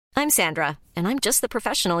I'm Sandra, and I'm just the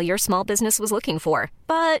professional your small business was looking for.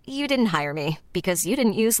 But you didn't hire me because you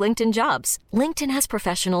didn't use LinkedIn Jobs. LinkedIn has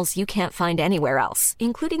professionals you can't find anywhere else,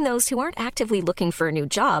 including those who aren't actively looking for a new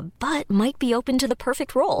job, but might be open to the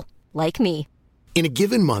perfect role, like me. In a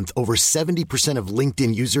given month, over 70% of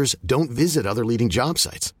LinkedIn users don't visit other leading job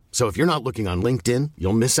sites. So if you're not looking on LinkedIn,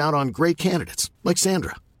 you'll miss out on great candidates like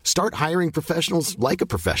Sandra. Start hiring professionals like a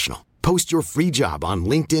professional. Post your free job on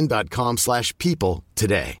linkedin.com/people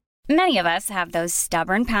today. Many of us have those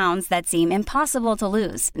stubborn pounds that seem impossible to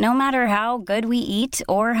lose, no matter how good we eat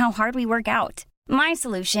or how hard we work out. My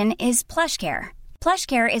solution is PlushCare.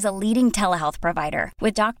 PlushCare is a leading telehealth provider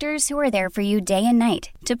with doctors who are there for you day and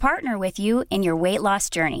night to partner with you in your weight loss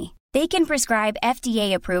journey. They can prescribe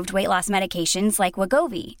FDA-approved weight loss medications like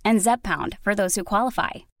Wegovy and Zepbound for those who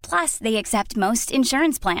qualify. Plus, they accept most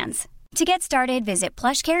insurance plans. To get started, visit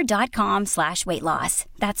plushcare.com/weightloss.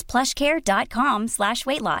 That's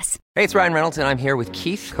plushcare.com/weightloss. Hey, it's Ryan Reynolds, and I'm here with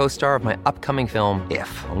Keith, co-star of my upcoming film,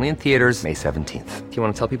 If, only in theaters May 17th. Do you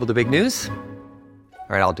want to tell people the big news?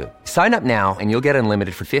 All right, I'll do it. Sign up now and you'll get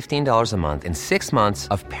unlimited for $15 a month and 6 months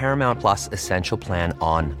of Paramount Plus Essential Plan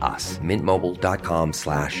on us.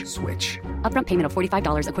 MintMobile.com/switch. Upfront payment of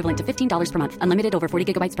 $45 equivalent to $15 per month. Unlimited over 40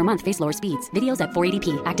 gigabytes per month. Face lower speeds. Videos at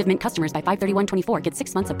 480p. Active Mint customers by 531.24 get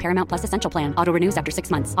 6 months of Paramount Plus Essential Plan. Auto renews after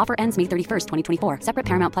 6 months. Offer ends May 31st, 2024. Separate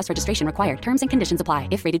Paramount Plus registration required. Terms and conditions apply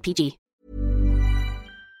if rated PG.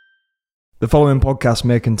 The following podcast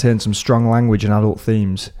may contain some strong language and adult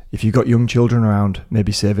themes. If you've got young children around,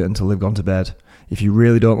 maybe save it until they've gone to bed. If you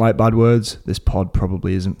really don't like bad words, this pod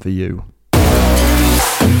probably isn't for you.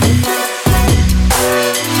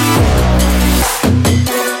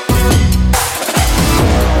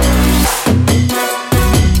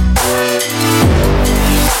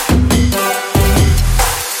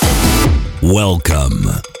 Welcome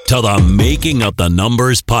to the Making Up the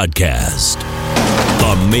Numbers podcast.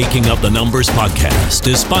 The Making Up the Numbers podcast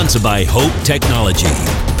is sponsored by Hope Technology,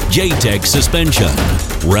 J-Tech Suspension,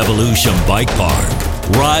 Revolution Bike Park,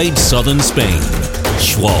 Ride Southern Spain,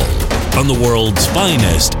 Schwal, and the world's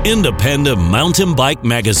finest independent mountain bike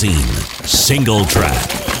magazine, Single Track.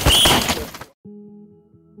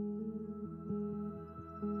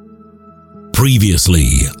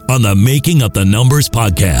 Previously on the Making Up the Numbers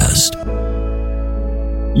podcast.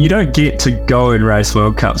 You don't get to go and race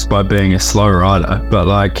World Cups by being a slow rider, but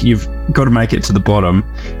like you've got to make it to the bottom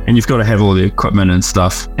and you've got to have all the equipment and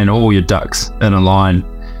stuff and all your ducks in a line,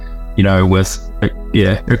 you know, with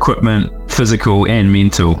equipment, physical and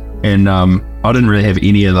mental. And I didn't really have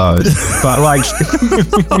any of those, but like,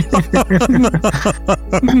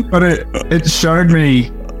 but it showed me,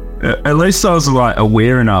 at least I was like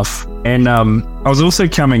aware enough. And I was also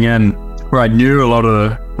coming in where I knew a lot of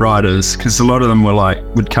the riders, because a lot of them were like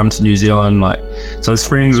would come to New Zealand, like, so I was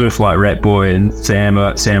friends with like Rat Boy and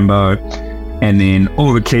Sambo, and then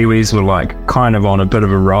all the Kiwis were like kind of on a bit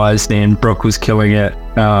of a rise then. Brooke was killing it.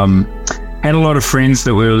 Had a lot of friends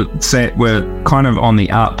that were kind of on the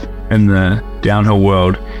up in the downhill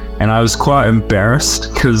world, and I was quite embarrassed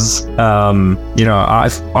because you know, I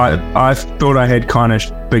thought I had kind of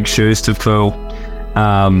big shoes to fill,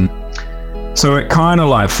 so it kind of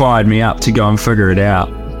like fired me up to go and figure it out.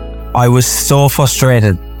 I was so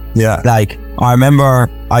frustrated. Yeah. Like, I remember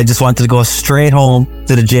I just wanted to go straight home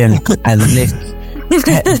to the gym and lift,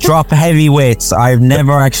 drop heavy weights. I've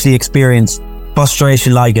never actually experienced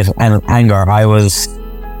frustration like it and anger.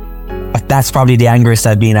 That's probably the angriest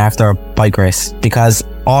I've been after a bike race, because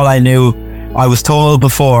all I knew, I was told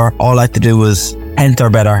before, all I had to do was enter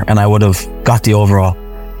better and I would have got the overall.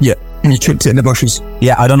 Yeah. And you tripped it in the bushes.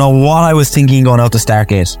 Yeah, I don't know what I was thinking going out the start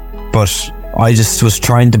gate, but I just was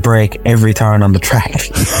trying to break every turn on the track.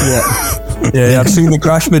 Yeah, I've seen the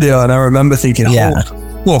crash video and I remember thinking,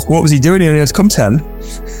 what was he doing here? He has come 10.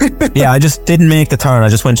 Yeah, I just didn't make the turn. I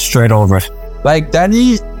just went straight over it. Like,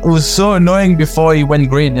 Danny was so annoying before he went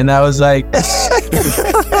green, and I was like,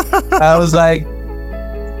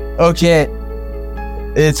 okay,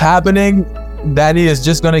 it's happening. Danny is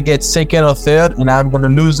just gonna get second or third, and I'm gonna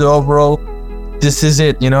lose the overall. This is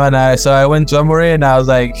it, you know. And I went to Amory and I was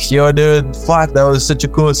like, yo, dude, fuck, that was such a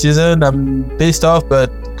cool season. I'm pissed off, but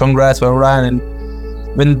congrats for Ryan. And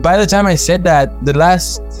when by the time I said that, the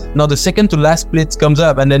second to last split comes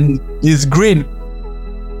up, and then he's green.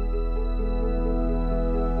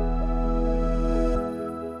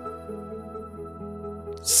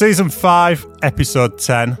 Season 5, episode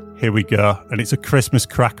 10. Here we go. And it's a Christmas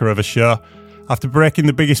cracker of a show. After breaking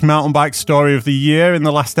the biggest mountain bike story of the year in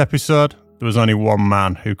the last episode, there was only one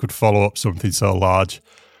man who could follow up something so large.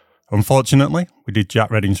 Unfortunately, we did Jack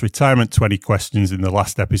Redding's retirement 20 questions in the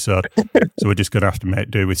last episode, so we're just going to have to make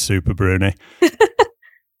do with Super Bruni.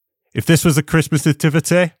 If this was a Christmas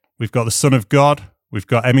nativity, we've got the Son of God, we've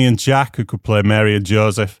got Emmy and Jack, who could play Mary and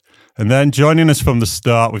Joseph, and then joining us from the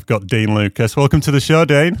start, we've got Dean Lucas. Welcome to the show,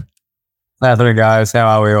 Dean. Hello, guys. How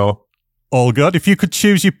are we all? All good. If you could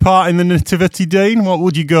choose your part in the nativity, Dean, what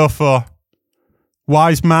would you go for?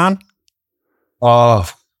 Wise man? Oh,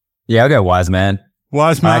 yeah, I'll go wise man.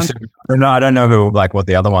 Wise man? I don't know who, like, what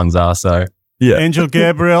the other ones are, so. Yeah. Angel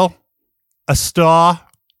Gabriel? A star?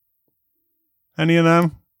 Any of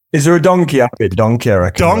them? Is there a donkey? I'll be donkey, I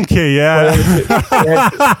reckon. Donkey, yeah.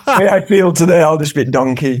 The way I feel today, I'll just be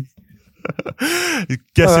donkey.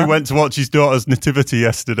 Guess who went to watch his daughter's nativity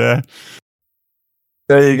yesterday?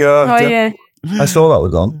 There you go. Oh, yeah. I saw that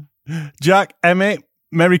was on. Jack, Emmy,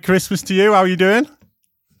 Merry Christmas to you. How are you doing?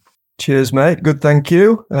 Cheers, mate. Good, thank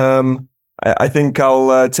you. I think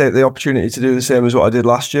I'll take the opportunity to do the same as what I did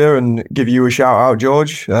last year and give you a shout out,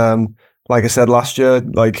 George. Like I said last year,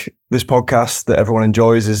 like this podcast that everyone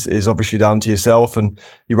enjoys is obviously down to yourself, and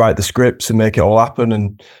you write the scripts and make it all happen,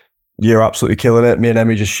 and you're absolutely killing it. Me and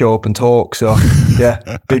Emmy just show up and talk. So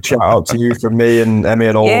yeah, big shout out to you from me and Emmy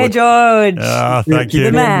and all. Yeah, of George. Thank you.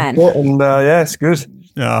 The man. And yeah, it's good.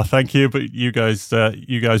 Thank you. But you guys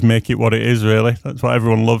make it what it is, really. That's what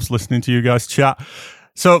everyone loves, listening to you guys chat.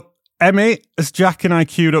 So, Emmy, as Jack and I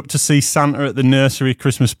queued up to see Santa at the nursery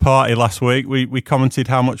Christmas party last week, we commented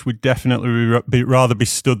how much we'd definitely rather be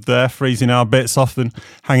stood there freezing our bits off than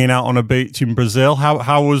hanging out on a beach in Brazil.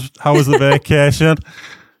 How was the vacation?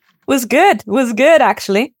 Was good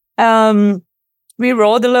actually. We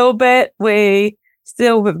rode a little bit. We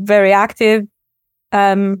still were very active.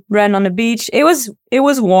 Ran on the beach. It was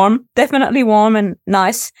warm, definitely warm and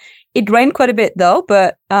nice. It rained quite a bit though,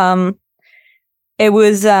 but it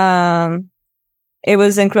was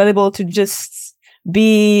incredible to just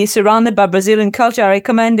be surrounded by Brazilian culture. I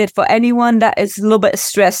recommend it for anyone that is a little bit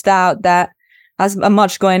stressed out, that has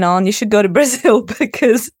much going on. You should go to Brazil,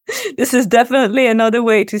 because this is definitely another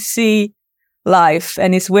way to see life,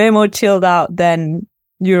 and it's way more chilled out than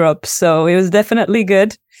Europe. So it was definitely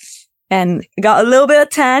good, and got a little bit of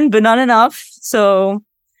tan, but not enough. So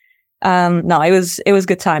no, it was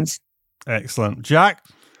good times. Excellent. Jack,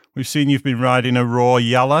 we've seen you've been riding a Raw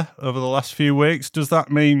Yalla over the last few weeks. Does that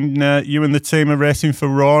mean you and the team are racing for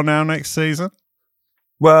Raw now next season?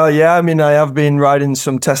 Well, yeah, I mean, I have been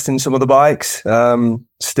testing some of the bikes.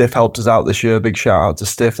 Stiff helped us out this year. Big shout out to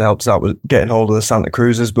Stiff. They helped us out with getting hold of the Santa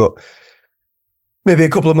Cruzes. But maybe a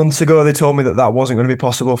couple of months ago, they told me that wasn't going to be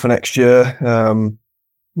possible for next year.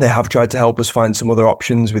 They have tried to help us find some other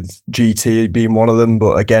options, with GT being one of them.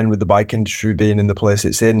 But again, with the bike industry being in the place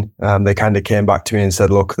it's in, they kind of came back to me and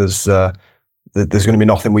said, look, there's going to be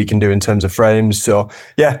nothing we can do in terms of frames. So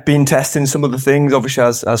yeah, been testing some of the things. Obviously,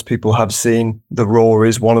 as people have seen, the Raw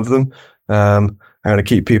is one of them. I'm going to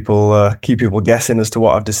keep people guessing as to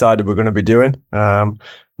what I've decided we're going to be doing.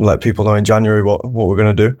 Let people know in January what we're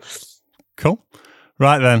going to do. Cool.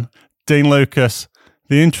 Right then, Dean Lucas.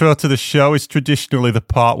 The intro to the show is traditionally the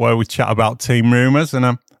part where we chat about team rumours, and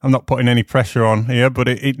I'm not putting any pressure on here, but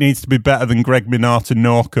it needs to be better than Greg Minart and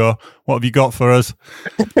Norco. What have you got for us?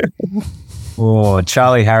 Oh,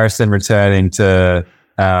 Charlie Harrison returning to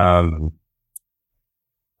I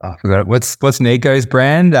forgot what's Nico's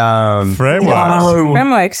brand? Frameworks.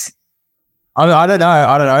 Frameworks. I don't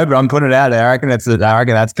know, but I'm putting it out there. I reckon that's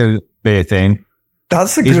going to be a thing.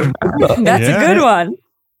 That's a good one. That's a good one.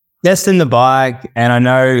 Testing the bike, and I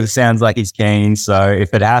know it sounds like he's keen, so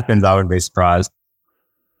if it happens, I wouldn't be surprised.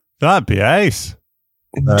 That'd be ace.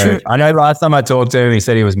 So, I know last time I talked to him, he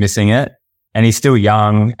said he was missing it, and he's still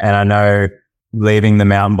young, and I know leaving the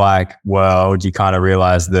mountain bike world, you kind of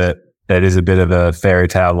realize that is a bit of a fairy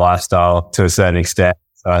tale lifestyle to a certain extent.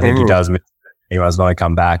 So I think he does miss it. He wants to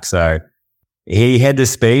come back. So he had the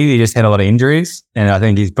speed, he just had a lot of injuries, and I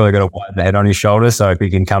think he's probably got a wide head on his shoulder. So if he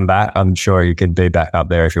can come back, I'm sure he could be back up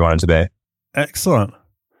there if he wanted to be. Excellent.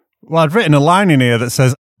 Well, I'd written a line in here that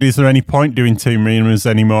says, is there any point doing team rumours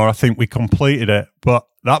anymore? I think we completed it, but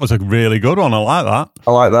that was a really good one. I like that.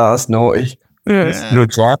 I like that. That's naughty. Yeah.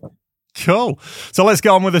 Good job. Cool. So let's get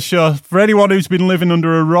on with the show. For anyone who's been living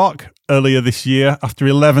under a rock, earlier this year, after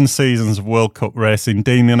 11 seasons of World Cup racing,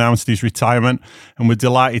 Dean announced his retirement, and we're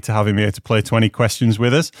delighted to have him here to play 20 questions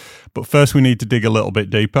with us. But first, we need to dig a little bit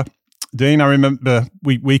deeper. Dean, I remember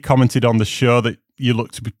we commented on the show that you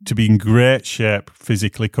look to be in great shape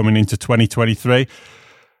physically coming into 2023.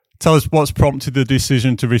 Tell us what's prompted the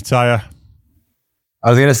decision to retire. I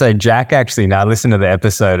was going to say Jack actually, now listen to the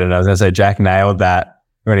episode, and I was going to say Jack nailed that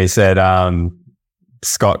when he said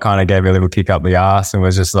Scott kind of gave me a little kick up the arse and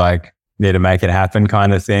was just like, need to make it happen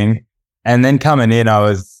kind of thing. And then coming in,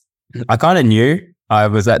 I kind of knew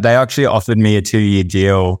they actually offered me a 2-year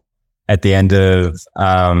deal at the end of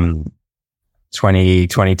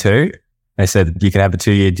 2022. They said you can have a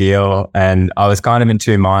 2-year deal. And I was kind of in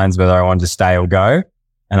two minds whether I wanted to stay or go.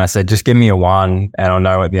 And I said, just give me a 1 and I'll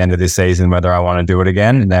know at the end of this season whether I want to do it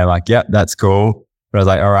again. And they're like, yep, that's cool. But I was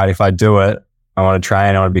like, all right, if I do it, I want to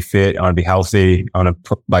train, I want to be fit, I want to be healthy, I want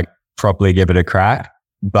to properly give it a crack.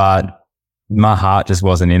 But my heart just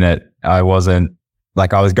wasn't in it. I wasn't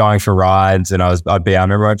like, I was going for rides and I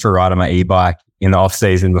remember I went for a ride on my e-bike in the off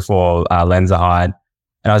season before Lenzerheide.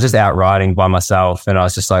 And I was just out riding by myself. And I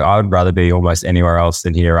was just like, I would rather be almost anywhere else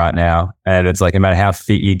than here right now. And it's like, no matter how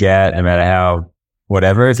fit you get, no matter how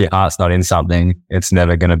whatever, if your heart's not in something, it's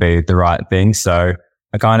never going to be the right thing. So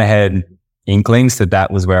I kind of had inklings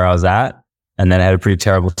that was where I was at. And then I had a pretty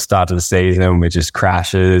terrible start to the season with just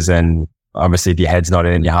crashes. And obviously if your head's not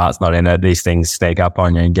in it, your heart's not in it, these things sneak up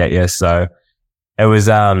on you and get you. So it was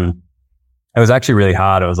actually really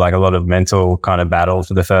hard. It was like a lot of mental kind of battle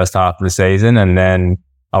for the first half of the season. And then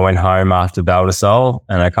I went home after Baldasol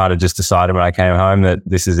and I kind of just decided when I came home that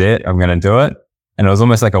this is it, I'm going to do it. And it was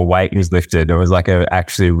almost like a weight was lifted. It was like a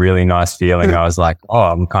actually really nice feeling. I was like,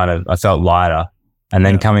 oh, I felt lighter. And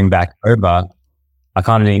then coming back over, I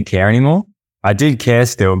kind of didn't care anymore. I did care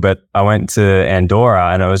still, but I went to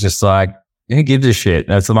Andorra and it was just like, who gives a shit?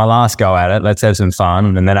 That's my last go at it. Let's have some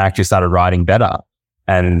fun. And then I actually started riding better.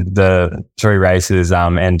 And the 3 races,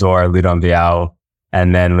 Andorra, Lidon Vial,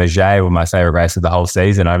 and then Leger were my favorite race of the whole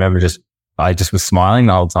season. I remember I just was smiling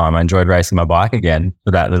the whole time. I enjoyed racing my bike again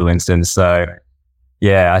for that little instance. So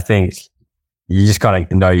yeah, I think you just kind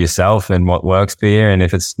of know yourself and what works for you. And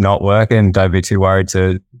if it's not working, don't be too worried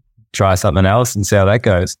to try something else and see how that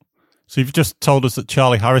goes. So you've just told us that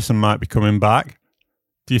Charlie Harrison might be coming back.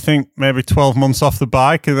 Do you think maybe 12 months off the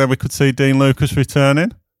bike and then we could see Dean Lucas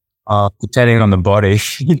returning? Depending on the body,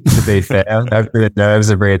 to be fair. Hopefully the nerves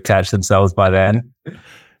have reattached themselves by then.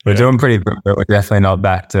 We're doing pretty good, but we're definitely not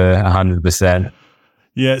back to 100%.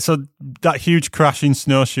 Yeah, so that huge crash in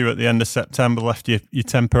snowshoe at the end of September left you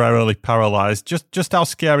temporarily paralysed. Just how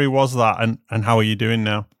scary was that and how are you doing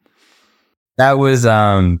now? That was,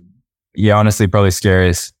 honestly, probably the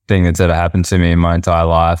scariest thing that's ever happened to me in my entire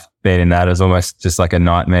life. Being in that is almost just like a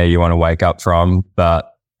nightmare you want to wake up from. But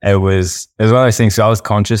it was one of those things. So I was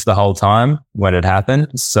conscious the whole time when it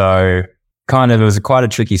happened. So it was quite a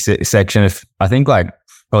tricky section. I think like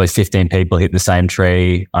probably 15 people hit the same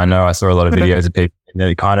tree. I know I saw a lot of videos of people.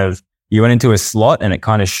 You went into a slot and it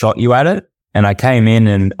kind of shot you at it. And I came in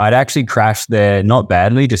and I'd actually crashed there, not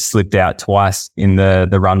badly, just slipped out twice in the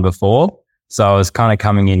run before. So I was kind of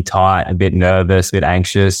coming in tight, a bit nervous, a bit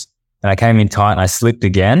anxious. And I came in tight and I slipped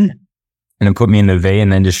again and it put me in the V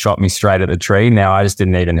and then just shot me straight at the tree. Now I just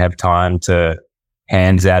didn't even have time to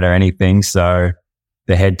hands out or anything. So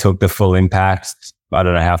the head took the full impact. I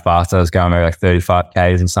don't know how fast I was going, maybe like 35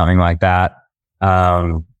 Ks or something like that.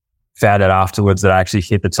 Found out afterwards that I actually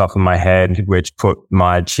hit the top of my head, which put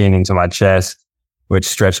my chin into my chest, which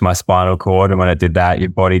stretched my spinal cord. And when it did that, your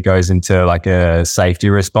body goes into like a safety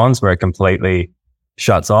response where it completely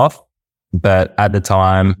shuts off. But at the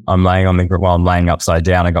time, I'm laying upside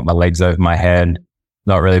down. I got my legs over my head,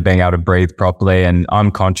 not really being able to breathe properly. And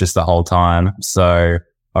I'm conscious the whole time. So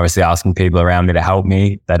obviously asking people around me to help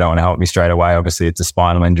me. They don't want to help me straight away. Obviously it's a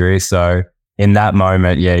spinal injury. So in that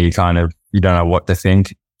moment, you don't know what to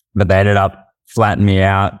think. But they ended up flattening me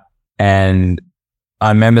out. And I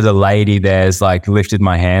remember the lady there's like lifted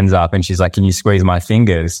my hands up and she's like, can you squeeze my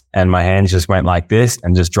fingers? And my hands just went like this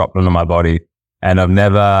and just dropped onto my body. And I've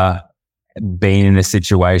never been in a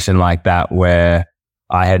situation like that where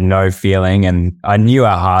I had no feeling and I knew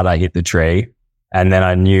how hard I hit the tree. And then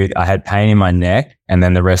I knew I had pain in my neck and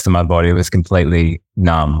then the rest of my body was completely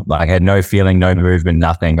numb. Like I had no feeling, no movement,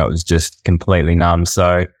 nothing. I was just completely numb.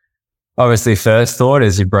 So obviously first thought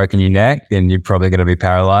is you've broken your neck and you're probably going to be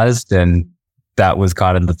paralyzed. And that was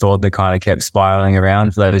kind of the thought that kind of kept spiraling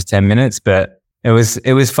around for those 10 minutes. But it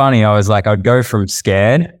was funny. I was like, I'd go from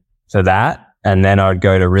scared to that. And then I'd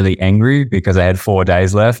go to really angry because I had 4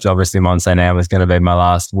 days left. Obviously Mont Saint Anne was going to be my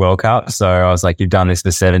last World Cup. So I was like, you've done this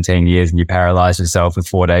for 17 years and you paralyzed yourself with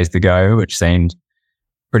 4 days to go, which seemed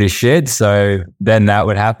pretty shit. So then that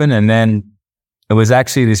would happen. And then it was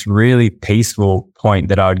actually this really peaceful point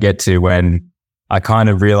that I would get to when I kind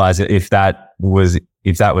of realized that if that was it,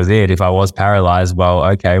 if I was paralyzed,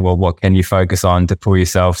 what can you focus on to pull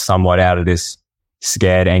yourself somewhat out of this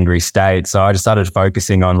scared, angry state? So I just started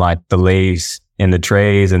focusing on like the leaves in the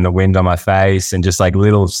trees and the wind on my face and just like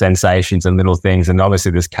little sensations and little things. And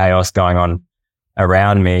obviously there's chaos going on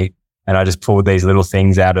around me. And I just pulled these little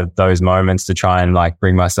things out of those moments to try and like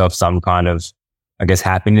bring myself some kind of, I guess,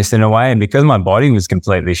 happiness in a way. And because my body was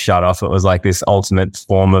completely shut off, it was like this ultimate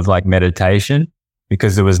form of like meditation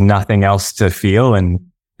because there was nothing else to feel. And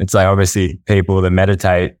it's like, obviously people that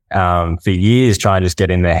meditate for years try and just get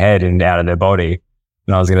in their head and out of their body.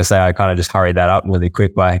 And I was going to say, I kind of just hurried that up really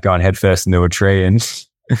quick by going headfirst into a tree. And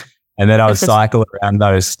then I would cycle around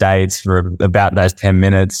those states for about those 10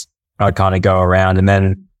 minutes. I'd kind of go around, and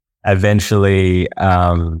then eventually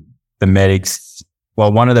one of the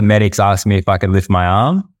medics asked me if I could lift my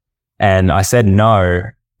arm, and I said no.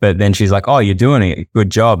 But then she's like, "Oh, you're doing it. Good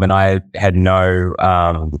job." And I had no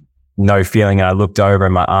feeling. And I looked over,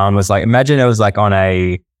 and my arm was like, imagine it was like on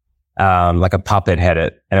like a puppet had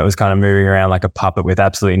it, and it was kind of moving around like a puppet with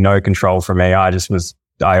absolutely no control from me. I just was,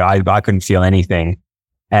 I couldn't feel anything.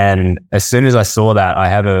 And as soon as I saw that, I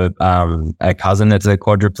have a cousin that's a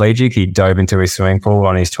quadriplegic. He dove into his swimming pool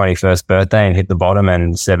on his 21st birthday and hit the bottom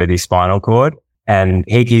and severed his spinal cord. And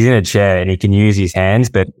he's in a chair and he can use his hands,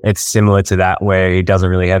 but it's similar to that where he doesn't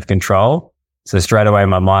really have control. So straight away,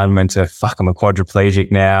 my mind went to, fuck, I'm a quadriplegic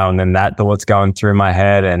now. And then that thought's going through my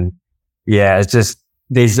head. And yeah, it's just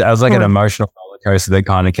I was like an emotional roller coaster that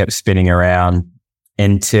kind of kept spinning around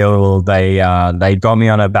until they got me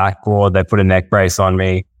on a backboard. They put a neck brace on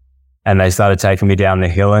me and they started taking me down the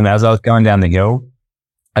hill. And as I was going down the hill,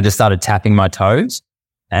 I just started tapping my toes.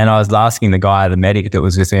 And I was asking the guy, the medic that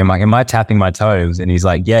was with me, I'm like, am I tapping my toes? And he's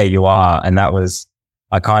like, yeah, you are. And that was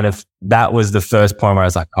the first point where I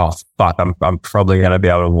was like, oh, fuck, I'm probably going to be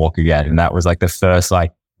able to walk again. And that was like the first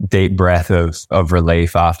like deep breath of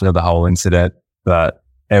relief after the whole incident. But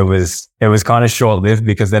it was kind of short lived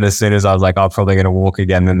because then as soon as I was like, I'm probably going to walk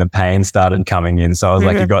again, then the pain started coming in. So I was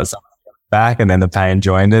like, you got something back, and then the pain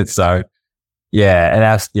joined it. So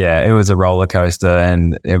yeah, it was a roller coaster,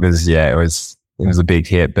 and it was a big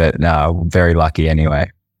hit, but no, very lucky anyway.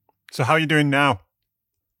 So how are you doing now?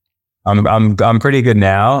 I'm pretty good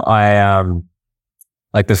now. I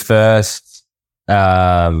like the first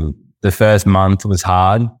month was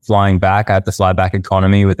hard flying back. I had to fly back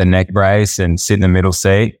economy with a neck brace and sit in the middle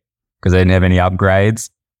seat because I didn't have any upgrades.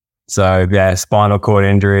 So yeah, spinal cord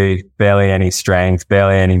injury, barely any strength,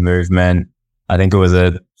 barely any movement. I think it was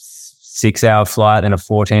a 6-hour flight and a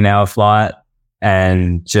 14-hour flight.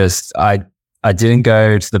 And just, I went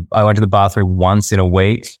to the bathroom once in a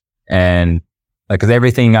week, and because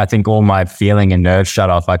everything, I think all my feeling and nerves shut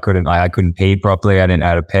off. I couldn't pee properly. I didn't know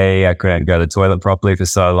how to pee. I couldn't go to the toilet properly for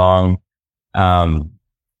so long.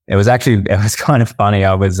 It was kind of funny.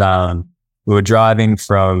 We were driving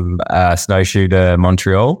from Snowshoe to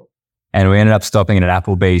Montreal, and we ended up stopping at an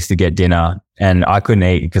Applebee's to get dinner. And I couldn't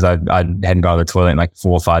eat because I hadn't gone to the toilet in like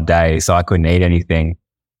 4 or 5 days, so I couldn't eat anything.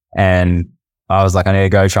 And I was like, I need to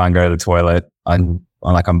go to the toilet. I'm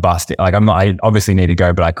busted. Like I obviously need to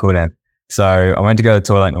go, but I couldn't. So I went to go to the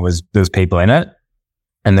toilet, and there was people in it,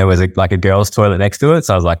 and there was a girl's toilet next to it.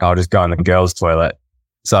 So I was like, I'll just go in the girl's toilet.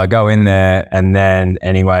 So I go in there, and then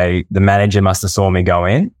anyway, the manager must have saw me go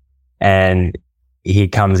in, and he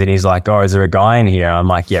comes in. He's like, oh, is there a guy in here? I'm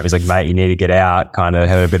like, yeah. He's like, mate, you need to get out. Kind of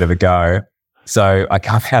had a bit of a go. So I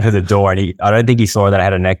come out of the door, and I don't think he saw that I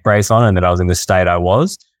had a neck brace on and that I was in the state I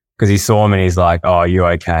was. Because he saw me and he's like, oh, are you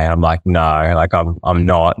okay? I'm like, no, like I'm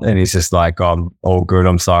not. And he's just like, I'm all good.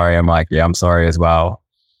 I'm sorry. I'm like, yeah, I'm sorry as well.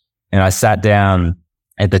 And I sat down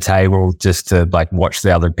at the table just to like watch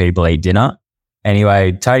the other people eat dinner.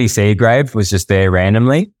 Anyway, Tony Seagrave was just there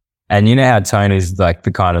randomly. And you know how Tony's like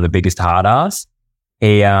the biggest hard ass?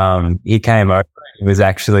 He came over. It was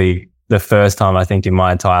actually the first time I think in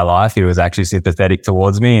my entire life he was actually sympathetic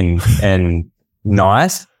towards me and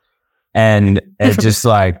nice. And it just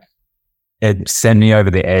like, it sent me over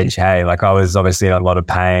the edge. Hey, like I was obviously in a lot of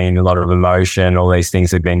pain, a lot of emotion, all these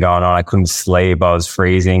things had been going on. I couldn't sleep. I was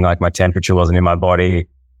freezing. Like my temperature wasn't in my body.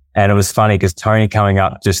 And it was funny because Tony coming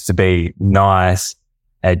up just to be nice,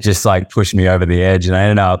 it just like pushed me over the edge. And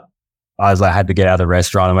I had to get out of the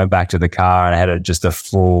restaurant. I went back to the car and I had just a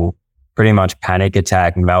full, pretty much panic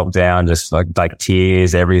attack, meltdown, just like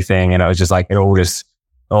tears, everything. And it was just like, all this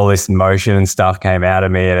emotion and stuff came out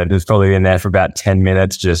of me. And it was probably in there for about 10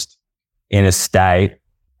 minutes, just in a state,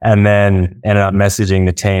 and then ended up messaging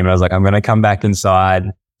the team. I was like, I'm going to come back inside.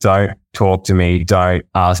 Don't talk to me. Don't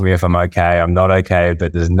ask me if I'm okay. I'm not okay,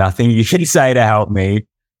 but there's nothing you can say to help me.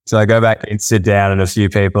 So I go back and sit down, and a few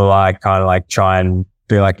people try and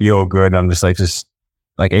be like, you're good. And I'm just like,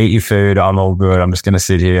 eat your food. I'm all good. I'm just going to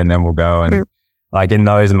sit here and then we'll go. And like in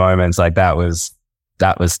those moments, like that was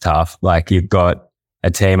tough. Like you've got a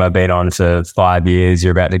team I've been on for 5 years.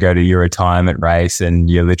 You're about to go to your retirement race, and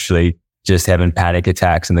you're literally just having panic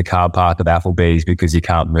attacks in the car park of Applebee's because you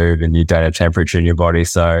can't move and you don't have temperature in your body.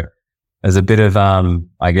 So there's a bit of,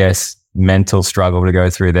 I guess, mental struggle to go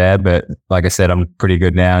through there. But like I said, I'm pretty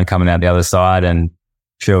good now and coming out the other side and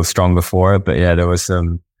feel stronger for it. But yeah, there was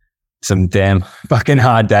some damn fucking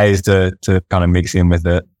hard days to kind of mix in with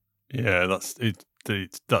it. Yeah,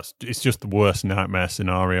 it's just the worst nightmare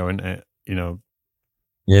scenario, isn't it? You know,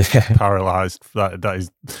 yeah, paralyzed. That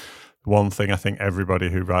is one thing I think everybody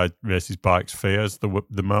who races bikes fears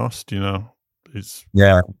the most. You know,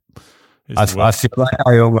 I feel like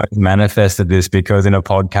I almost manifested this because in a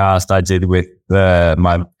podcast I did with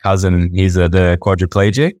my cousin, he's the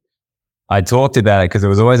quadriplegic. I talked about it because it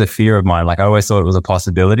was always a fear of mine. Like I always thought it was a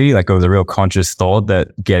possibility. Like it was a real conscious thought that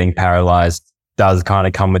getting paralyzed does kind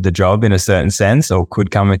of come with the job in a certain sense, or could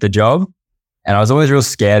come with the job. And I was always real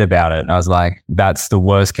scared about it. And I was like, that's the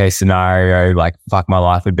worst case scenario. Like, fuck, my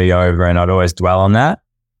life would be over. And I'd always dwell on that.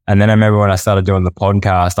 And then I remember when I started doing the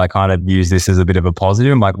podcast, I kind of used this as a bit of a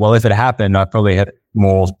positive. I'm like, well, if it happened, I probably had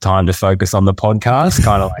more time to focus on the podcast,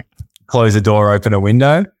 kind of like close a door, open a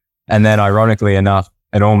window. And then ironically enough,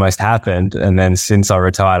 it almost happened. And then since I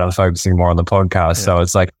retired, I'm focusing more on the podcast. Yeah. So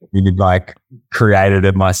it's like, you like created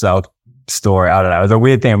it myself story. I don't know. It was a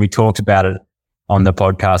weird thing. We talked about it on the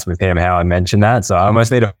podcast with him, how I mentioned that. So I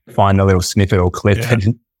almost need to find a little snippet or clip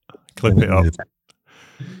it. Clip it up.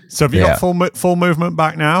 So have you got full movement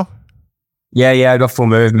back now? Yeah, I got full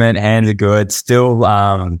movement. Hands are good. Still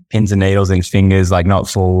pins and needles in fingers, like not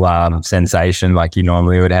full sensation like you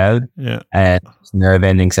normally would have. Yeah. And nerve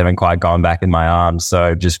endings haven't quite gone back in my arms.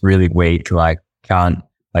 So just really weak, like can't,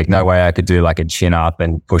 like no way I could do like a chin up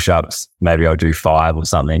and push ups. Maybe I'll do 5 or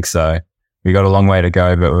something. So we got a long way to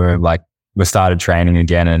go, but we started training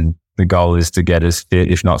again and the goal is to get as fit,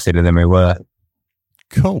 if not fitter than we were.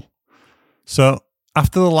 Cool. So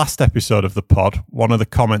after the last episode of the pod, one of the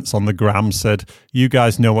comments on the gram said, you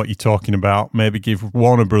guys know what you're talking about. Maybe give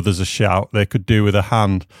Warner Brothers a shout. They could do with a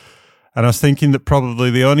hand. And I was thinking that probably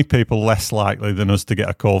the only people less likely than us to get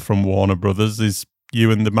a call from Warner Brothers is you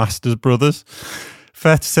and the Masters brothers.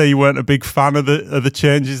 Fair to say you weren't a big fan of the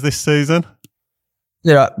changes this season?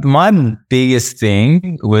 Yeah, my biggest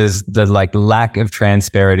thing was the lack of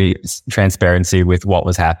transparency with what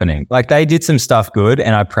was happening. Like they did some stuff good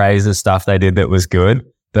and I praise the stuff they did that was good.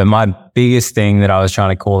 But my biggest thing that I was trying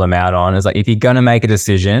to call them out on is like, if you're going to make a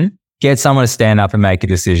decision, get someone to stand up and make a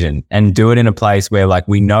decision and do it in a place where like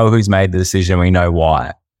we know who's made the decision, we know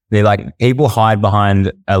why. They're like, people hide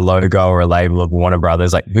behind a logo or a label of Warner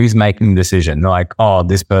Brothers. Like who's making the decision? They're like, oh,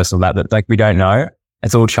 this person, that, like we don't know.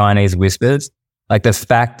 It's all Chinese whispers. Like the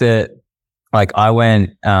fact that like I went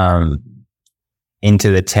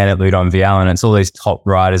into the tent at Ludon Vial and it's all these top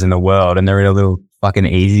riders in the world and they're in a little fucking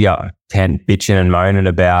easier tent bitching and moaning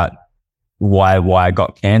about why I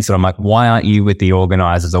got cancelled. I'm like, why aren't you with the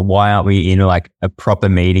organisers, or why aren't we in like a proper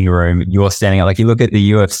meeting room? You're standing up. Like you look at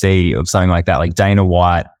the UFC or something like that, like Dana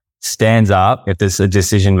White stands up. If there's a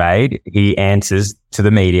decision made, he answers to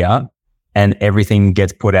the media and everything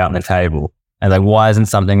gets put out on the table. And like, why isn't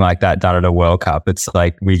something like that done at a World Cup? It's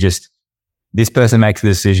like, this person makes the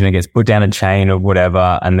decision, it gets put down a chain or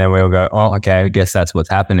whatever. And then we'll go, oh, okay, I guess that's what's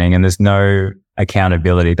happening. And there's no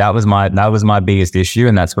accountability. That was my biggest issue.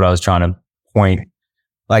 And that's what I was trying to point.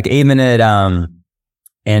 Like even at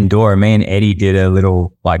Andorra, me and Eddie did a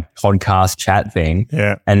little like podcast chat thing.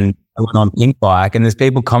 Yeah. And I went on Pink Bike and there's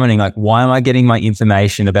people commenting like, why am I getting my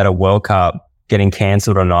information about a World Cup getting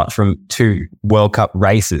cancelled or not from 2 World Cup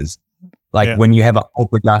races? Like when you have a whole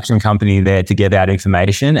production company there to get that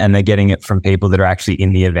information and they're getting it from people that are actually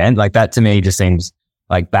in the event, like that to me just seems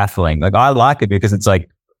like baffling. Like I like it because it's like,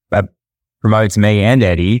 it promotes me and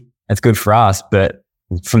Eddie. It's good for us, but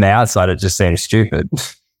from the outside, it just seems stupid.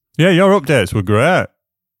 Yeah, your updates were great.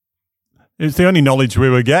 It's the only knowledge we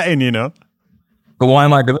were getting, you know. But why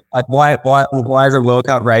am I doing? Like, why is a World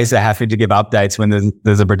Cup racer having to give updates when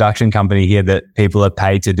there's a production company here that people are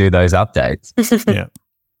paid to do those updates? Yeah.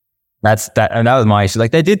 And that was my issue. Like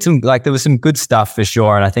they did there was some good stuff for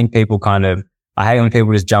sure. And I think people I hate when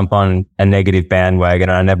people just jump on a negative bandwagon,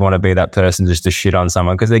 and I never want to be that person just to shit on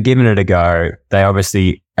someone because they're giving it a go. They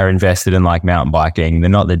obviously are invested in like mountain biking. They're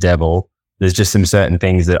not the devil. There's just some certain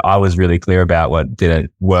things that I was really clear about what didn't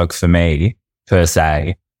work for me per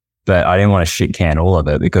se, but I didn't want to shit can all of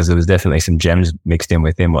it because there was definitely some gems mixed in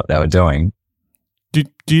within what they were doing.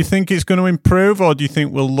 Do you think it's going to improve, or do you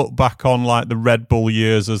think we'll look back on like the Red Bull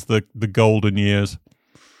years as the golden years?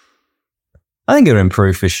 I think it'll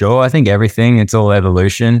improve for sure. I think everything, it's all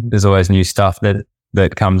evolution. There's always new stuff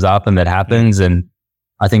that comes up and that happens. And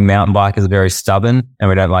I think mountain bikers are very stubborn and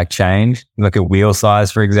we don't like change. Look at wheel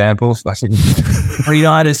size, for example.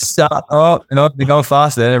 29ers start. Oh, no, they're going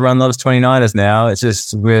faster. Everyone loves 29ers now. It's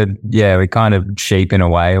just we kind of cheap in a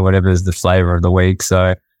way, whatever is the flavor of the week.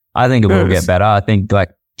 So I think it will get better. I think,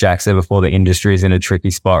 like Jack said before, the industry is in a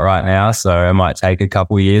tricky spot right now. So it might take a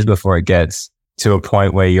couple of years before it gets to a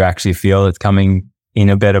point where you actually feel it's coming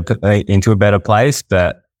into a better place.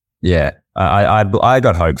 But yeah, I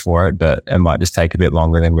got hope for it, but it might just take a bit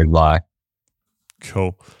longer than we'd like.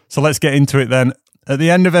 Cool. So let's get into it then. At the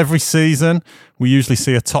end of every season, we usually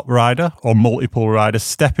see a top rider or multiple riders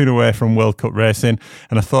stepping away from World Cup racing,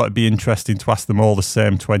 and I thought it'd be interesting to ask them all the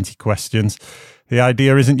same 20 questions. The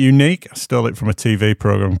idea isn't unique. I stole it from a TV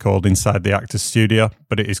program called Inside the Actors Studio,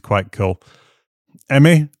 but it is quite cool.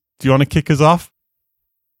 Emmy, do you want to kick us off?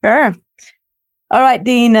 Sure. All right,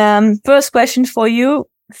 Dean. First question for you.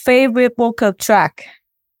 Favorite World Cup track?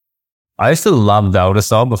 I used to love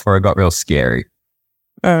Valdesol before it got real scary.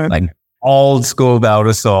 Like old school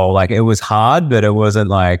Valdesol. Like it was hard, but it wasn't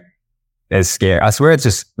like as scary. I swear it's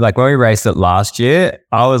just like when we raced it last year,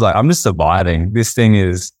 I was like, I'm just surviving. This thing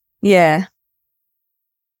is... Yeah.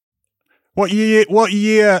 What year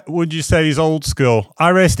would you say is old school? I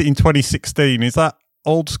raced it in 2016. Is that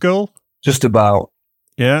old school? Just about.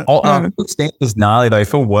 Yeah. It was gnarly though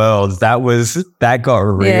for Worlds. That got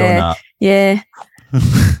real gnarly. Yeah.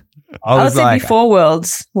 I would say before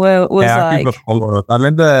Worlds. Where it was I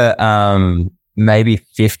remember maybe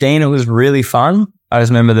 15. It was really fun. I just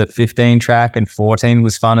remember that 15 track and 14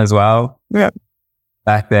 was fun as well. Yeah.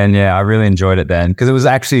 Back then, I really enjoyed it then because it was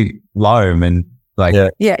actually loam and like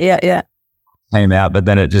yeah. Came out, but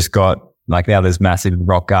then it just got like now there's massive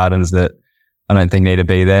rock gardens that I don't think need to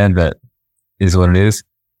be there, but is what it is.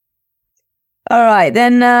 All right,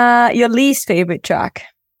 then your least favorite track?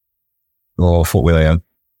 Or Fort William.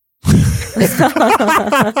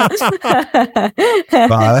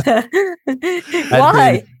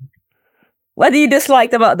 Why? What do you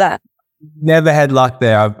dislike about that? Never had luck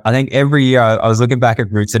there. I think every year I was looking back at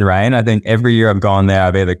Roots and Rain. I think every year I've gone there,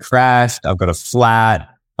 I've either crashed, I've got a flat,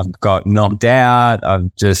 I've got knocked out.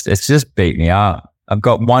 It's just beat me up. I've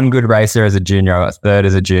got one good racer as a junior. I got third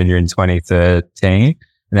as a junior in 2013.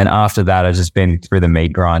 And then after that, I've just been through the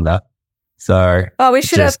meat grinder. So, we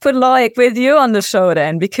should have put Loic with you on the show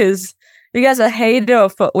then, because you guys are hater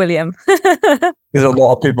of Fort William. There's a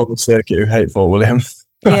lot of people on the circuit who hate Fort William.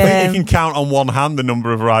 Yeah. I think you can count on one hand the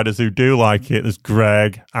number of riders who do like it. There's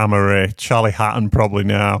Greg, Amory, Charlie Hatton probably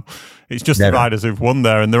now. It's just the riders who've won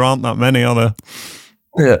there, and there aren't that many, are there?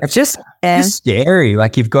 Yeah. It's just scary.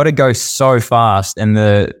 Like you've got to go so fast, and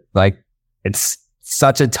it's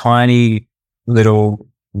such a tiny little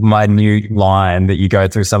minute line that you go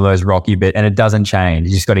through some of those rocky bits, and it doesn't change.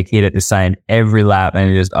 You just got to hit it the same every lap,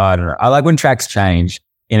 and I don't know. I like when tracks change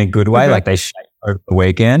in a good way, like they shape over the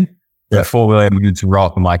weekend. Yeah. Fort William, it's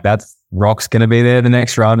rock. I'm like, that's rock's going to be there the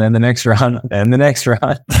next run, and the next run, and the next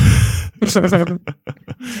run.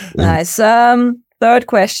 Nice. Third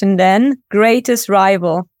question then. Greatest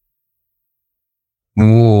rival?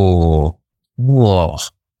 Whoa.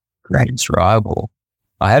 Greatest rival.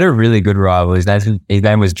 I had a really good rival. His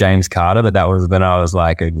name was James Carter, but that was when I was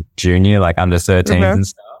like a junior, like under 13s and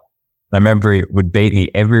stuff. I remember he would beat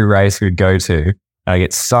me every race we'd go to. And I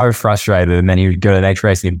get so frustrated, and then he would go to the next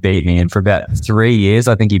race and he'd beat me. And for about 3 years,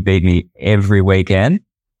 I think he beat me every weekend.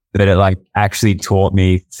 But it like actually taught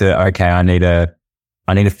me to, okay, I need to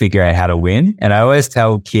figure out how to win. And I always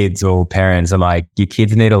tell kids or parents, I'm like, your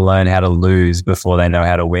kids need to learn how to lose before they know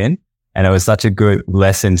how to win. And it was such a good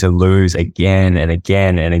lesson to lose again and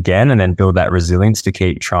again and again, and then build that resilience to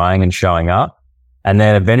keep trying and showing up. And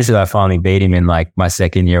then eventually I finally beat him in like my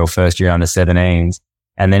second year or first year under 17s.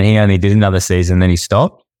 And then he only did another season, then he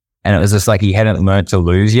stopped. And it was just like he hadn't learned to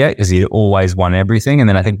lose yet because he'd always won everything. And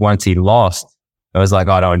then I think once he lost, it was like,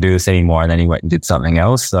 I don't want to do this anymore. And then he went and did something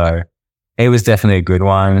else. So he was definitely a good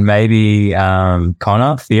one. Maybe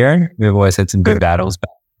Connor Theo. We've always had some good battles back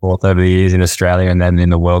and forth over the years in Australia and then in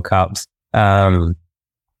the World Cups. I'm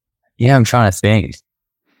trying to think.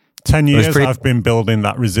 10 years I've been building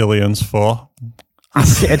that resilience for.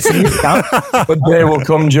 But day will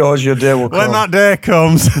come, George. Your day will come. When that day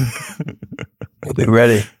comes. Be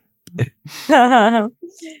ready.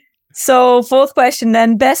 So, fourth question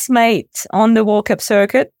then. Best mate on the World Cup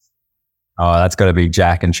circuit? Oh, that's got to be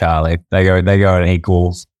Jack and Charlie. They go an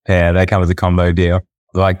equals pair. They come as a combo deal.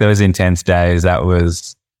 Like those intense days, that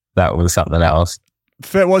was something else.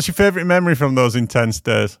 What's your favourite memory from those intense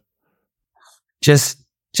days? Just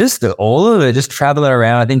all of it, just traveling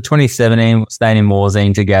around. I think 2017, staying in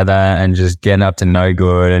Morzine together and just getting up to no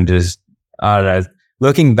good and just, I don't know.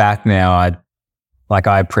 Looking back now, like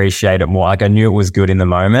I appreciate it more. Like I knew it was good in the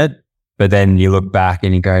moment, but then you look back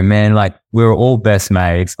and you go, man, like we were all best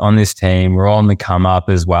mates on this team. We're all on the come up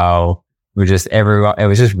as well. We're just everyone. It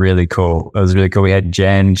was just really cool. It was really cool. We had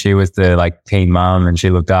Jen. She was the like team mum and she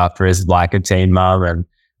looked after us like a team mum. And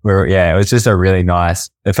it was just a really nice,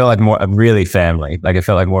 it felt like really family. Like it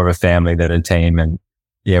felt like more of a family than a team. And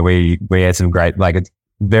yeah, we had some great, like it's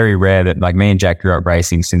very rare that like me and Jack grew up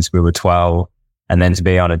racing since we were 12 and then to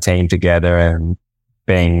be on a team together and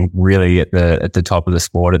being really at the top of the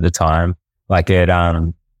sport at the time. Like at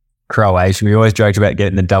Croatia, we always joked about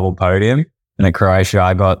getting the double podium. And at Croatia,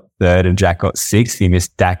 I got third and Jack got sixth. He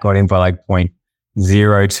missed, Dak got him by like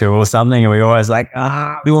 0.02 or something. And we always like,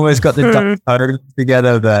 we almost got the double podium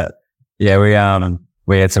together. But yeah,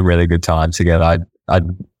 we had some really good times together.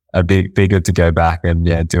 I'd be good to go back and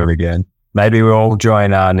do it again. Maybe we'll all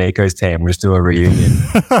join Nico's team. We'll just do a reunion.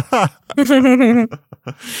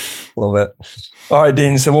 Love it. All right,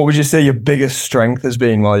 Dean. So what would you say your biggest strength has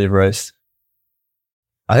been while you've raced?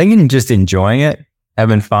 I think in just enjoying it,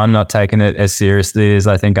 having fun, not taking it as seriously as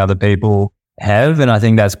I think other people have. And I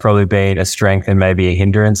think that's probably been a strength and maybe a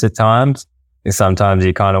hindrance at times. Because sometimes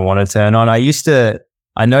you kind of want to turn on.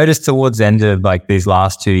 I noticed towards the end of like these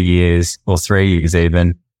last 2 years or 3 years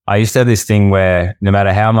even, I used to have this thing where no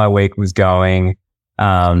matter how my week was going,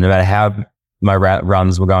 no matter how my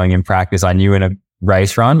runs were going in practice, I knew in a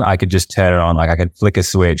race run, I could just turn it on. Like I could flick a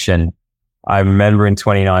switch. And I remember in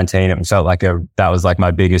 2019, it felt like that was like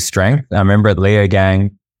my biggest strength. I remember at Leo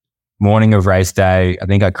Gang, morning of race day, I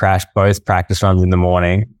think I crashed both practice runs in the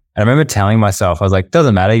morning. And I remember telling myself, I was like,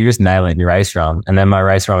 doesn't matter, you just nail it in your race run. And then my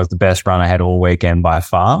race run was the best run I had all weekend by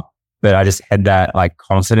far. But I just had that like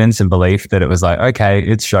confidence and belief that it was like, okay,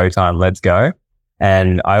 it's showtime, let's go.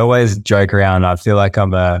 And I always joke around, I feel like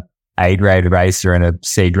I'm a A-grade racer and a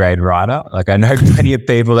C-grade rider. Like I know plenty of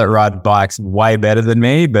people that ride bikes way better than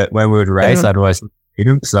me, but when we would race, I'd always beat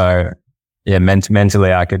them. So yeah,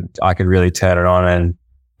 mentally I could really turn it on. And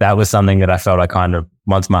that was something that I felt I kind of,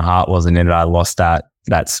 once my heart wasn't in it, I lost that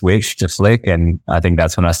switch to flick. And I think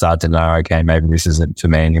that's when I started to know, okay, maybe this isn't for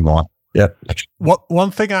me anymore. Yeah.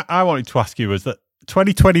 One thing I wanted to ask you was that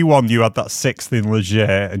 2021, you had that sixth in Leger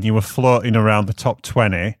and you were floating around the top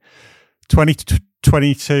 20.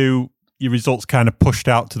 2022, your results kind of pushed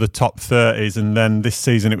out to the top 30s, and then this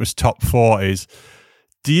season it was top 40s.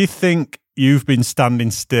 Do you think you've been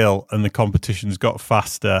standing still and the competition's got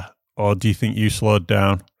faster, or do you think you slowed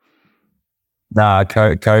down? Nah,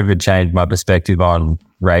 COVID changed my perspective on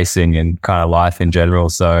racing and kind of life in general.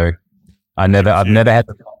 So I've never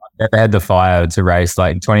had the fire to race.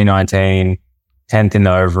 Like 2019, 10th in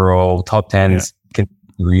the overall, top 10s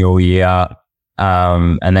all year.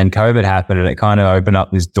 And then COVID happened and it kind of opened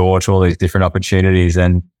up this door to all these different opportunities.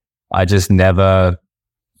 And I just never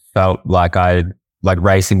felt like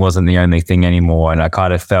racing wasn't the only thing anymore. And I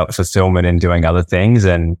kind of felt fulfillment in doing other things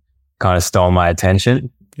and kind of stole my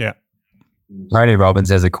attention. Yeah. Tony Robbins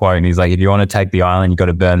has a quote and he's like, if you want to take the island, you got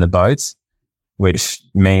to burn the boats. Which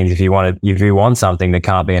means if you want something, there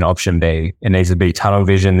can't be an option B. It needs to be tunnel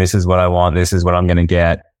vision. This is what I want. This is what I'm going to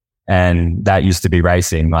get. And that used to be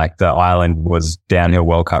racing. Like the island was downhill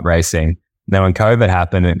World Cup racing. Then when COVID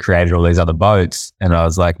happened, it created all these other boats. And I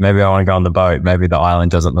was like, maybe I want to go on the boat. Maybe the island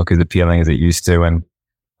doesn't look as appealing as it used to. And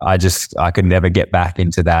I could never get back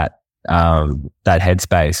into that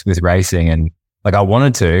headspace with racing. And like I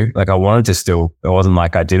wanted to still, it wasn't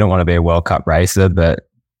like I didn't want to be a World Cup racer, but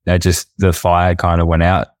the fire kind of went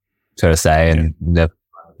out, so to say, and never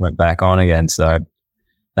went back on again. So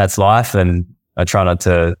that's life. And I try not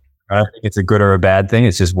to, I don't think it's a good or a bad thing.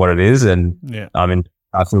 It's just what it is. And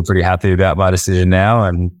I feel pretty happy about my decision now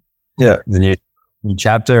and the new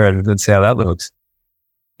chapter, and let's see how that looks.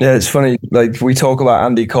 Yeah, it's funny. Like we talk about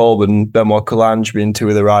Andy Kolb and Benoit Coulange being two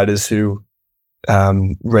of the riders who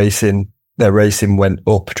their racing went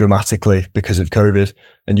up dramatically because of COVID.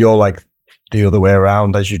 And you're like the other way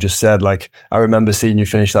around, as you just said. Like I remember seeing you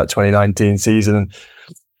finish that 2019 season. And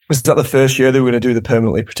was that the first year they were going to do the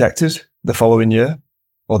permanently protected the following year?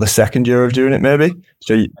 Or the second year of doing it, maybe?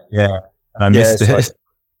 So I missed it.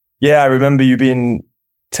 Yeah, I remember you being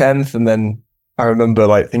 10th, and then I remember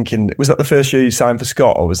like thinking, was that the first year you signed for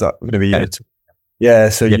Scott, or was that going to be year two? Yeah,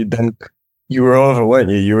 so you were over, weren't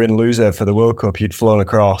you? You were in Loser for the World Cup. You'd flown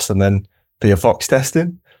across, and then for your Fox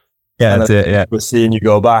testing. Yeah, that's it. Yeah, we're seeing you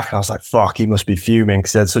go back, and I was like, "Fuck, he must be fuming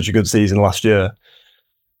because he had such a good season last year."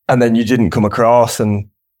 And then you didn't come across, and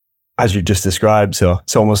as you just described, so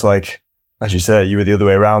it's almost like, as you say, you were the other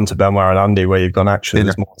way around to Benoit and Andy, where you've gone, actually,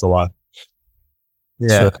 there's more to life.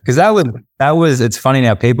 Yeah, because that was, it's funny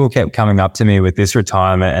now, people kept coming up to me with this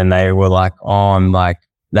retirement and they were like, oh, I'm like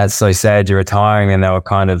that's so sad, you're retiring, and they were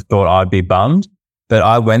kind of thought I'd be bummed. But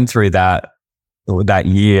I went through that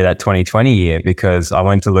year, that 2020 year, because I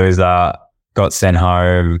went to loser, got sent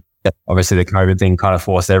home. Obviously the COVID thing kind of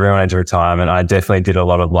forced everyone into retirement. I definitely did a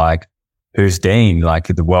lot of like, who's Dean? Like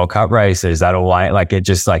the World Cup race, is that all like it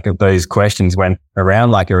just like those questions went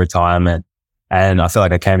around like a retirement. And I feel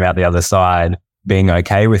like I came out the other side being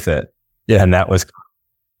okay with it. Yeah. And that was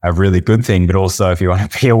a really good thing. But also if you want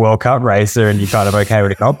to be a World Cup racer and you're kind of okay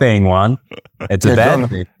with it not being one, it's a bad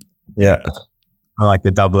thing. Yeah. I like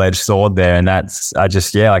the double-edged sword there. And that's, like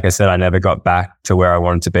I said, I never got back to where I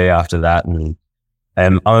wanted to be after that. And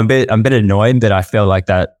I'm a bit annoyed that I feel like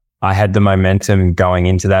that I had the momentum going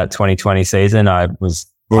into that 2020 season. I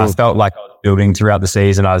felt like I was building throughout the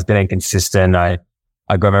season. I was getting consistent. I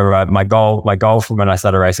remember my goal from when I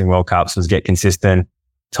started racing World Cups was get consistent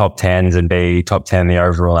top 10s and be top 10 in the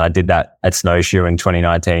overall. And I did that at Snowshoe in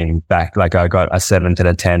 2019 back. Like I got a 7th and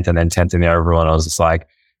a 10th and then 10th in the overall. And I was just like,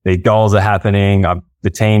 the goals are happening. The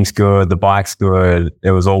team's good. The bike's good.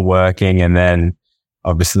 It was all working. And then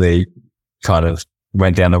obviously kind of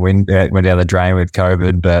went down the drain with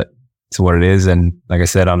COVID, but it's what it is. And like I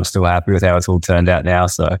said, I'm still happy with how it's all turned out now.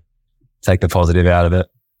 So take the positive out of it.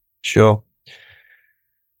 Sure.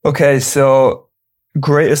 Okay. So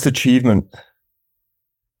greatest achievement.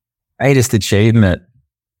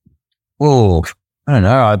 Oh, I don't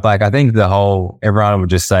know. I think everyone would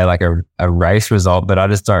just say like a race result, but I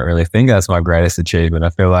just don't really think that's my greatest achievement. I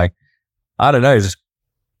feel like, I don't know, just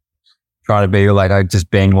trying to be like just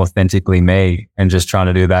being authentically me and just trying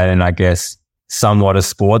to do that. And I guess somewhat a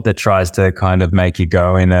sport that tries to kind of make you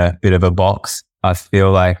go in a bit of a box. I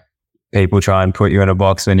feel like people try and put you in a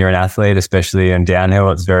box when you're an athlete, especially in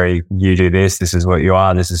downhill. It's very, you do this is what you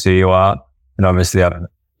are, this is who you are. And obviously I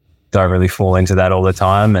don't really fall into that all the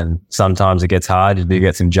time. And sometimes it gets hard. You do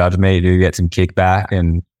get some judgment, you do get some kickback.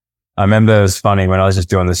 And I remember it was funny when I was just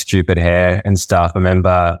doing the stupid hair and stuff. I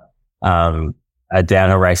remember a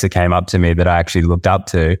downhill racer came up to me that I actually looked up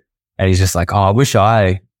to, and he's just like, oh, I wish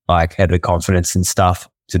I like had the confidence and stuff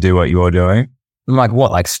to do what you're doing. I'm like,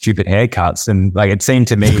 what, like stupid haircuts? And like, it seemed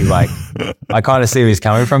to me like, I kind of see where he's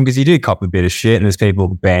coming from, because you do cop a bit of shit and there's people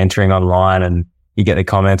bantering online and you get the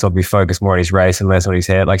comments, I'll be focused more on his race and less on his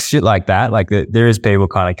hair, like shit like that. Like there is people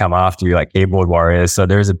kind of come after you, like keyboard warriors. So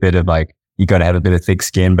there is a bit of like, you got to have a bit of thick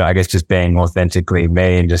skin, but I guess just being authentically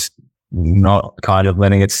me and just not kind of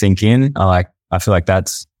letting it sink in. I feel like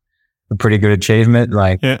that's a pretty good achievement.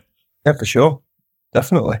 Like, yeah, for sure.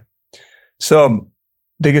 Definitely. So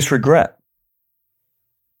biggest regret?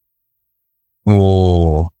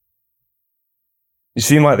 Oh, you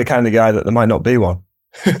seem like the kind of guy that there might not be one.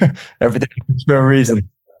 Everything for a reason.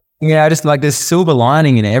 Yeah, I just like there's silver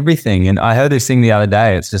lining in everything. And I heard this thing the other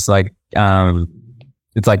day. It's just like,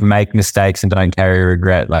 it's like make mistakes and don't carry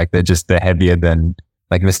regret. Like they're heavier than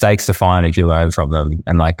like mistakes are fine if you learn from them,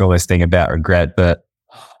 and like all this thing about regret. But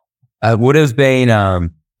it would have been, I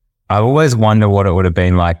always wonder what it would have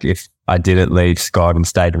been like if I didn't leave Scott and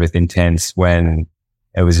stayed with Intense when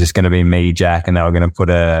it was just going to be me, Jack, and they were going to put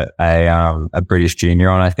a British junior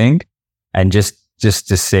on, I think. And just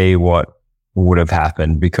to see what would have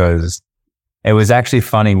happened, because it was actually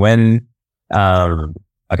funny when,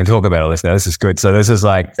 I can talk about all this now. This is good. So this is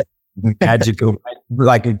like magical,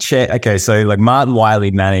 like a chat. Okay. So like Martin Wiley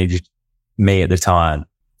managed me at the time,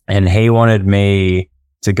 and he wanted me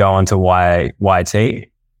to go onto YT,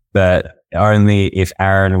 but only if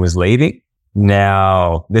Aaron was leaving.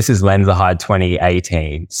 Now, this is Lenzerheide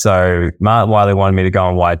 2018. So Martin Wiley wanted me to go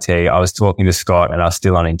on YT. I was talking to Scott and I was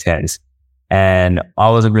still on Intense. And I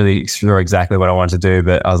wasn't really sure exactly what I wanted to do,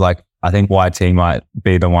 but I was like, I think YT might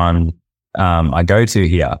be the one I go to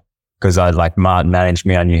here, because I like Martin managed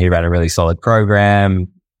me. I knew he ran a really solid program.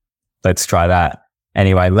 Let's try that.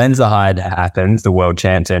 Anyway, Lenzerheide happens, the world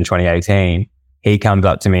champs in 2018. He comes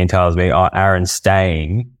up to me and tells me, oh, Aaron's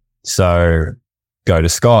staying, so go to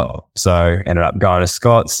Scott. So ended up going to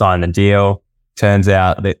Scott, signed the deal. Turns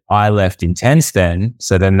out that I left Intense then.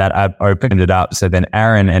 So then that opened it up. So then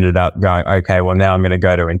Aaron ended up going, okay, well now I'm going to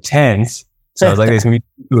go to Intense. So I was like, these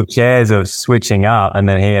musical chairs of switching up, and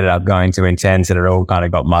then he ended up going to Intense, and it all kind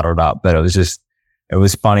of got muddled up. But it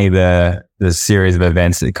was funny, the series of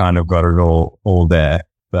events that kind of got it all there.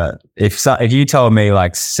 But if you told me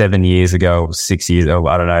like 7 years ago, 6 years ago,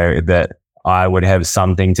 I don't know, that I would have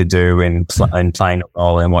something to do in playing a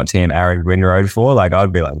role in what team Aaron Win rode for, like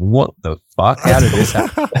I'd be like, what the fuck? How did this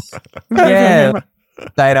happen? Yeah.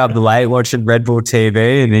 Stayed up late watching Red Bull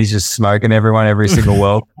TV, and he's just smoking everyone every single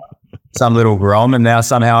world. Some little grom, and now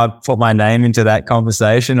somehow I put my name into that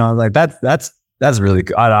conversation. I was like, that's really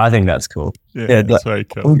cool. I think that's cool. Yeah, that's very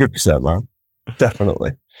cool. 100%, man.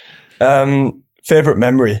 Definitely. Favorite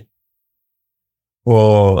memory?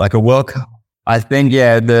 Or like a World Cup. I think,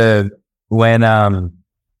 when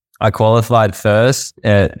I qualified first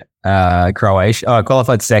at Croatia. I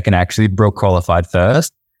qualified second, actually. Brooke qualified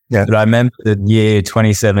first. Yeah. But I remember the year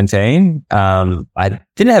 2017, I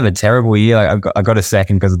didn't have a terrible year. Like I got a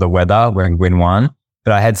second because of the weather, where win one.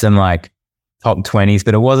 But I had some like top 20s,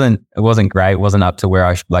 but it wasn't great. It wasn't up to where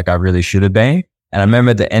I really should have been. And I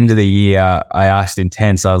remember at the end of the year, I asked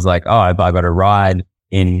Intense, I was like, oh, I got a ride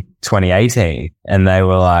in 2018. And they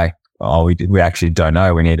were like, oh, we actually don't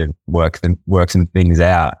know. We need to work some things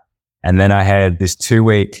out. And then I had this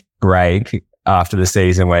 2-week break after the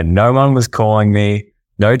season where no one was calling me.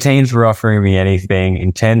 No teams were offering me anything.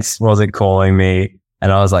 Intense wasn't calling me.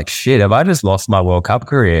 And I was like, shit, have I just lost my World Cup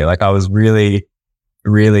career? Like I was really,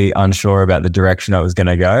 really unsure about the direction I was going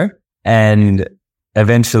to go. And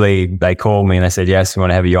eventually they called me and they said, yes, we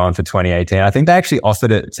want to have you on for 2018. I think they actually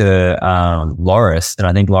offered it to Loris, and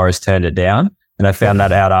I think Loris turned it down. And I found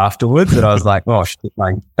that out afterwards, and I was like, oh, shit,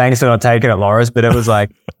 like, thanks for not taking it, Loris. But it was like,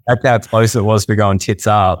 that's how close it was to going tits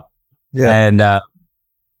up. Yeah. And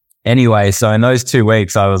anyway, so in those 2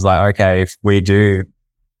 weeks, I was like, okay, if we do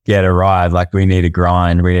get a ride, like we need to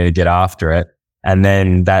grind, we need to get after it. And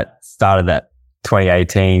then that started that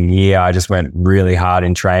 2018 year. I just went really hard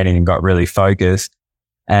in training and got really focused,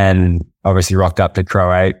 and obviously rocked up to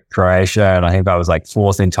Croatia. And I think I was like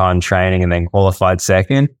 4th in time training and then qualified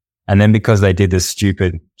second. And then because they did this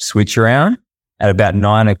stupid switch around at about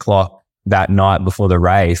 9 o'clock that night before the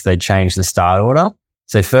race, they changed the start order.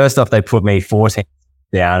 So first off, they put me 14th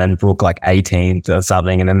down and Brooke like 18th or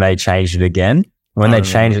something. And then they changed it again. When they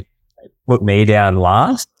changed it, they put me down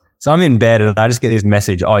last. So I'm in bed and I just get this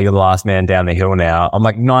message, oh, you're the last man down the hill now. I'm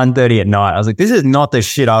like 9:30 at night. I was like, this is not the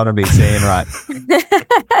shit I want to be seeing, right?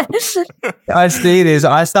 I see this.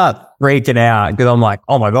 I start freaking out because I'm like,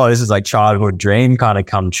 oh my God, this is like childhood dream kind of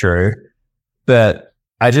come true. But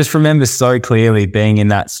I just remember so clearly being in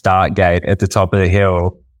that start gate at the top of the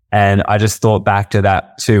hill. And I just thought back to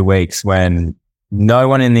that 2 weeks when no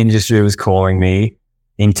one in the industry was calling me.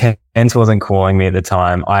 Intense wasn't calling me at the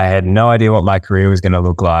time. I had no idea what my career was going to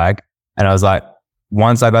look like. And I was like,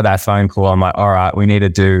 once I got that phone call, I'm like, all right, we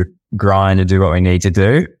need to grind to do what we need to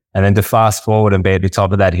do. And then to fast forward and be at the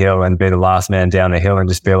top of that hill and be the last man down the hill and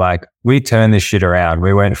just be like, we turned this shit around.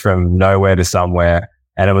 We went from nowhere to somewhere.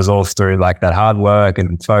 And it was all through like that hard work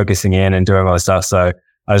and focusing in and doing all this stuff. So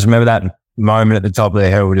I just remember that moment at the top of the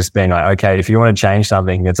hill just being like, okay, if you want to change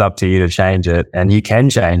something, it's up to you to change it, and you can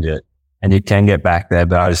change it. And you can get back there.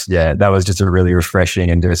 But that was just a really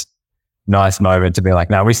refreshing and just nice moment to be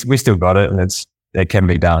like, no, we still got it, and it can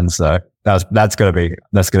be done. So that's gonna be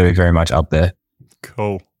very much up there.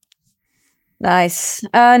 Cool. Nice.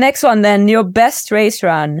 Next one then, your best race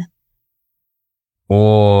run.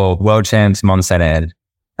 Or World Champs Montserrat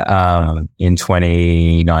in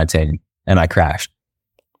 2019, and I crashed.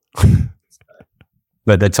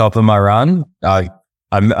 But the top of my run,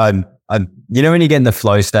 you know when you get in the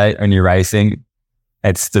flow state when you're racing,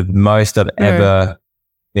 it's the most I've ever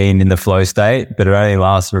been in the flow state, but it only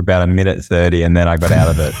lasts for about 1:30, and then I got out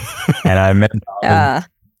of it. And I remember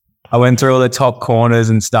I went through all the top corners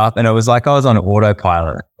and stuff, and it was like I was on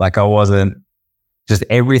autopilot. Like I wasn't, just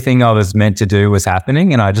everything I was meant to do was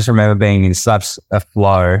happening. And I just remember being in such a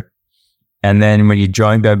flow. And then when you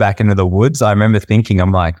go back into the woods, I remember thinking,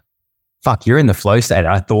 I'm like, fuck, you're in the flow state.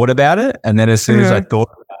 I thought about it. And then as soon as I thought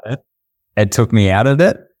about it, it took me out of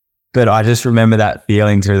it. But I just remember that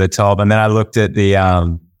feeling through the top. And then I looked at the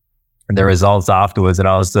results afterwards, and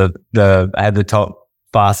I was I had the top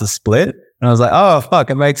fastest split. And I was like, oh fuck,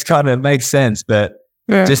 it makes sense. But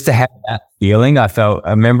just to have that feeling, I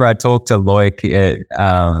remember I talked to Loic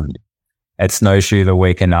at Snowshoe the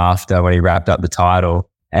weekend after when he wrapped up the title.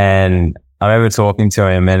 And I remember talking to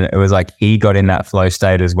him, and it was like he got in that flow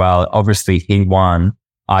state as well. Obviously he won.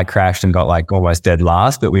 I crashed and got like almost dead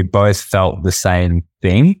last, but we both felt the same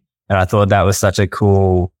thing. And I thought that was such a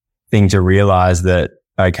cool thing to realize that,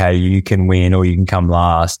 okay, you can win or you can come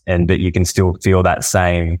last, and that you can still feel that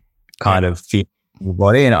same kind of feel in your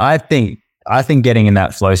body. And I think getting in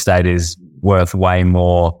that flow state is worth way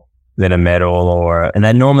more than a medal, and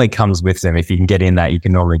that normally comes with them. If you can get in that, you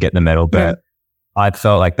can normally get the medal. But I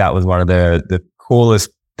felt like that was one of the coolest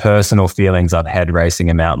personal feelings I've had racing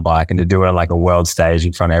a mountain bike, and to do it on like a world stage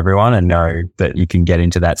in front of everyone and know that you can get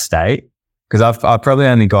into that state. Because I've probably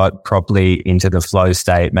only got properly into the flow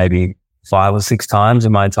state maybe 5 or 6 times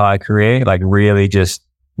in my entire career, like really just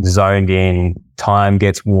zoned in, time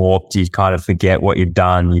gets warped, you kind of forget what you've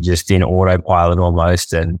done, you're just in autopilot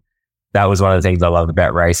almost. And that was one of the things I loved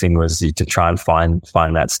about racing, was to try and find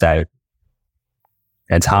that state.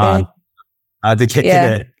 It's hard. Hard to get to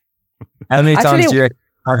that. How many times do you reckon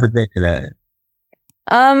I've been to that?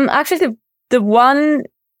 Actually, the one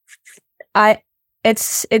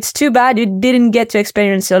it's too bad you didn't get to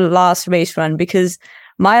experience your last race run, because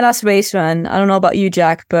my last race run, I don't know about you,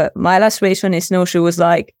 Jack, but my last race run in snowshoe was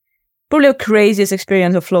like probably the craziest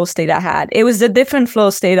experience of flow state I had. It was a different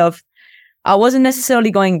flow state of, I wasn't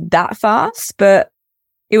necessarily going that fast, but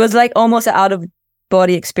it was like almost an out of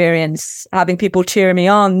body experience, having people cheer me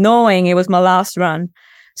on, knowing it was my last run.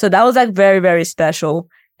 So that was like very, very special.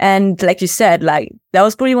 And like you said, like that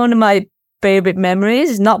was probably one of my favorite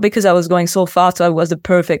memories, not because I was going so fast, so it was the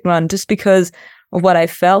perfect run, just because of what I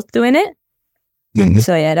felt doing it. Mm-hmm.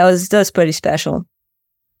 So yeah, that was pretty special.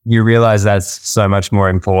 You realize that's so much more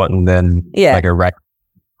important than like a race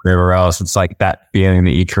wherever else. It's like that feeling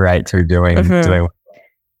that you create through doing.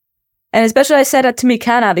 And especially I said that to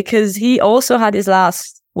Mikana, because he also had his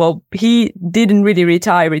last, well, he didn't really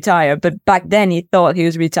retire, but back then he thought he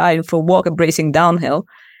was retiring for walk-up racing downhill.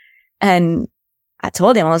 And I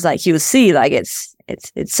told him, I was like, you'll see, like it's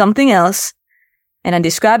something else. And I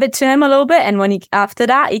described it to him a little bit. And when after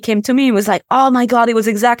that, he came to me and was like, oh my God, it was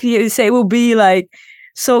exactly what you say it will be, like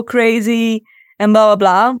so crazy and blah,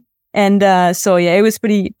 blah, blah. And so yeah, it was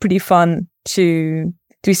pretty fun to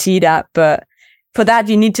see that. But for that,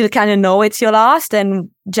 you need to kind of know it's your last.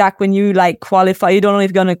 And Jack, when you like qualify, you don't know if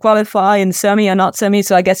you're going to qualify in semi or not semi.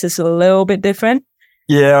 So I guess it's a little bit different.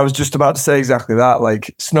 Yeah, I was just about to say exactly that.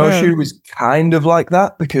 Like snowshoe was kind of like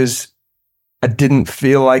that, because I didn't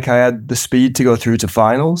feel like I had the speed to go through to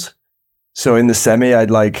finals. So in the semi, I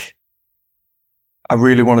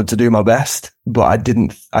really wanted to do my best, but I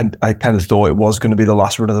didn't. I kind of thought it was going to be the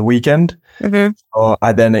last run of the weekend. Mm-hmm. So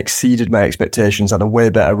I then exceeded my expectations, had a way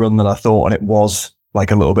better run than I thought, and it was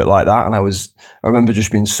like a little bit like that. And I remember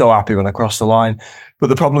just being so happy when I crossed the line. But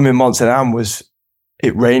the problem in MUTN was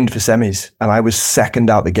it rained for semis, and I was second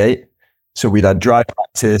out the gate. So we'd had dry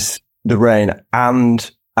practice, the rain, and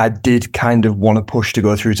I did kind of want to push to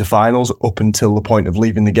go through to finals up until the point of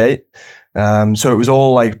leaving the gate. So it was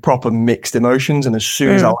all like proper mixed emotions. And as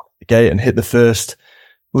soon as I left the gate and hit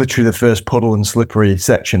literally the first puddle and slippery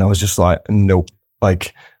section, I was just like, nope.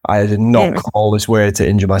 Like I did not come all this way to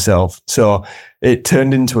injure myself. So it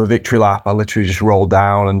turned into a victory lap. I literally just rolled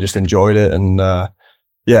down and just enjoyed it. And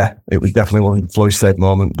yeah, it was definitely one of the flow state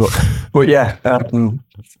moment. But yeah, I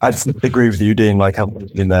agree with you, Dean. Like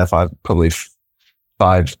I've been there probably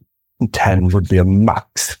 5 and 10 would be a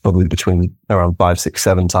max, probably between around 5, 6,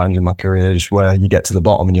 7 times in my career, just where you get to the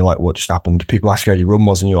bottom and you're like, what just happened? People ask you how your run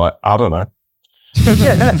was and you're like, I don't know.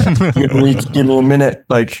 Give them a minute,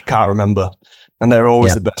 like can't remember. And they're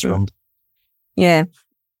always the best runs. Yeah.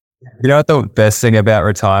 You know what the best thing about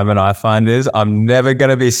retirement I find is I'm never going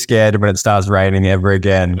to be scared when it starts raining ever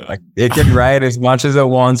again. Like it can rain as much as it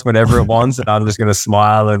wants, whenever it wants, and I'm just going to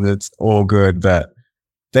smile and it's all good. But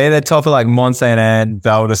being at the top of like Mont-Saint-Anne,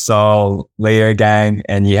 Val de Sol, Leo Gang,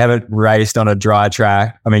 and you haven't raced on a dry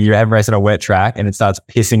track. I mean, you haven't raced on a wet track and it starts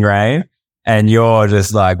pissing rain and you're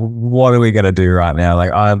just like, what are we going to do right now?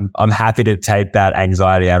 Like I'm happy to take that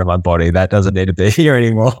anxiety out of my body. That doesn't need to be here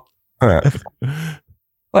anymore.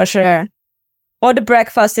 For sure. Or the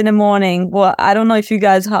breakfast in the morning. Well, I don't know if you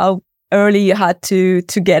guys, how early you had to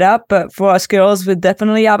get up, but for us girls, we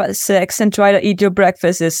definitely up at 6 and try to eat your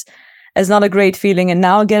breakfast is not a great feeling. And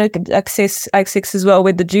now I get access as well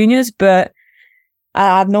with the juniors, but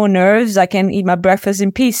I have no nerves. I can eat my breakfast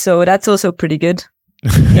in peace. So that's also pretty good.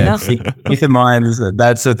 You know? Keep in mind,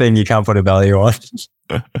 that's the thing you can't put a value on.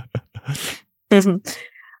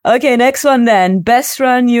 Okay, next one then. Best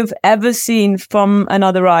run you've ever seen from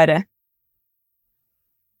another rider?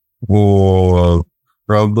 Oh,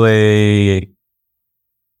 probably.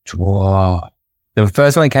 The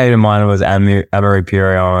first one that came to mind was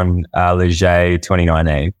Amaury-Pirion Leger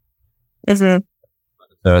 2019. Mm-hmm.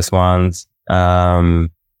 First ones. Aaron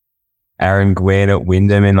Gwynn at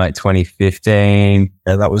Wyndham in like 2015.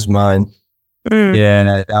 Yeah, that was mine. Yeah,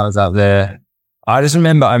 that was up there. I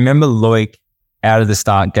remember Loic out of the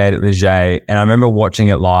start gate at Leger, and I remember watching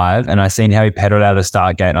it live and I seen how he pedaled out of the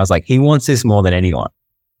start gate and I was like, he wants this more than anyone.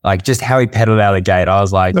 Like just how he pedaled out of the gate, I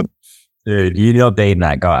was like, dude, you're not beating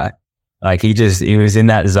that guy. Like he was in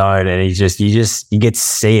that zone and you get to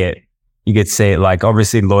see it. You get to see it. Like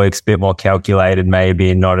obviously Loic's a bit more calculated maybe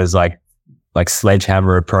and not as like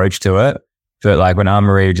sledgehammer approach to it. But like when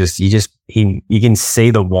Amaury you can see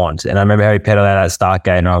the want. And I remember how he pedaled out of that start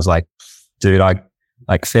gate and I was like, dude, like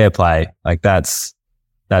fair play. Like that's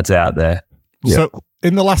out there. Yeah. So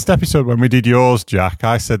in the last episode when we did yours, Jack,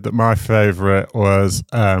 I said that my favourite was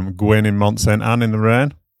Gwyn in Mont-Saint-Anne in the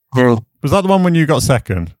rain. Was that the one when you got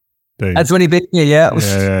second? Dean. That's when he beat me, yeah.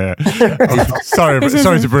 Yeah. Sorry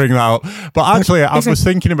to bring that up. But actually, I was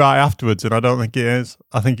thinking about it afterwards, and I don't think it is.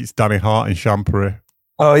 I think it's Danny Hart in Champery.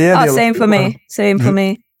 Oh, yeah. Same for me.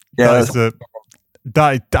 Yeah,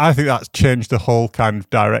 I think that's changed the whole kind of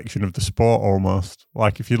direction of the sport almost.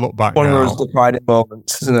 Like if you look back one now. of those defining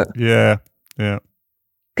moments, isn't it? Yeah.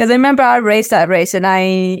 Because I remember I raced that race and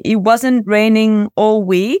it wasn't raining all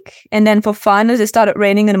week. And then for finals, it started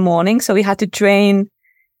raining in the morning. So we had to train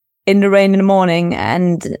in the rain in the morning.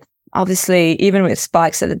 And obviously, even with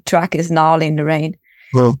spikes, the track is gnarly in the rain.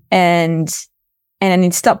 Well. And then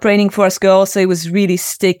it stopped raining for us girls. So it was really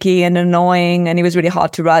sticky and annoying. And it was really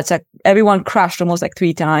hard to ride. So everyone crashed almost like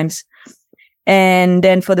 3 times. And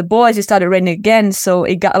then for the boys, it started raining again. So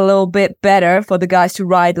it got a little bit better for the guys to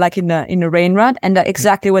ride like in the rain rut. And that's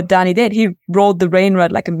exactly what Danny did. He rode the rain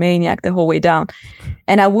rut like a maniac the whole way down.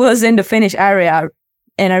 And I was in the finish area.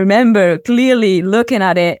 And I remember clearly looking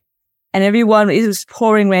at it. And it was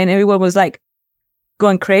pouring rain. Everyone was like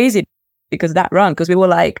going crazy because of that run. Because we were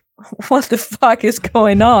like, what the fuck is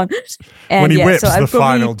going on? And when he whips the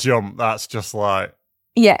final jump, that's just like...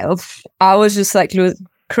 Yeah, I was just like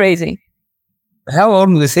crazy. How old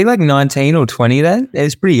was he? Like 19 or 20 then? He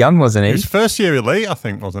was pretty young, wasn't he? He was first year elite, I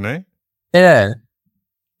think, wasn't he? Yeah.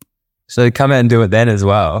 So come out and do it then as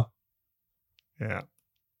well. Yeah.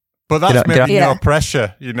 But that's maybe no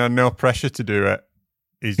pressure, no pressure to do it.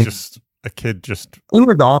 He's just a kid just... He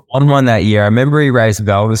was on one that year. I remember he raced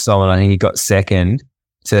Velversol and I think he got second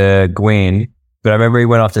to Gwyn. But I remember he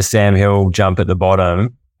went off to Sam Hill, jump at the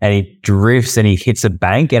bottom, and he drifts and he hits a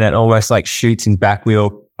bank and it almost like shoots his back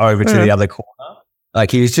wheel over to the other corner. Like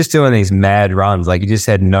he was just doing these mad runs. Like he just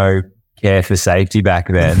had no care for safety back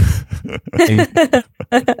then.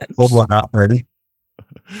 Pulled one up already.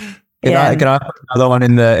 Can I put another one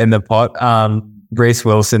in the pot? Reece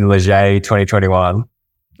Wilson, Leger, 2021.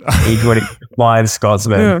 He's what flying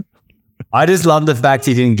Scotsman. Yeah. I just love the fact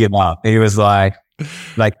he didn't give up. He was like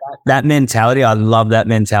that mentality. I love that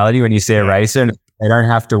mentality when you see a racer and they don't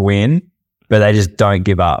have to win, but they just don't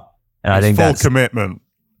give up. And I think full that's commitment.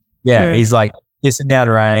 Yeah, he's like pissing down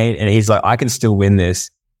rain, and he's like, I can still win this.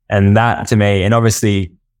 And that to me, and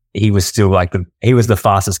obviously he was still he was the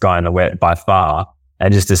fastest guy in the wet by far.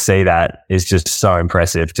 And just to see that is just so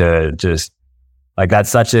impressive. To just like that's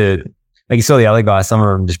such a like you saw the other guys, some of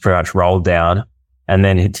them just pretty much rolled down, and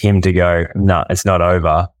then him to go, no, it's not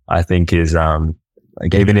over. I think is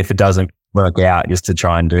like even if it doesn't work out, just to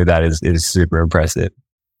try and do that is super impressive.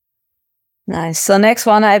 Nice. So next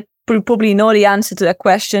one, I probably know the answer to that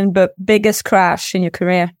question, but biggest crash in your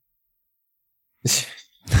career?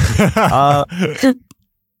 I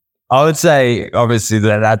would say obviously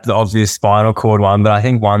that's the obvious spinal cord one, but I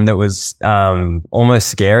think one that was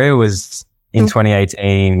almost scarier was in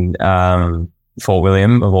 2018, Fort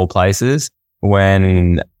William of all places,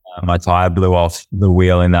 when my tire blew off the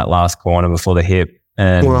wheel in that last corner before the hip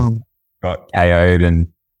and got KO'd and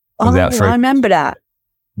was out for. I remember that.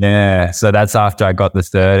 Yeah, so that's after I got the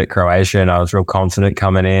third at Croatia and I was real confident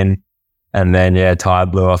coming in, and then tire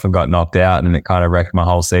blew off and got knocked out, and it kind of wrecked my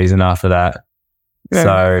whole season after that. Yeah.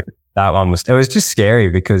 So that one was just scary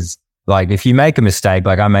because like if you make a mistake,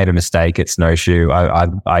 like I made a mistake at Snowshoe,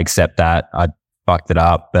 I accept that. I fucked it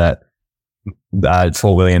up, but at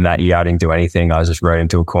Fort William that year I didn't do anything. I just rode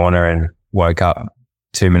into a corner and woke up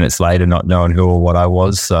 2 minutes later not knowing who or what I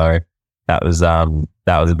was. So that was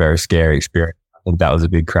a very scary experience. I think that was a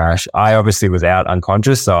big crash. I obviously was out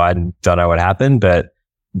unconscious, so I don't know what happened, but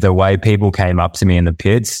the way people came up to me in the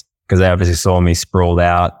pits, because they obviously saw me sprawled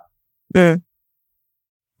out, there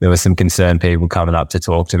were some concerned people coming up to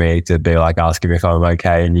talk to me, to be like asking me if I'm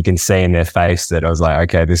okay. And you can see in their face that I was like,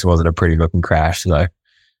 okay, this wasn't a pretty looking crash. So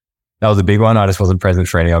that was a big one. I just wasn't present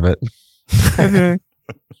for any of it.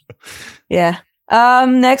 Yeah.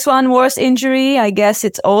 Next one, worst injury. I guess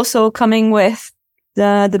it's also coming with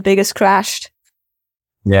the biggest crash.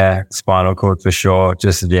 Yeah, spinal cord for sure.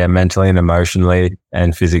 Just, mentally and emotionally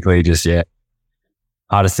and physically, just,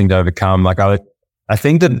 hardest thing to overcome. Like I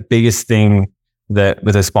think the biggest thing that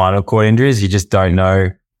with a spinal cord injury is you just don't know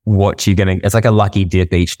what you're going to, it's like a lucky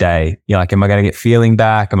dip each day. You're like, am I going to get feeling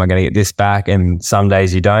back? Am I going to get this back? And some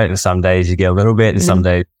days you don't, and some days you get a little bit, and some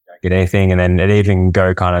days you don't get anything. And then it even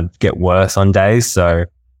kind of get worse on days. So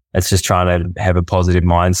it's just trying to have a positive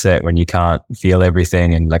mindset when you can't feel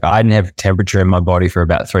everything. And like, I didn't have temperature in my body for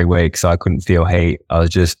about 3 weeks, so I couldn't feel heat. I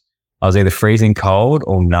was either freezing cold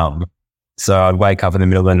or numb. So I'd wake up in the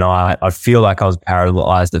middle of the night. I'd feel like I was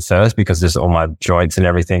paralyzed at first because just all my joints and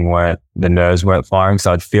everything the nerves weren't firing.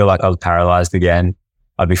 So I'd feel like I was paralyzed again.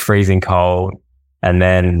 I'd be freezing cold. And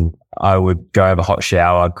then I would go have a hot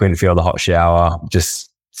shower. I couldn't feel the hot shower. Just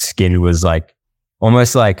skin was like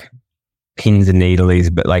almost like pins and needles,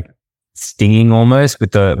 but like stinging almost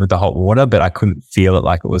with the hot water, but I couldn't feel it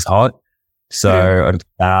like it was hot. So I'd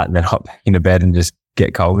start and then hop back into bed and just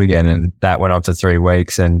get cold again. And that went on for 3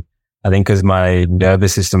 weeks. And I think because my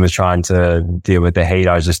nervous system was trying to deal with the heat,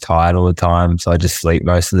 I was just tired all the time. So I just sleep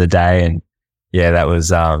most of the day. And yeah, that was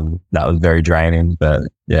very draining. But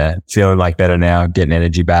yeah, feeling like better now, getting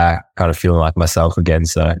energy back, kind of feeling like myself again.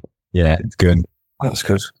 So yeah, it's good. That's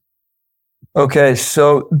good. Okay,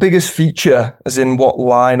 so biggest feature, as in what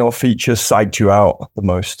line or feature psyched you out the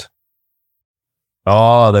most?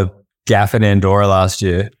 Oh, the gap in Andorra last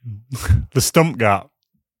year. The stump gap.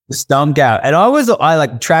 The stump gap. And I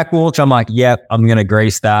like track walks. I'm like, yep, I'm going to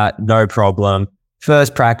grease that. No problem.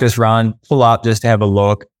 First practice run, pull up just to have a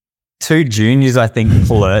look. 2 juniors, I think,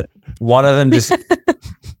 pull it. One of them just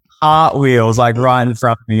cartwheels like right in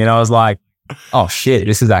front of me. And I was like, oh shit,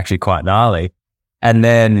 this is actually quite gnarly. And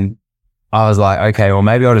then I was like, okay, well,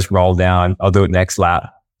 maybe I'll just roll down. I'll do it next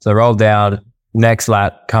lap. So I rolled down, next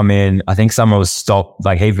lap, come in. I think someone was stopped,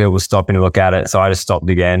 like Heathfield was stopping to look at it. So I just stopped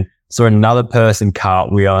again. Saw another person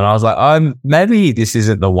cartwheel and I was like, oh, maybe this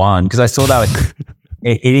isn't the one. Because I saw that was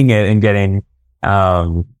hitting it and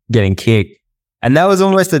getting kicked. And that was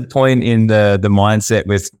almost the point in the mindset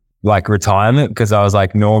with like retirement, because I was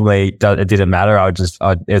like, normally it didn't matter.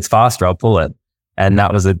 It's faster, I'll pull it. And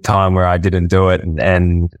that was a time where I didn't do it.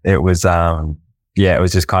 And it was, it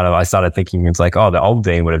was just kind of, I started thinking, it's like, oh, the old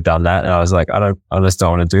Dean would have done that. And I was like, I just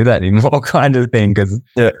don't want to do that anymore kind of thing. Cause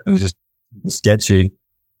it was just sketchy.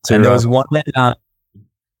 And there was one that,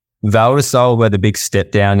 Val de Sol, where the big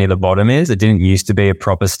step down near the bottom is. It didn't used to be a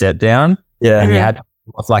proper step down. Yeah. And you had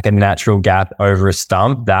like a natural gap over a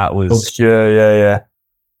stump. That was. Yeah.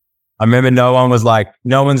 I remember no one was like,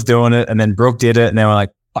 no one's doing it. And then Brooke did it. And they were like,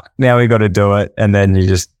 fuck, now we got to do it. And then you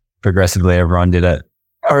just progressively everyone did it.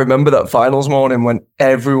 I remember that finals morning when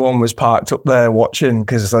everyone was parked up there watching,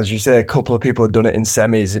 because as you say, a couple of people had done it in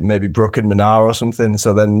semis, maybe Brooke and Minar or something.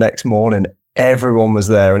 So then next morning, everyone was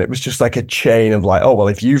there and it was just like a chain of like, oh, well,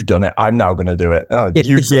 if you've done it, I'm now going to do it. Oh,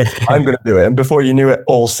 I'm going to do it. And before you knew it,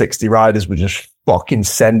 all 60 riders were just fucking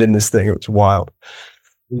sending this thing. It was wild.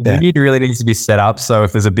 Yeah. It really needs to be set up so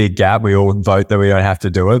if there's a big gap, we all vote that we don't have to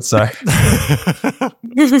do it. So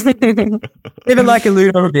even like a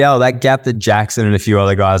Ludo Biel, that gap that Jackson and a few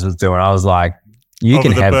other guys was doing, I was like, you Over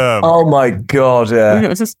can have berm. Oh my God, yeah.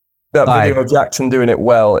 That video of Jackson doing it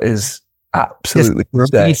well is absolutely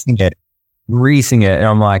greasing it. And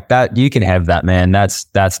I'm like, that you can have that, man.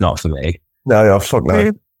 That's not for me. No, fuck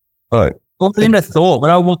no. Right. Well, I didn't thought when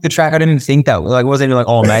I walked the track, I didn't think that. Like, it wasn't even like,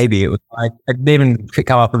 oh, maybe. It was like, it didn't even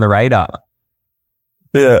come up on the radar.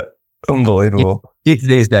 Yeah, unbelievable.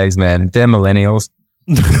 These days, man, they're millennials.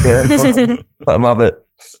 Yeah, let them have it.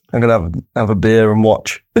 I'm gonna have a beer and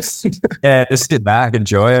watch. Yeah, just sit back,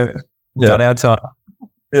 enjoy it. Got our time.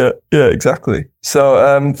 Yeah, exactly.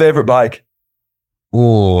 So, favorite bike?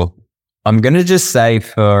 Oh, I'm gonna just say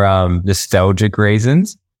for nostalgic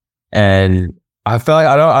reasons, and I feel like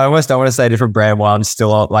I almost don't want to say a different brand while I'm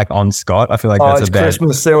still on Scott. I feel like that's a bad.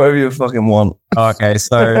 Christmas. Say whatever you fucking want. Okay,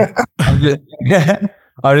 so I'm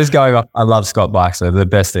just going off. I love Scott bikes. So the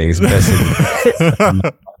best things. No,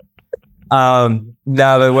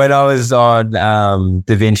 but when I was on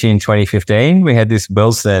Da Vinci in 2015, we had this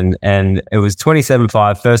Wilson, and it was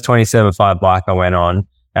 27.5, first 27.5 bike I went on.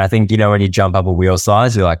 And I think, when you jump up a wheel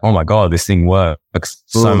size, you're like, oh my God, this thing works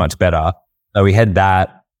so much better. So we had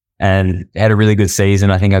that. And had a really good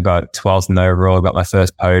season. I think I got 12th in overall. I got my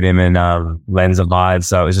first podium in Lens of Hyde.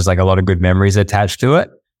 So it was just like a lot of good memories attached to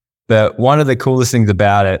it. But one of the coolest things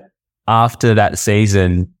about it, after that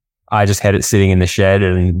season, I just had it sitting in the shed.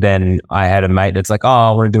 And then I had a mate that's like, oh,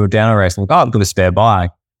 I want to do a downhill race. I'm like, oh, I've got a spare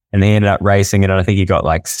bike. And he ended up racing it. And I think he got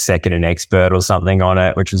like second in expert or something on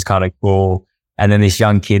it, which was kind of cool. And then this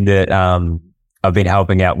young kid that I've been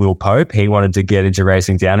helping out, Will Pope. He wanted to get into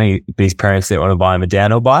racing downhill, but his parents didn't want to buy him a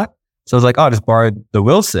downhill bike. So I was like, oh, I just borrowed the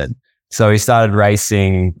Wilson. So he started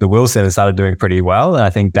racing the Wilson and started doing pretty well. And I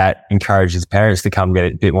think that encouraged his parents to come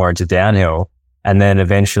get a bit more into downhill. And then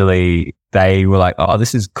eventually they were like, oh,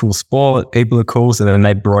 this is cool sport. People are cool. So then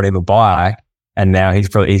they brought him a bike. And now he's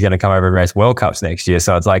going to come over and race World Cups next year.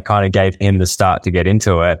 So it's like kind of gave him the start to get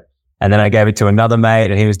into it. And then I gave it to another mate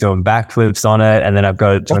and he was doing backflips on it. And then I've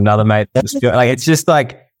got it to another mate. It's just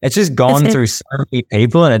gone through so many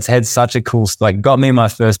people and it's had such a cool, got me my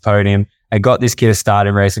first podium. I got this kid to start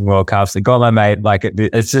in racing World Cups. It got my mate.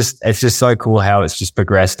 It's just so cool how it's just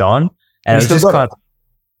progressed on. And it's just kind of,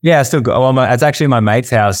 I still got, it's actually my mate's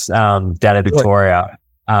house, down in Victoria.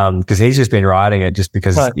 because he's just been riding it just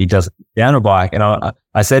because he doesn't down a bike. And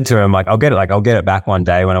I said to him, like, I'll get it back one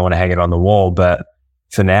day when I want to hang it on the wall. But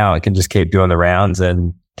for now, I can just keep doing the rounds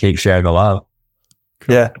and keep sharing the love.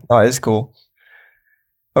 Yeah, that is cool.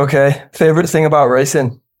 Okay, favorite thing about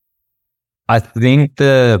racing? I think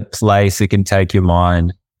the place it can take your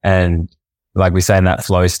mind, and like we say in that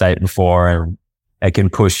flow state before, and it can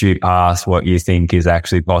push you past what you think is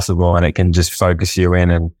actually possible, and it can just focus you in.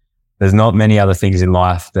 And there's not many other things in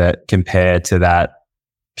life that compare to that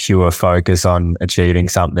pure focus on achieving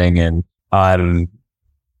something. And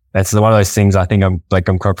that's one of those things I think I'm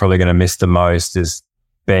probably going to miss the most, is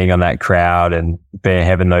being on that crowd and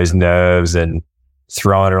having those nerves and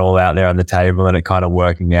throwing it all out there on the table and it kind of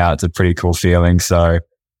working out. It's a pretty cool feeling. So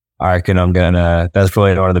I reckon that's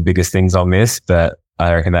probably one of the biggest things I'll miss, but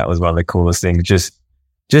I reckon that was one of the coolest things.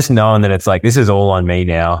 Just knowing that it's like, this is all on me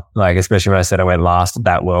now. Like, especially when I said I went last at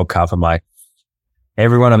that World Cup, I'm like,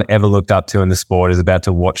 everyone I've ever looked up to in the sport is about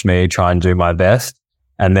to watch me try and do my best.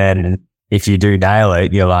 And then if you do nail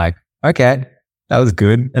it, you're like, okay, that was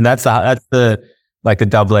good. And that's the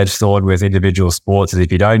double-edged sword with individual sports, is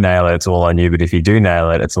if you don't nail it, it's all on you. But if you do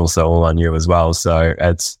nail it, it's also all on you as well. So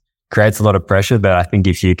it creates a lot of pressure. But I think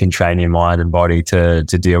if you can train your mind and body to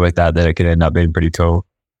deal with that, then it can end up being pretty cool.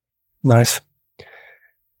 Nice.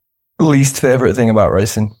 Least favorite thing about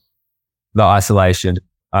racing? The isolation.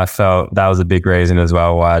 I felt that was a big reason as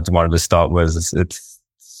well why I wanted to stop. Was it's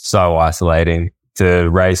so isolating to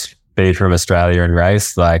be from Australia and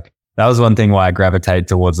race. Like, that was one thing why I gravitate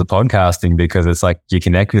towards the podcasting, because it's like you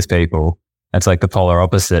connect with people. It's like the polar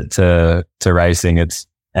opposite to racing. It's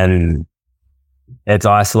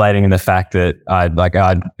isolating in the fact that I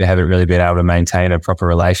haven't really been able to maintain a proper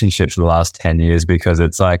relationship for the last 10 years, because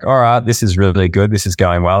it's like, all right, this is really good. This is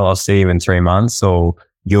going well. I'll see you in 3 months, or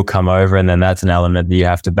you'll come over. And then that's an element that you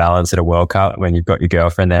have to balance at a World Cup when you've got your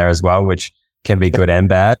girlfriend there as well, which can be good and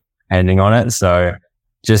bad depending on it. So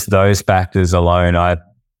just those factors alone,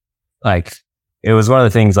 it was one of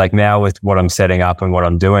the things, like, now with what I'm setting up and what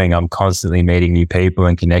I'm doing, I'm constantly meeting new people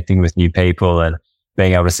and connecting with new people and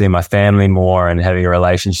being able to see my family more and having a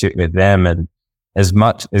relationship with them. And as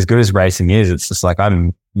good as racing is, it's just like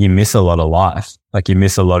you miss a lot of life. Like, you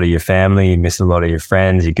miss a lot of your family, you miss a lot of your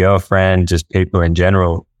friends, your girlfriend, just people in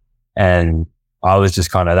general. And I was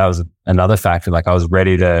just that was another factor. Like, I was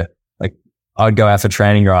ready to, I'd go out for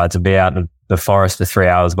training rides and be out in the forest for 3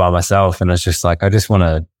 hours by myself. And it's just like, I just want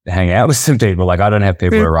to hang out with some people. Like, I don't have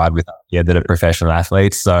people to ride with here that are professional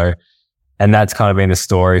athletes. So, and that's kind of been the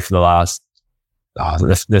story for the last,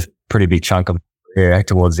 this pretty big chunk of career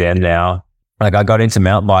towards the end now. Like, I got into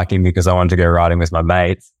mountain biking because I wanted to go riding with my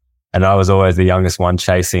mates, and I was always the youngest one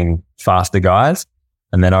chasing faster guys.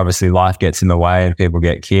 And then obviously life gets in the way, and people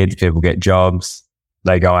get kids, people get jobs,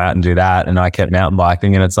 they go out and do that. And I kept mountain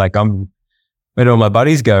biking, and it's like, where do all my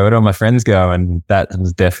buddies go? Where do all my friends go? And that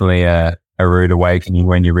was definitely a rude awakening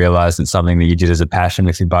when you realize that something that you did as a passion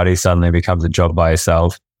with your buddies suddenly becomes a job by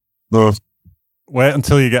yourself. Wait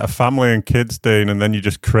until you get a family and kids, Dean, and then you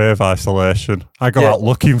just crave isolation. I go out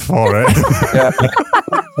looking for it. Yeah.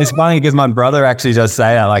 It's funny because my brother actually does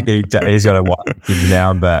say that. Like, he's got to watch kids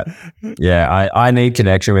now. But yeah, I need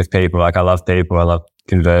connection with people. Like, I love people. I love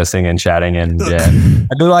conversing and chatting. And yeah,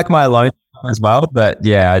 I do like my alone as well. But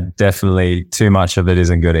yeah, definitely too much of it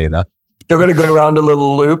isn't good either. You're going to go around a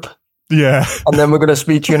little loop. Yeah. And then we're going to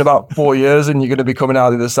speak to you in about 4 years, and you're going to be coming out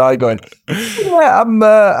the other side going, yeah, I'm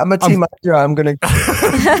a team manager. I'm going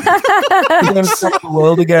to stop the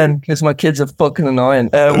world again because my kids are fucking annoying.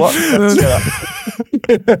 What?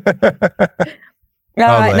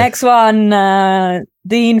 All right, next one.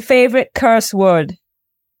 Dean, favorite curse word?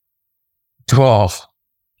 Oh,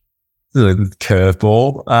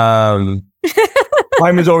 curveball.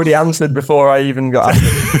 Mine was already answered before I even got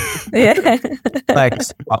asked. Yeah. Like,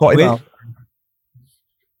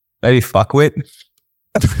 maybe fuckwit.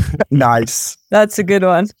 Nice. That's a good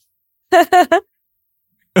one.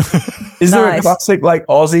 Is there a classic like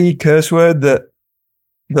Aussie curse word that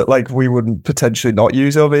like we wouldn't potentially not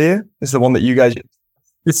use over here? Is the one that you guys?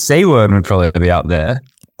 The C word would probably be up there.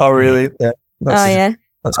 Oh really? Yeah. Yeah.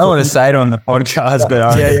 That's cool. I want to say it on the podcast,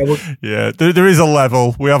 but there is a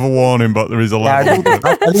level. We have a warning, but there is a level. I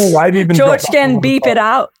don't know why I've even George can beep it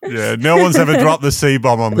out. Yeah, no one's ever dropped the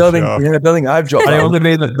C-bomb on the show. Yeah, I don't think I've dropped it. I only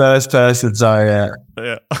been the first person, so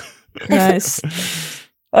yeah. Nice.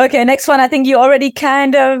 Okay, next one. I think you already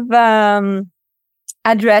kind of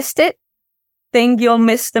addressed it. Thing you'll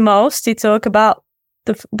miss the most. You talk about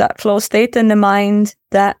that flow state in the mind,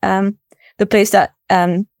 that the place that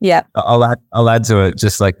I'll add to it,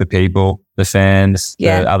 just like the people, the fans, the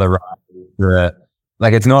other riders.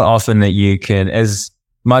 Like, it's not often that you can, as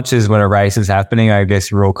much as when a race is happening, I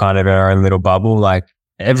guess we're all kind of in our own little bubble. Like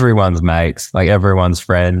everyone's mates, like everyone's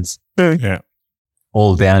friends. Yeah.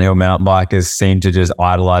 All downhill mountain bikers seem to just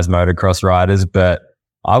idolize motocross riders, but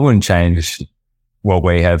I wouldn't change what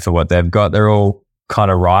we have for what they've got. They're all kind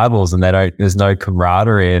of rivals, and there's no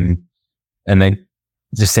camaraderie, and they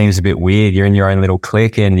just seems a bit weird. You're in your own little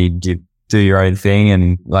clique and you do your own thing.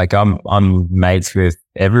 And like, I'm mates with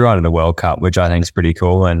everyone in the World Cup, which I think is pretty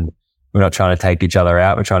cool. And we're not trying to take each other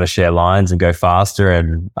out. We're trying to share lines and go faster.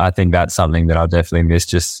 And I think that's something that I'll definitely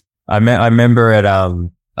miss. I remember it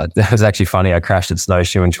was actually funny. I crashed at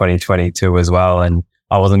Snowshoe in 2022 as well. And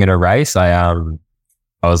I wasn't going to race. I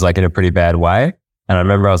was like in a pretty bad way. And I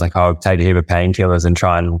remember I was like, I'll take a heap of painkillers and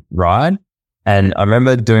try and ride. And I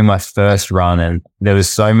remember doing my first run, and there was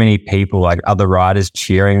so many people, like other riders,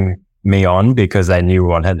 cheering me on because they knew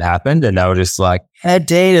what had happened. And they were just like, hey,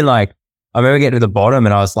 Dean. And like, I remember getting to the bottom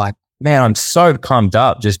and I was like, man, I'm so pumped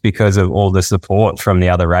up just because of all the support from the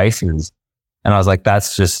other racers. And I was like,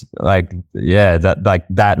 that's just like, yeah,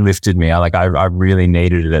 that lifted me. I really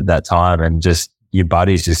needed it at that time. And just your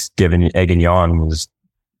buddies just egging you on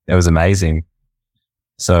it was amazing.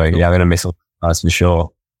 So yeah, I'm going to miss all guys for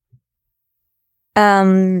sure.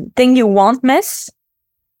 Thing you won't miss?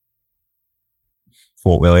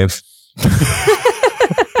 Fort Williams.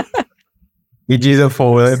 You'd use a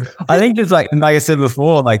Fort Williams. I think just like I said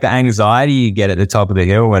before, like the anxiety you get at the top of the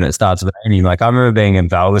hill when it starts raining. Like I remember being in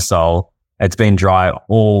Valdesol, it's been dry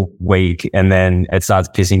all week, and then it starts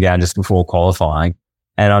pissing down just before qualifying.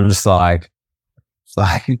 And I'm just like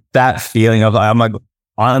that feeling of I'm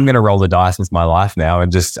going to roll the dice with my life now,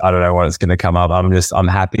 and just, I don't know what it's going to come up. I'm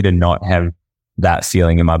happy to not have that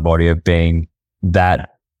feeling in my body of being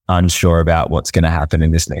that unsure about what's going to happen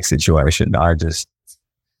in this next situation. I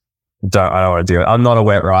don't want to do it. I'm not a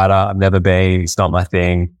wet rider. I've never been. It's not my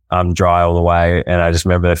thing. I'm dry all the way. And I just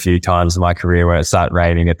remember a few times in my career where it started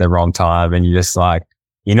raining at the wrong time, and you're just like,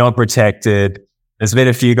 you're not protected. There's been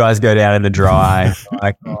a few guys go down in the dry.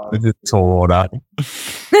 Like, oh, this is tall order.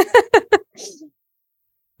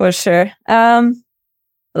 For sure.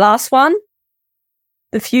 Last one.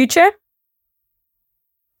 The future.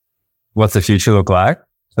 What's the future look like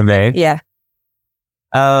for me? Yeah.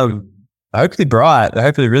 Hopefully bright.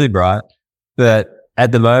 Hopefully really bright. But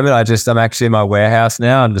at the moment, I'm actually in my warehouse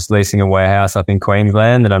now. I'm just leasing a warehouse up in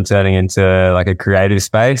Queensland that I'm turning into like a creative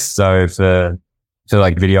space. So for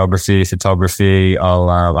like videography, photography,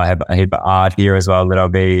 I have a heap of art here as well that I'll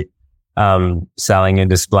be selling and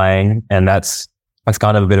displaying. And that's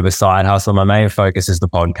kind of a bit of a side hustle. My main focus is the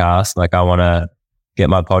podcast. Like I want to get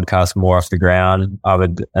my podcast more off the ground.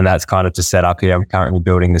 And that's kind of to set up here. I'm currently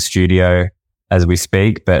building the studio as we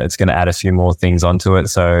speak, but it's going to add a few more things onto it.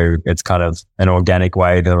 So it's kind of an organic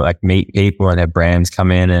way to like meet people and have brands come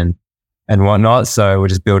in and whatnot. So we're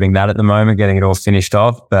just building that at the moment, getting it all finished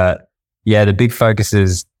off. But yeah, the big focus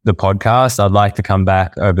is the podcast. I'd like to come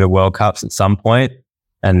back over the World Cups at some point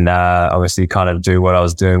and obviously kind of do what I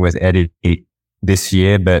was doing with Eddie this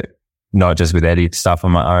year, but not just with Eddie, stuff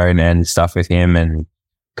on my own and stuff with him, and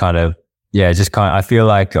kind of, yeah, I feel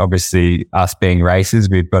like obviously us being racers,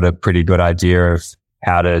 we've got a pretty good idea of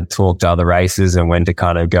how to talk to other racers and when to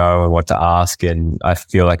kind of go and what to ask. And I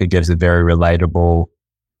feel like it gives a very relatable,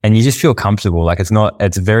 and you just feel comfortable. Like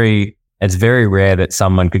it's very rare that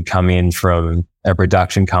someone could come in from a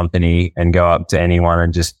production company and go up to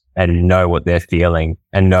anyone and know what they're feeling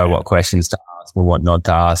and know what questions to ask and what not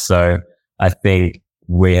to ask. So I think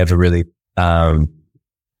we have a really, what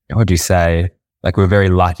would you say? Like we're very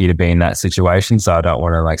lucky to be in that situation. So I don't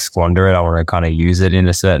want to like squander it. I want to kind of use it in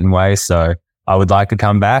a certain way. So I would like to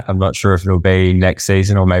come back. I'm not sure if it'll be next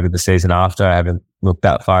season or maybe the season after. I haven't looked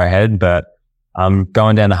that far ahead, but I'm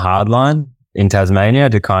going down the hard line in Tasmania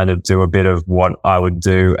to kind of do a bit of what I would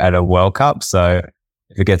do at a World Cup. So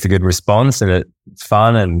if it gets a good response and it's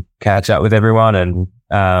fun and catch up with everyone and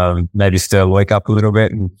maybe stir Loic up a little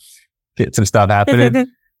bit and get some stuff happening.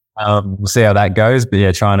 We'll see how that goes. But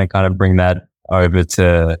yeah, trying to kind of bring that over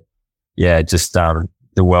to, just the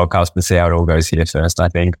World Cups and see how it all goes here first, I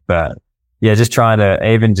think. But yeah, just trying to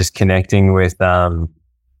even just connecting with my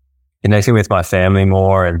family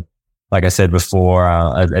more. And like I said before,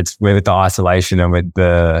 it's with the isolation and with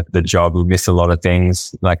the job, we miss a lot of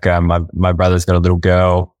things. Like my brother's got a little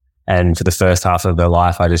girl, and for the first half of their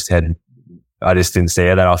life, I just didn't see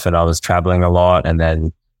her that often. I was traveling a lot, and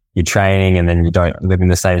then you're training, and then you don't live in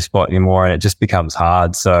the same spot anymore, and it just becomes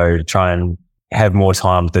hard. So try and have more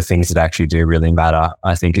time with the things that actually do really matter,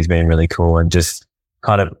 I think has been really cool, and just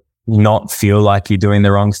kind of not feel like you're doing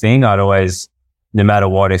the wrong thing. I'd always, no matter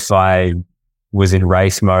what, if I was in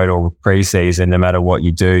race mode or pre-season, no matter what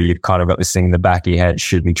you do, you've kind of got this thing in the back of your head,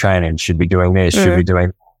 should be training, should be doing this, should be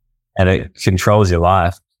doing, and it controls your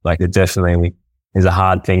life. Like it definitely is a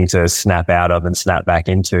hard thing to snap out of and snap back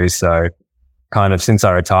into. So kind of since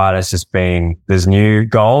I retired, it's just been, there's new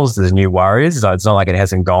goals, there's new worries. So it's not like it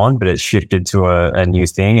hasn't gone, but it's shifted to a new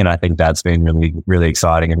thing. And I think that's been really, really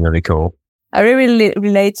exciting and really cool. I really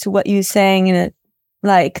relate to what you're saying,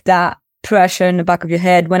 like that pressure in the back of your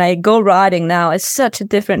head. When I go riding now, it's such a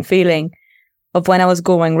different feeling of when I was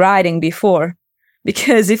going riding before.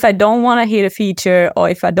 Because if I don't want to hit a feature or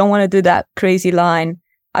if I don't want to do that crazy line,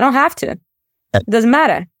 I don't have to. It doesn't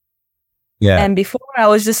matter. Yeah. And before I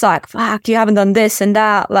was just like, fuck, you haven't done this and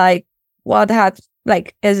that. Like, what the heck?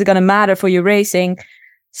 Like, is it going to matter for your racing?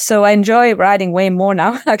 So I enjoy riding way more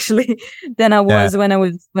now, actually, than I was when I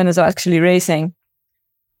was actually racing.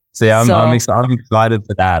 So yeah, I'm excited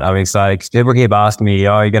for that. I'm excited because people keep asking me,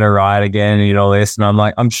 "Oh, you're going to ride again?" and all this, and I'm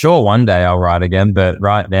like, I'm sure one day I'll ride again, but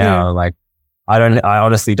right now, like, I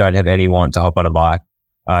honestly don't have any want to hop on a bike.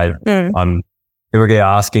 People keep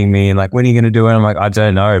asking me, like, when are you going to do it? I'm like, I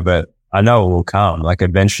don't know, but I know it will come. Like,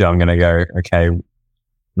 eventually I'm going to go, okay,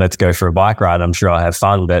 let's go for a bike ride. I'm sure I'll have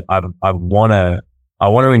fun, but I want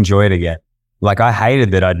to enjoy it again. Like, I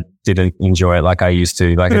hated that I didn't enjoy it like I used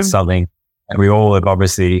to. Like, it's something that we all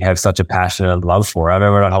obviously have such a passion and love for. I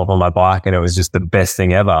remember when I'd hop on my bike and it was just the best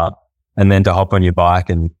thing ever. And then to hop on your bike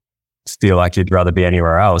and feel like you'd rather be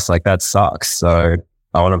anywhere else, like that sucks. So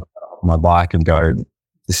I want to hop on my bike and go,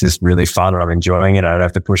 this is really fun and I'm enjoying it. I don't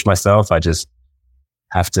have to push myself. I just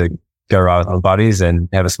have to go ride with my buddies and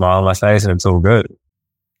have a smile on my face and it's all good.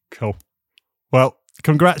 Cool. Well,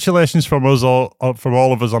 congratulations from all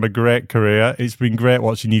of us on a great career. It's been great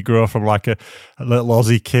watching you grow from like a little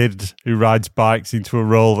Aussie kid who rides bikes into a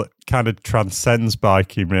role that kind of transcends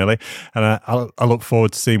biking, really. And I look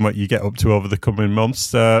forward to seeing what you get up to over the coming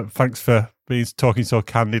months. Thanks for talking so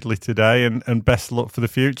candidly today and best of luck for the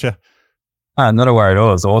future. Not a worry at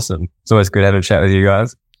all. It's awesome. It's always good to have a chat with you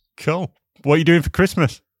guys. Cool. What are you doing for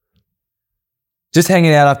Christmas? Just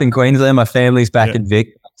hanging out up in Queensland. My family's back in Vic.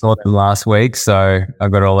 I saw them last week, so I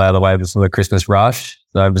got it all out of the way before the Christmas rush.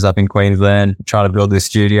 So I was up in Queensland trying to build this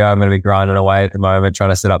studio. I'm going to be grinding away at the moment,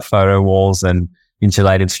 trying to set up photo walls and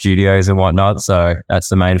insulated studios and whatnot. So that's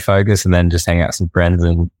the main focus, and then just hang out with some friends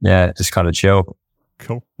and just kind of chill.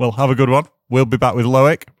 Cool. Well, have a good one. We'll be back with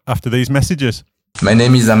Loic after these messages. My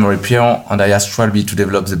name is Amory Pion, and I asked Tralby to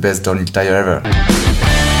develop the best downhill tire ever.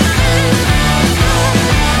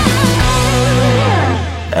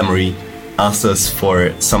 Amory asked us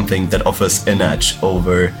for something that offers an edge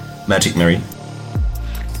over Magic Mary.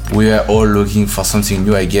 We are all looking for something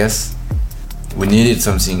new, I guess. We needed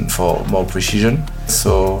something for more precision.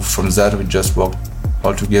 So from that, we just worked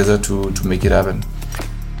all together to make it happen.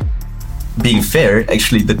 Being fair,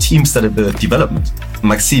 actually, the team started the development.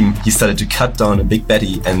 Maxime, he started to cut down a big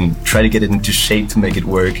Betty and try to get it into shape to make it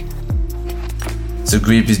work. The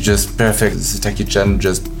grip is just perfect. The Taki-chan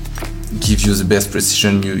just gives you the best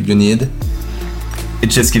precision you need. It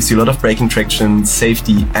just gives you a lot of braking traction,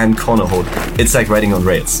 safety, and corner hold. It's like riding on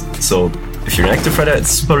rails. So if you're an active rider, it's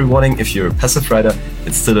super rewarding. If you're a passive rider,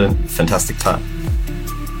 it's still a fantastic time.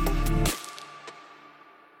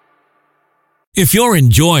 If you're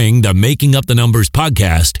enjoying the Making Up the Numbers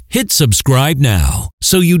podcast, hit subscribe now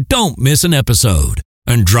so you don't miss an episode,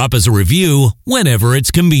 and drop us a review whenever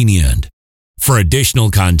it's convenient. For additional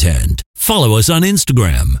content, follow us on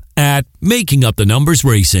Instagram at Making Up the Numbers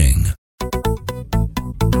Racing.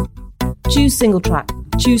 Choose single track.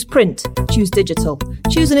 Choose print. Choose digital.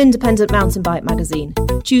 Choose an independent mountain bike magazine.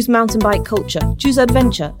 Choose mountain bike culture. Choose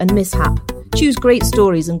adventure and mishap. Choose great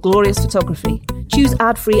stories and glorious photography. Choose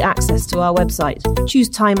ad-free access to our website. Choose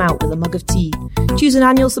time out with a mug of tea. Choose an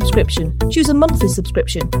annual subscription. Choose a monthly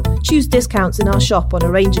subscription. Choose discounts in our shop on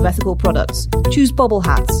a range of ethical products. Choose bobble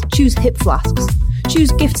hats. Choose hip flasks.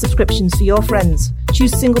 Choose gift subscriptions for your friends.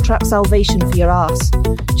 Choose single track salvation for your arse.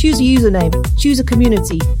 Choose a username. Choose a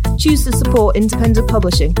community. Choose to support independent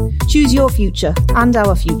publishing. Choose your future and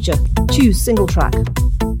our future. Choose single track.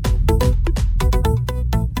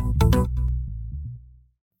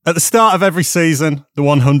 At the start of every season, the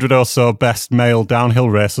 100 or so best male downhill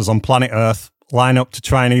racers on planet Earth line up to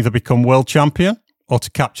try and either become world champion or to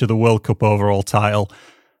capture the World Cup overall title.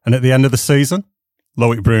 And at the end of the season,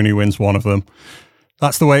 Loic Bruni wins one of them.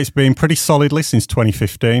 That's the way it's been pretty solidly since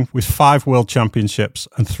 2015, with 5 world championships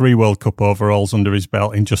and 3 World Cup overalls under his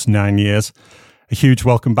belt in just 9 years. A huge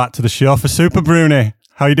welcome back to the show for Super Bruni.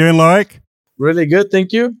 How you doing, Loic? Really good,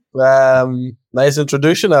 thank you. Nice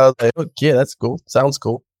introduction. I was like, okay, that's cool. Sounds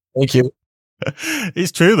cool. Thank you.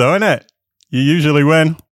 It's true though, isn't it? You usually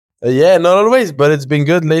win. Yeah, not always, but it's been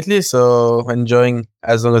good lately. So enjoying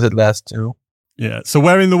as long as it lasts, Yeah. So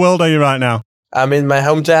where in the world are you right now? I'm in my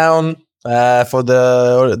hometown for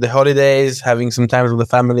the holidays, having some time with the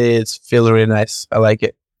family. It feels really nice. I like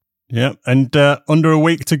it. Yeah. And under a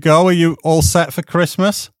week to go. Are you all set for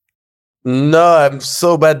Christmas? No, I'm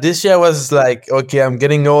so bad. This year I was like, okay, I'm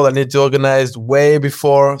getting old. I need to organize way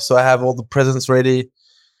before. So I have all the presents ready.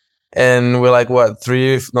 And we're like,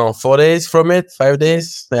 4 days from it, 5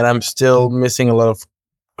 days. And I'm still missing a lot of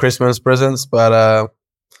Christmas presents, but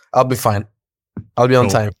I'll be fine. I'll be on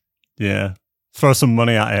time. Yeah. Throw some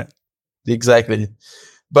money at it. Exactly.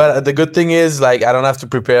 But the good thing is, like, I don't have to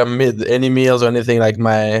prepare any meals or anything. Like,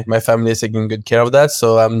 my family is taking good care of that.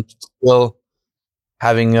 So I'm still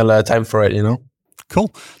having a lot of time for it, Cool.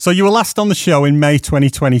 So you were last on the show in May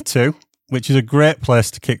 2022, which is a great place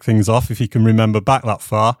to kick things off if you can remember back that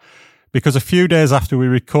far, because a few days after we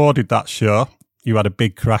recorded that show, you had a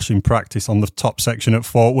big crash in practice on the top section at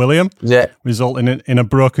Fort William, resulting in a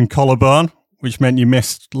broken collarbone, which meant you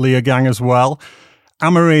missed Leogang as well.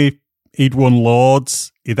 Amaury, he'd won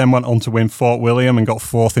Lords. He then went on to win Fort William and got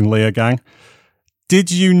fourth in Leogang. Did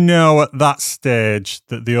you know at that stage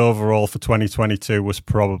that the overall for 2022 was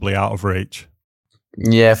probably out of reach?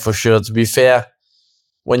 Yeah, for sure. To be fair,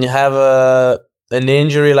 when you have an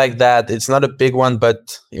injury like that, it's not a big one,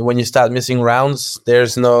 but when you start missing rounds,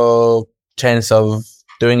 there's no chance of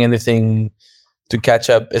doing anything to catch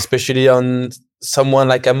up, especially on someone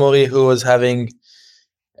like Amaury, who was having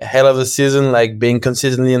a hell of a season, like being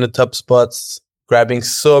consistently in the top spots, grabbing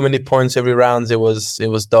so many points every round. It was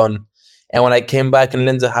done. And when I came back in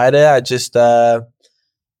Lenzerheide, I just, I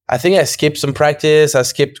think I skipped some practice, I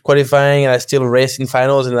skipped qualifying, and I still raced in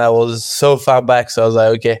finals, and I was so far back. So I was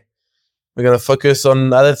like, okay, we're going to focus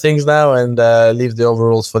on other things now and leave the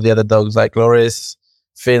overalls for the other dogs. Like Loris,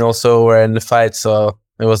 Finn also were in the fight, so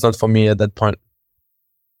it was not for me at that point.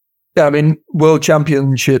 Yeah, I mean, World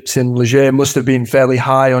Championships in Ligier must have been fairly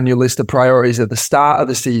high on your list of priorities at the start of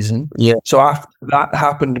the season. Yeah. So after that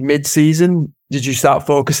happened mid-season, did you start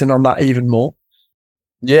focusing on that even more?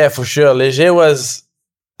 Yeah, for sure. Ligier was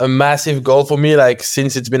a massive goal for me, like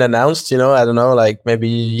since it's been announced, I don't know, like maybe a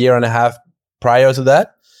year and a half prior to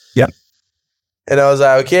that. Yeah. And I was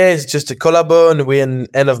like, okay, it's just a collarbone. We're in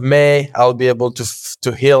end of May. I'll be able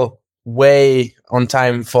to heal way on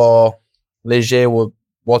time for Ligier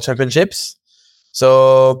World Championships.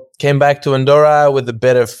 So came back to Andorra with a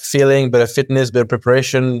better feeling, better fitness, better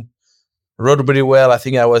preparation. Rode pretty well. I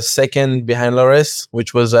think I was second behind Loris,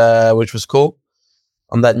 which was cool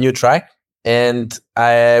on that new track. And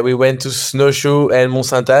we went to Snowshoe and Mont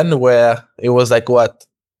Sainte-Anne, where it was like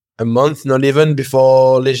a month, not even,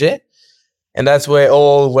 before Ligier. And that's where it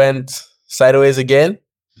all went sideways again.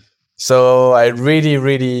 So I really,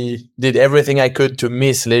 really did everything I could to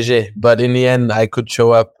miss Ligier. But in the end, I could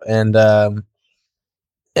show up and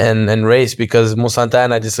race, because Mont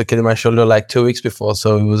Sainte-Anne, I dislocated my shoulder like 2 weeks before.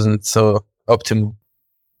 So it wasn't so optimal.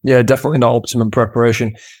 Yeah, definitely not optimum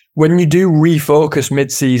preparation. When you do refocus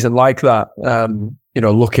mid-season like that,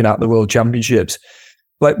 looking at the World Championships,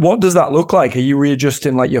 like what does that look like? Are you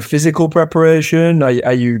readjusting like your physical preparation?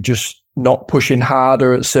 Are you just not pushing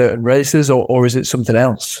harder at certain races, or is it something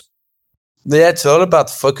else? Yeah, it's all about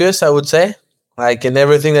focus, I would say. Like in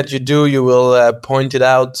everything that you do, you will point it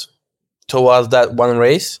out towards that one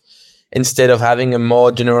race instead of having a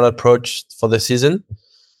more general approach for the season.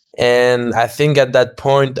 And I think at that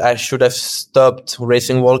point, I should have stopped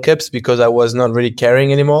racing World Cups because I was not really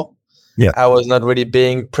caring anymore. Yeah, I was not really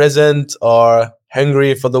being present or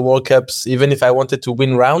hungry for the World Cups. Even if I wanted to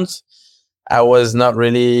win rounds, I was not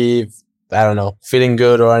really, feeling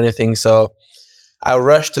good or anything. So I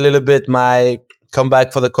rushed a little bit my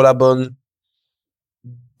comeback for the collarbone,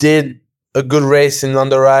 did a good race in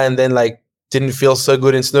Andorra, and then didn't feel so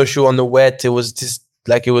good in Snowshoe on the wet. It was just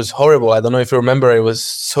it was horrible. I don't know if you remember. It was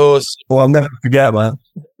so... Well, I'll never forget, man.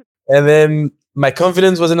 And then my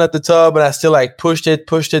confidence wasn't at the top, but I still pushed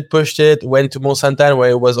it, went to Mont Sainte-Anne where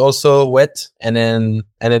it was also wet, and then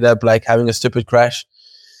ended up having a stupid crash.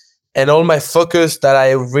 And all my focus that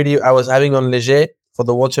I was having on Ligier for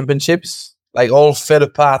the World Championships, all fell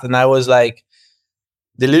apart, and I was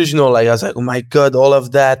delusional. I was like, oh my God, all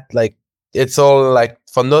of that, it's all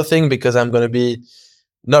for nothing, because I'm going to be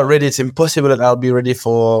not ready. It's impossible that I'll be ready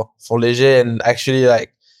for Ligier. And actually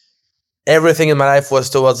everything in my life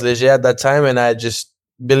was towards Ligier at that time, and I just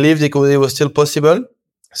believed it was still possible.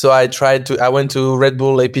 So I went to Red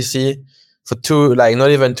Bull APC for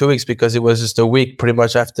not even 2 weeks, because it was just a week pretty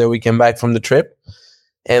much after we came back from the trip.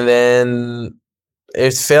 And then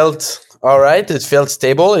it felt all right. It felt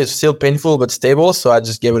stable. It's still painful, but stable. So I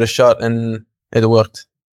just gave it a shot, and it worked.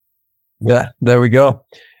 Yeah, there we go.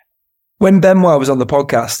 When Benoit was on the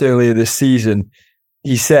podcast earlier this season,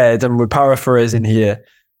 he said, and we're paraphrasing here,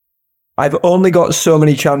 I've only got so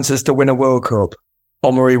many chances to win a World Cup.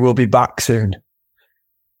 Omri will be back soon.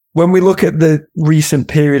 When we look at the recent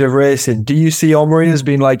period of racing, do you see Omri as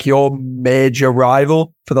being like your major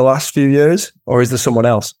rival for the last few years, or is there someone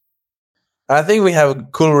else? I think we have a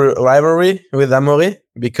cool rivalry with Amaury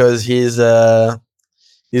because he's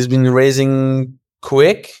been racing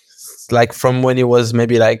quick, like from when he was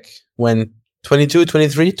maybe like when 22,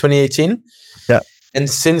 23, 2018. Yeah. And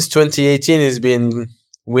since 2018, he's been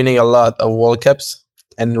winning a lot of World Cups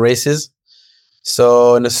and races.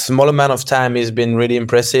 So in a small amount of time, he's been really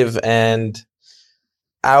impressive. And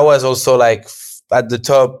I was also like at the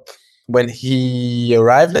top when he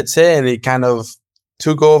arrived, let's say, and he kind of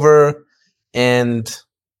took over and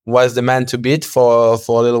was the man to beat for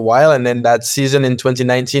a little while. And then that season in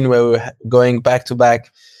 2019 where we were going back to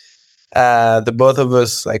back, the both of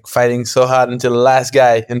us like fighting so hard until the last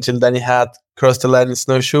guy, until Danny Hart crossed the line in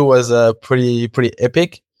snowshoe was pretty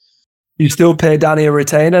epic. You still pay Danny a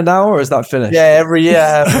retainer now, or is that finished? Yeah, every year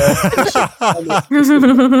I have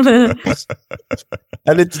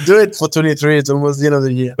I need to do it for 23. It's almost the end of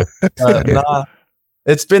the year.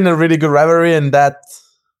 It's been a really good rivalry, and that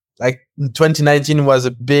like 2019 was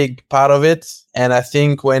a big part of it. And I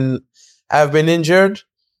think when I've been injured,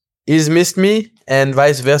 he's missed me, and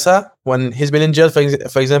vice versa. When he's been injured,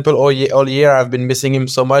 for example, all year I've been missing him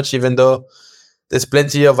so much, even though there's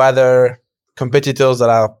plenty of other competitors that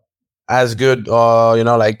are as good or, you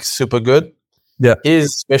know, like super good. Yeah. He's a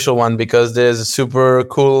special one because there's a super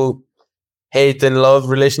cool hate and love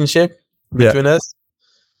relationship between us.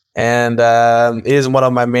 And he's one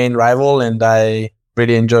of my main rival, and I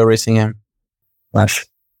really enjoy racing him. Nice.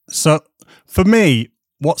 So for me,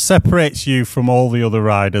 what separates you from all the other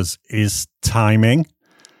riders is timing.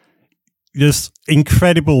 There's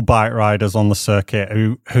incredible bike riders on the circuit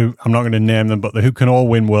who I'm not going to name them, but who can all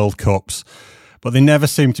win World Cups, but they never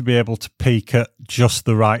seem to be able to peak at just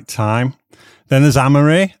the right time. Then there's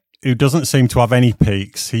Amaury, who doesn't seem to have any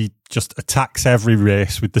peaks. He just attacks every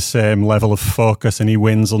race with the same level of focus and he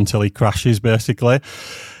wins until he crashes, basically.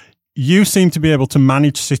 You seem to be able to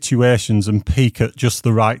manage situations and peak at just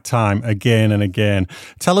the right time again and again.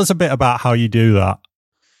 Tell us a bit about how you do that.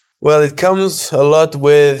 Well, it comes a lot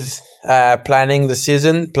with planning the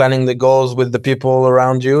season, planning the goals with the people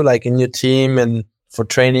around you, like in your team and for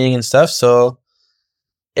training and stuff. So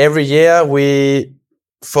every year we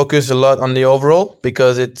focus a lot on the overall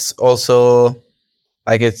because it's also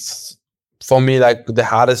like it's for me like the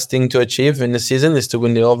hardest thing to achieve in the season is to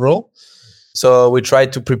win the overall. So we try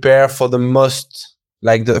to prepare for the most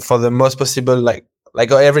for the most possible like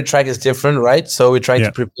every track is different, right? So we try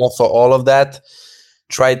to prepare for all of that.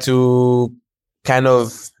 Try to kind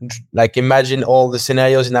of like imagine all the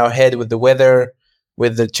scenarios in our head with the weather,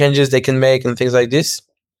 with the changes they can make and things like this.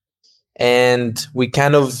 And we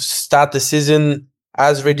kind of start the season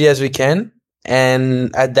as ready as we can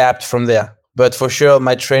and adapt from there. But for sure,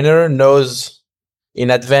 my trainer knows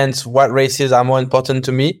in advance what races are more important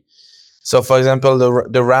to me. So, for example,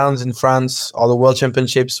 the rounds in France or the World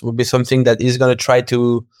Championships will be something that he's going to try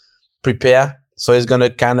to prepare. So he's going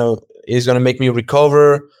to make me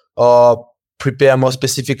recover or prepare more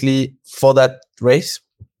specifically for that race.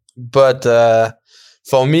 But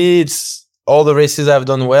for me, it's all the races I've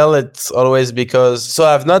done well. It's always because, so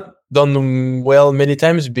I've not done well many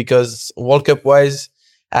times because World Cup wise,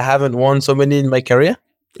 I haven't won so many in my career.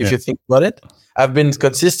 If you think about it, I've been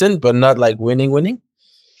consistent, but not like winning.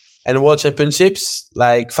 And World Championships,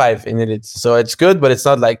 like 5 in it. So it's good, but it's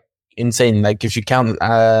not like insane. Like if you count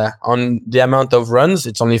on the amount of runs,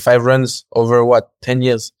 it's only 5 runs over 10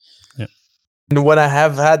 years. Yeah. And when I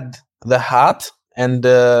have had the heart and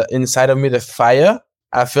inside of me the fire,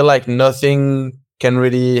 I feel like nothing can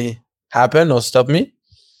really happen or stop me.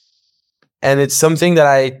 And it's something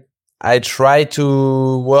that I try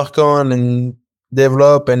to work on and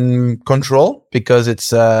develop and control because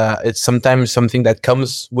it's sometimes something that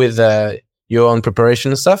comes with your own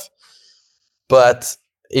preparation and stuff. But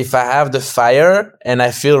if I have the fire and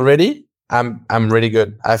I feel ready, I'm really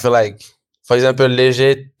good. I feel like, for example,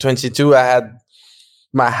 Léger 22, I had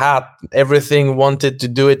my heart, everything wanted to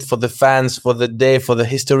do it for the fans, for the day, for the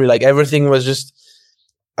history. Like everything was just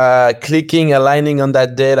clicking, aligning on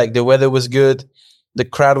that day. Like the weather was good. The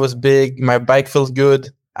crowd was big. My bike felt good.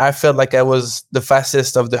 I felt like I was the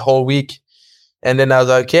fastest of the whole week. And then I was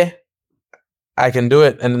like, okay, I can do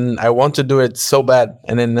it. And I want to do it so bad.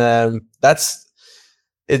 And then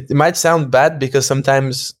it might sound bad because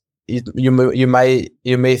sometimes you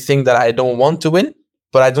may think that I don't want to win,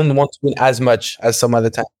 but I don't want to win as much as some other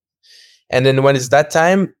time. And then when it's that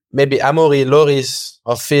time, maybe Amaury, Loris,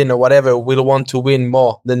 or Finn or whatever will want to win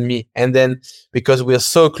more than me. And then because we're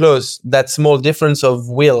so close, that small difference of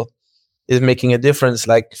will is making a difference.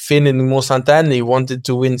 Like Finn in Mont Sainte-Anne, he wanted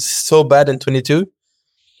to win so bad in 22.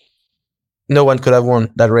 No one could have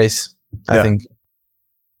won that race, I think.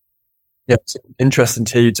 Yeah, it's interesting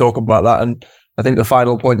to hear you talk about that. And I think the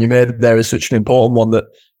final point you made there is such an important one, that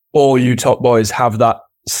all you top boys have that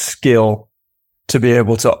skill to be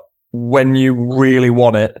able to, when you really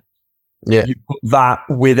want it, you put that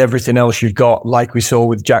with everything else you've got, like we saw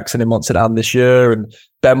with Jackson in Mont Sainte-Anne this year and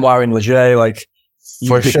Benoit in Leger, like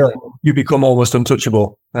you become almost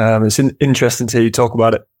untouchable. It's interesting to hear you talk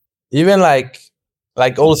about it. Even like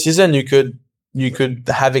all season, you could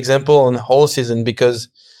have example on whole season, because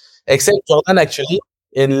except Jordan actually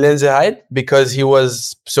in Lenzerheide, because he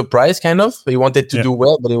was surprised kind of. He wanted to do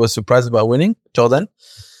well, but he was surprised about winning, Jordan.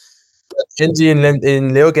 Genji in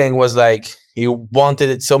Leogang was like, he wanted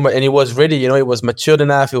it so much and he was ready, he was matured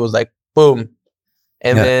enough. It was like, boom.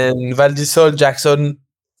 And then Val d'Isole, Jackson,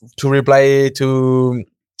 to reply to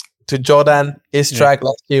Jordan, his track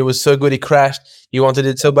last year was so good, he crashed. He wanted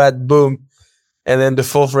it so bad, boom. And then the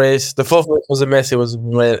fourth race was a mess. It was,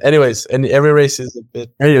 anyways, and every race is a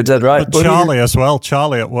bit. Yeah, you're dead right. But Charlie as well.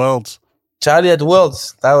 Charlie at Worlds.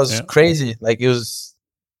 That was crazy. Like, it was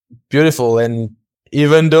beautiful. And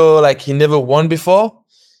even though like he never won before,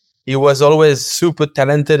 he was always super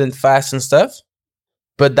talented and fast and stuff.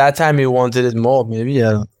 But that time he wanted it more, maybe.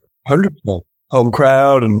 100%. Home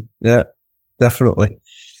crowd, and definitely.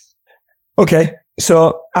 Okay.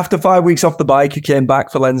 So after 5 weeks off the bike, you came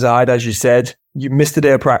back for Lenzerheide, as you said. You missed a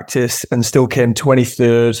day of practice and still came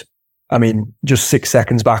 23rd. I mean, just 6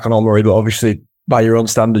 seconds back on Amaury, but obviously by your own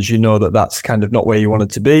standards, you know that that's kind of not where you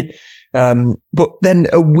wanted to be. But then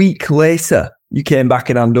a week later, you came back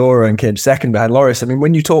in Andorra and came second behind Loris. I mean,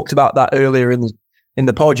 when you talked about that earlier in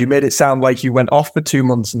the pod, you made it sound like you went off for 2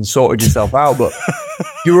 months and sorted yourself out, but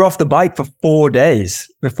you were off the bike for 4 days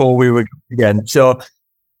before we were again. So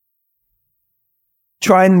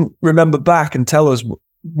try and remember back and tell us,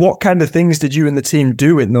 what kind of things did you and the team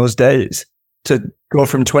do in those days to go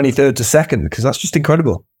from 23rd to second? Because that's just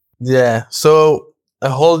incredible. Yeah. So a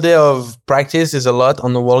whole day of practice is a lot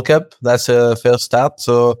on the World Cup. That's a first start.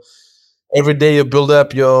 So every day you build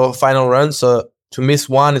up your final run. So to miss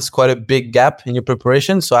one, it's quite a big gap in your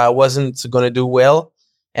preparation. So I wasn't going to do well.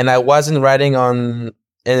 And I wasn't riding on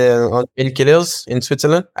painkillers in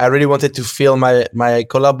Switzerland. I really wanted to feel my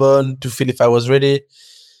collarbone, to feel if I was ready.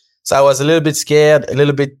 So I was a little bit scared, a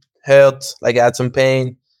little bit hurt, like I had some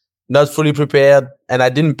pain, not fully prepared, and I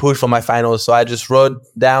didn't push for my finals. So I just rode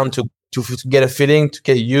down to get a feeling, to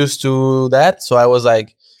get used to that. So I was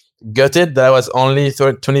like gutted that I was only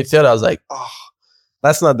 23rd. I was like, oh,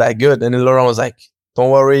 that's not that good. And then Laurent was like,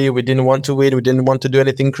 don't worry, we didn't want to win. We didn't want to do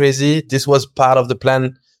anything crazy. This was part of the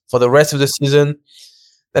plan for the rest of the season.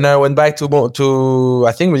 Then I went back to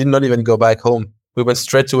I think we did not even go back home. We went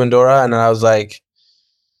straight to Andorra, and I was like,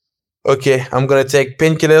 okay, I'm going to take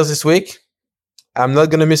painkillers this week. I'm not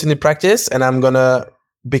going to miss any practice, and I'm going to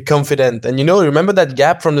be confident. And remember that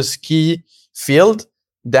gap from the ski field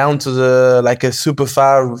down to the, like a super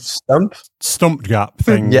far stump gap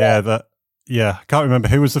thing. I can't remember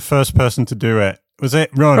who was the first person to do it. Was it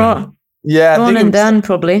Ron? Yeah, Ron and Dan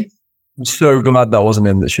probably. I'm so glad that wasn't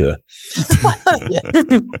him this year.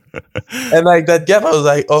 And like that gap, I was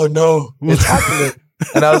like, oh no, it's happening.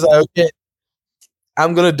 And I was like, okay,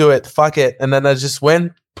 I'm going to do it. Fuck it. And then I just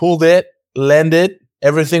went, pulled it, landed.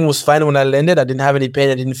 Everything was fine when I landed. I didn't have any pain.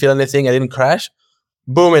 I didn't feel anything. I didn't crash.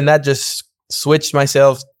 Boom. And that just switched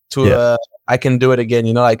myself to, I can do it again.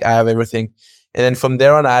 Like I have everything. And then from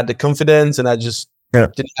there on, I had the confidence, and I just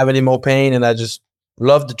didn't have any more pain. And I just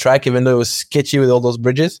loved the track, even though it was sketchy with all those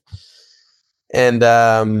bridges. And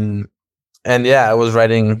I was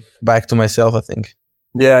riding back to myself, I think.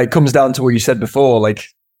 Yeah, it comes down to what you said before, like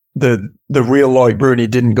the real Loic Bruni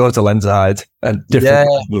didn't go to Lenzerheide and different.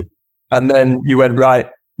 Yeah. And then you went, right,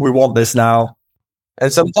 we want this now.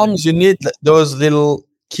 And sometimes you need those little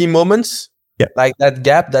key moments. Yeah. Like that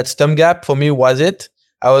gap, that stump gap for me was it.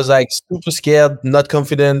 I was like super scared, not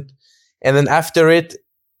confident. And then after it,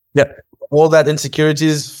 all that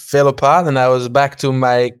insecurities fell apart, and I was back to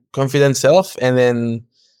my confident self. And then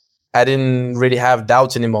I didn't really have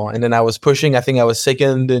doubts anymore. And then I was pushing. I think I was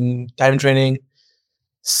second in time training,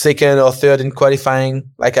 second or third in qualifying.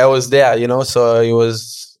 Like I was there, so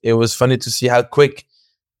it was funny to see how quick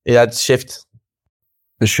it had shifted.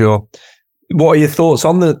 For sure. What are your thoughts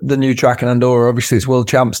on the new track in Andorra? Obviously, it's World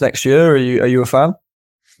Champs next year. Are you a fan?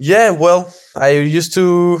 Yeah, well, I used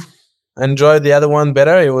to enjoy the other one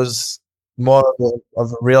better. It was more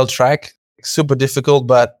of a real track. super difficult,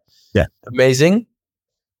 but amazing.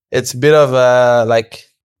 It's a bit of like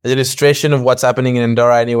an illustration of what's happening in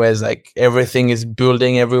Andorra anyways. Like everything is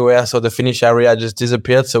building everywhere. So the finish area just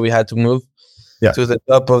disappeared. So we had to move to the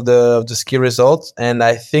top of the ski resort. And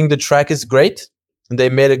I think the track is great. They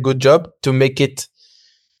made a good job to make it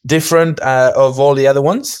different of all the other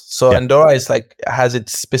ones. So Andorra is like, has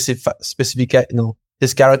its specific,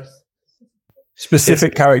 his character.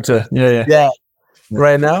 Specific character. Yeah.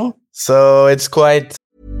 Right now. So it's quite.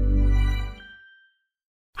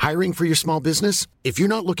 Hiring for your small business? If you're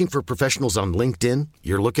not looking for professionals on LinkedIn,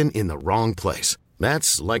 you're looking in the wrong place.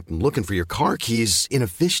 That's like looking for your car keys in a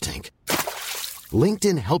fish tank.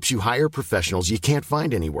 LinkedIn helps you hire professionals you can't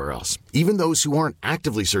find anywhere else, even those who aren't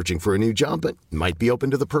actively searching for a new job but might be open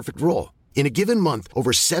to the perfect role. In a given month,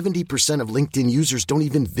 over 70% of LinkedIn users don't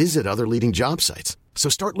even visit other leading job sites. So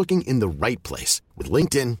start looking in the right place. With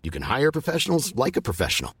LinkedIn, you can hire professionals like a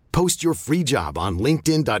professional. Post your free job on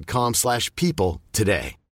linkedin.com/people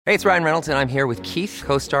today. Hey, it's Ryan Reynolds, and I'm here with Keith,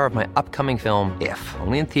 co-star of my upcoming film, If,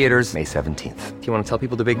 only in theaters May 17th. Do you want to tell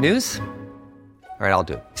people the big news? All right, I'll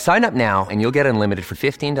do it. Sign up now and you'll get unlimited for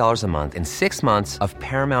 $15 a month and 6 months of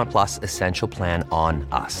Paramount Plus Essential Plan on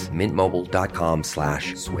us.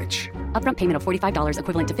 MintMobile.com/switch. Upfront payment of $45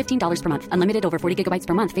 equivalent to $15 per month. Unlimited over 40 gigabytes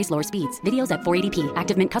per month. Face lower speeds. Videos at 480p.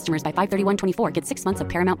 Active Mint customers by 531.24 get 6 months of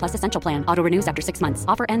Paramount Plus Essential Plan. Auto renews after 6 months.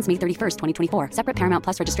 Offer ends May 31st, 2024. Separate Paramount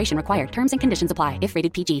Plus registration required. Terms and conditions apply if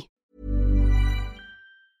rated PG.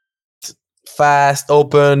 Fast,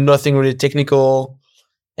 open, nothing really technical.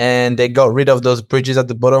 And they got rid of those bridges at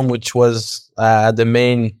the bottom, which was the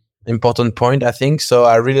main important point, I think. So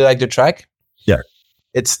I really like the track. Yeah.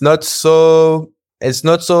 It's not so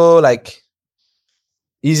like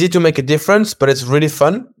easy to make a difference, but it's really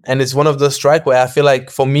fun. And it's one of those tracks where I feel like,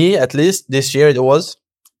 for me, at least this year, it was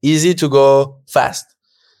easy to go fast.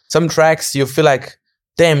 Some tracks you feel like,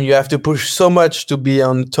 damn, you have to push so much to be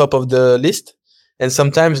on top of the list. And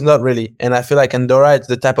sometimes not really. And I feel like Andorra, it's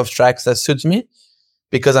the type of tracks that suits me,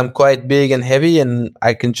 because I'm quite big and heavy and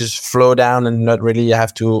I can just flow down and not really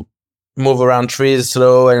have to move around trees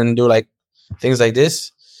slow and do like things like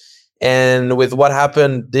this. And with what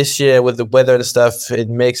happened this year with the weather and stuff, it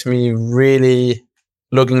makes me really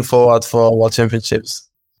looking forward for World Championships.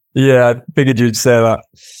 Yeah, I figured you'd say that.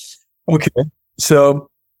 Okay. So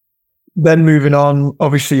then moving on,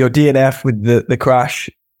 obviously your DNF with the crash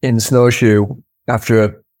in Snowshoe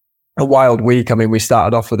after a wild week. I mean, we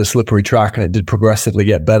started off with a slippery track and it did progressively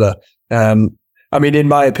get better. I mean, in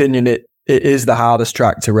my opinion, it is the hardest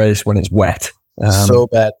track to race when it's wet. So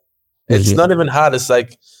bad. It's not even hard. It's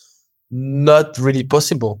like not really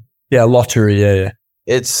possible. Yeah, lottery. Yeah.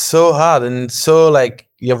 It's so hard and so like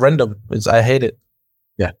you're random. I hate it.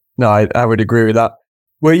 Yeah. No, I would agree with that.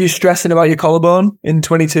 Were you stressing about your collarbone in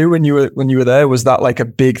 22 when you were there? Was that like a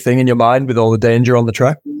big thing in your mind with all the danger on the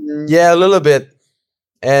track? Yeah, a little bit.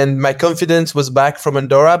 And my confidence was back from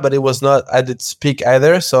Andorra, but it was not at its peak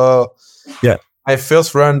either. So my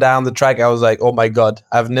first run down the track, I was like, oh my God,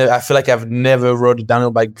 I feel like I've never rode a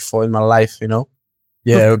downhill bike before in my life, you know?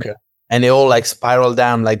 Yeah, okay. And it all like spiraled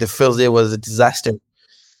down. Like the first day was a disaster.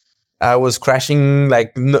 I was crashing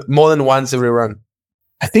like more than once every run.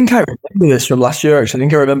 I think I remember this from last year, actually. I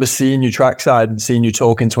think I remember seeing you trackside and seeing you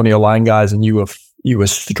talking to one of your line guys and you were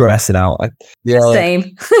stressing out.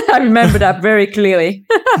 Same. I remember that very clearly.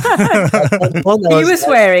 He was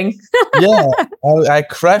swearing. I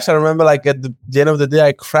crashed. I remember like at the end of the day,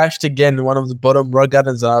 I crashed again in one of the bottom rock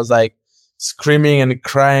gardens and I was like screaming and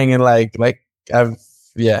crying and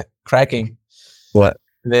cracking. What?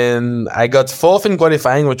 Then I got fourth in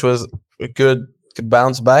qualifying, which was a good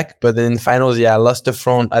bounce back. But then in finals, I lost the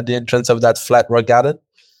front at the entrance of that flat rock garden.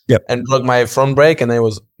 Yep. And broke my front brake and that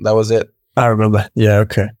was it. I remember. Yeah,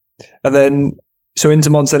 okay. And then, so into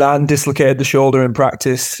Montserrat, dislocated the shoulder in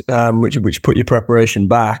practice, which put your preparation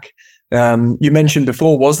back. You mentioned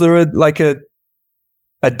before, was there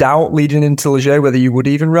a doubt leading into Ligier whether you would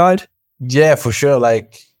even ride? Yeah, for sure.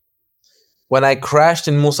 Like when I crashed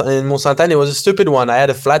in Mont-Saint-Anne, it was a stupid one. I had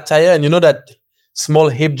a flat tire, and you know that small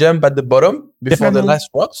hip jump at the bottom before the last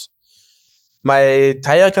rocks? My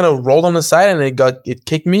tire kind of rolled on the side and it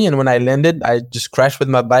kicked me. And when I landed, I just crashed with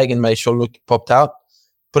my bike and my shoulder popped out,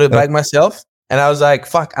 put it back myself. And I was like,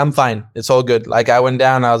 fuck, I'm fine. It's all good. Like I went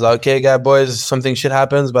down, I was like, okay, boys, something shit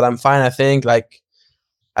happens, but I'm fine. I think like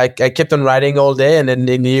I kept on riding all day. And then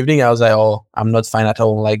in the evening, I was like, oh, I'm not fine at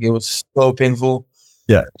all. Like it was so painful.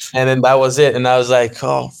 Yeah. And then that was it. And I was like,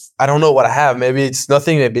 oh, I don't know what I have. Maybe it's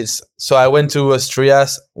nothing. Maybe it's, so I went to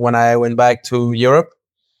Asturias when I went back to Europe.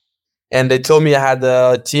 And they told me I had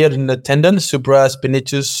a tear in the tendon,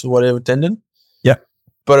 supraspinatus, whatever tendon. Yeah.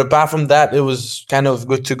 But apart from that, it was kind of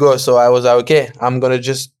good to go. So I was like, okay, I'm going to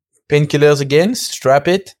just painkillers again, strap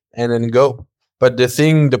it, and then go. But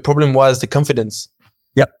the problem was the confidence.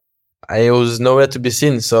 Yep. I was nowhere to be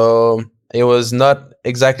seen. So it was not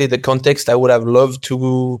exactly the context I would have loved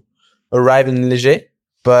to arrive in Léger,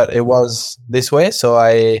 but it was this way. So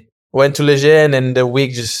I went to Léger, and then the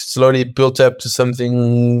week just slowly built up to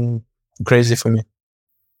something crazy for me.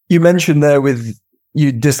 You mentioned there with you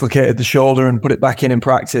dislocated the shoulder and put it back in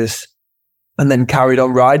practice and then carried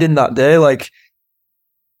on riding that day. Like,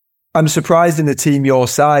 I'm surprised in a team your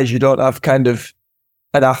size, you don't have kind of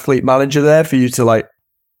an athlete manager there for you to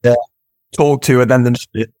talk to, and then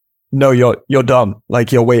no, you're done.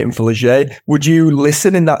 Like, you're waiting for Léger. Would you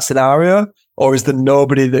listen in that scenario, or is there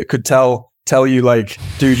nobody that could tell you, like,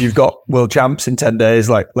 dude, you've got world champs in 10 days,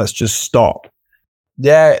 like, let's just stop?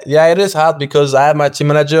 Yeah, it is hard because I have my team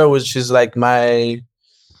manager, which is like my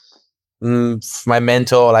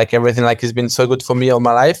mentor, like everything. Like, he's been so good for me all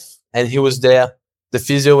my life, and he was there. The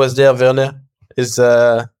physio was there. Werner is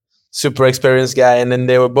a super experienced guy, and then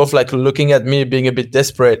they were both like looking at me, being a bit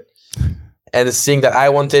desperate, and seeing that I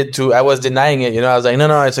was denying it. I was like,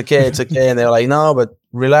 no, it's okay, and they were like, no, but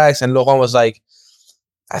relax. And Laurent was like,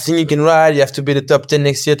 I think you can ride. You have to be the top 10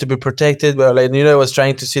 next year to be protected. But I was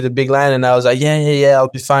trying to see the big line, and I was like, yeah, I'll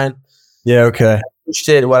be fine. Yeah, okay. I pushed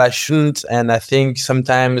it what I shouldn't, and I think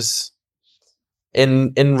sometimes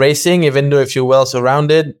in racing, even though if you're well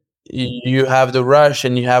surrounded, you have the rush,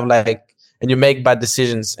 and you have and you make bad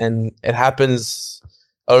decisions, and it happens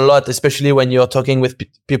a lot, especially when you're talking with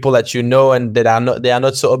people that you know and they are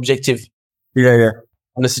not so objective. Yeah.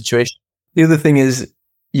 On the situation. The other thing is,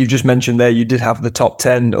 you just mentioned there, you did have the top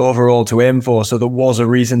 10 overall to aim for, so there was a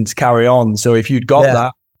reason to carry on. So if you'd got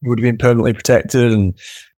that, you would have been permanently protected. And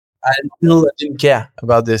I didn't care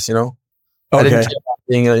about this, I didn't care about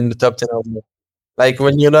being in the top 10 overall. Like,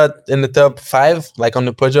 when you're not in the top 5, like on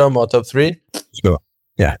the podium or top 3. Sure.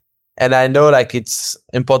 Yeah. And I know, like, it's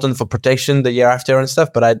important for protection the year after and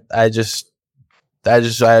stuff, but I didn't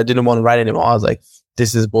want to ride anymore. I was like,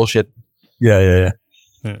 this is bullshit. Yeah.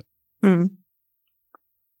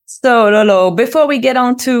 So, Lolo, before we get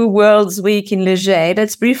on to Worlds Week in Léger,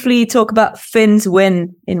 let's briefly talk about Finn's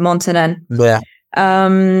win in MUTN. Yeah.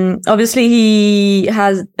 Obviously, he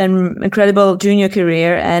has an incredible junior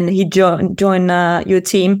career, and he joined your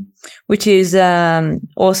team, which is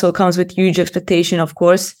also comes with huge expectation, of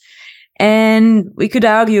course. And we could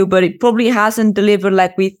argue, but it probably hasn't delivered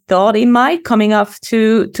like we thought it might, coming up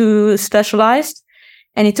to Specialized.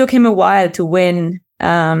 And it took him a while to win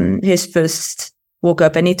his first World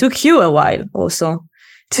Cup, and it took you a while also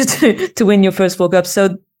to win your first World Cup.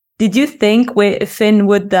 So, did you think Finn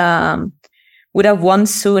would have won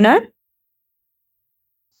sooner?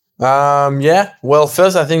 Yeah. Well,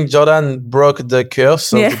 first I think Jordan broke the curse.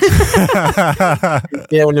 So when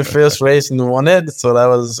the first race and won it, so that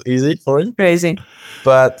was easy for him. Crazy.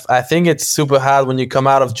 But I think it's super hard when you come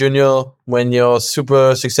out of junior, when you're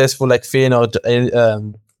super successful like Finn or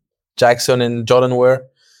Jackson and Jordan were.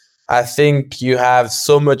 I think you have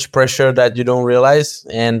so much pressure that you don't realize,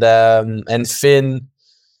 and Finn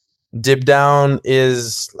deep down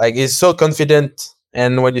is like, he's so confident,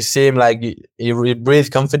 and when you see him, like, he breathes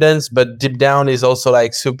confidence, but deep down is also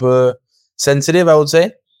like super sensitive, I would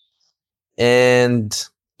say. And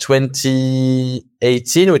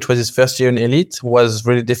 2018, which was his first year in Elite, was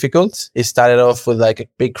really difficult. He started off with like a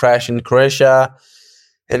big crash in Croatia,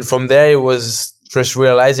 and from there he was just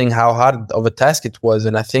realizing how hard of a task it was.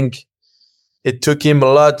 And I think it took him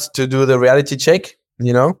a lot to do the reality check,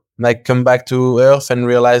 like come back to earth and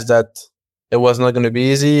realize that it was not going to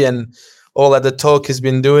be easy. And all that the talk he's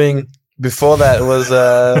been doing before that was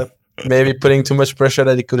maybe putting too much pressure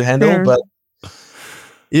that he could handle. Yeah. But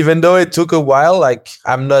even though it took a while, like,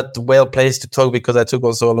 I'm not well placed to talk because I took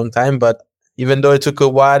also a long time, but even though it took a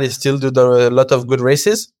while, he still did a lot of good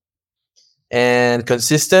races and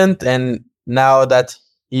consistent. And now that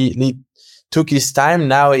he took his time,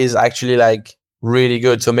 now he's actually like really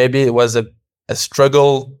good. So maybe it was a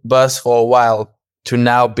struggle bus for a while to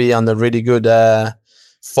now be on a really good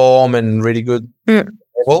form and really good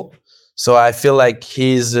level. So I feel like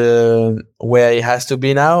he's where he has to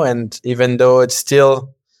be now. And even though it's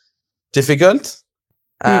still difficult,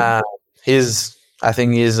 I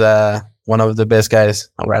think he's one of the best guys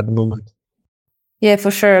around the moment. Yeah,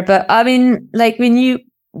 for sure. But I mean, like, when you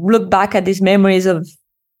look back at these memories of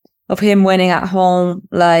him winning at home,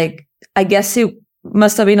 like, I guess it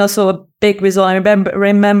must have been also a big result. I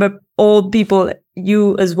remember all people,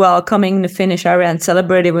 you as well, coming in the finish area and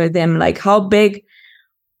celebrating with him. Like, how big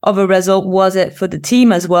of a result was it for the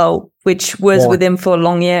team as well which was with him for a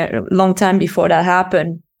long time before that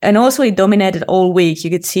happened. And also he dominated all week. You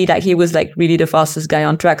could see that he was like really the fastest guy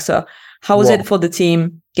on track. So how was it for the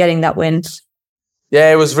team getting that win?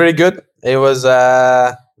 Yeah, it was really good. It was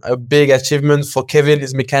a big achievement for Kevin,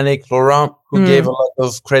 his mechanic, Laurent, who gave a lot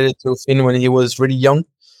of credit to Finn when he was really young.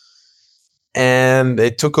 And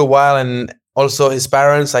it took a while, and also his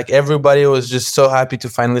parents, like everybody was just so happy to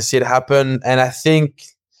finally see it happen. And I think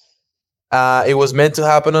it was meant to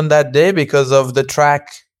happen on that day because of the track,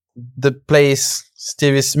 the place,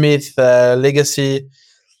 Stevie Smith, legacy.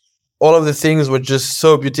 All of the things were just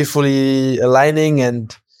so beautifully aligning,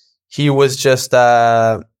 and he was just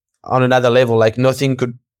on another level. Like nothing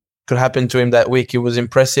could happen to him that week. It was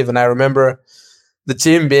impressive. And I remember the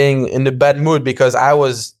team being in a bad mood because I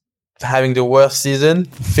was having the worst season.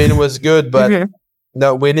 Finn was good, but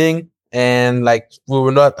not winning. And like we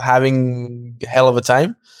were not having a hell of a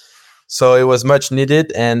time. So it was much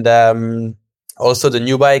needed. And also the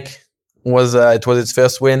new bike was its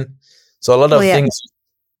first win. So a lot of things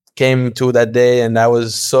came to that day, and I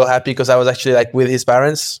was so happy because I was actually like with his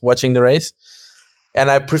parents watching the race. And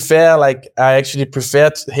I actually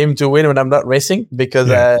prefer him to win when I'm not racing because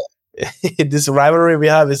this rivalry we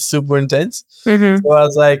have is super intense. So I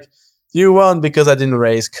was like, you won because I didn't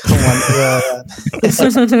race. Come on.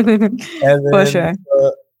 For sure.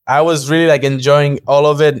 I was really like enjoying all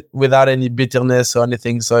of it without any bitterness or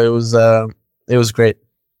anything. So it was great.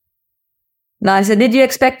 Nice. And did you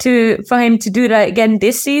expect for him to do that again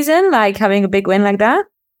this season, like having a big win like that?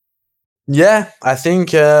 Yeah, I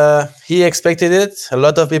think he expected it. A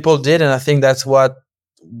lot of people did, and I think that's what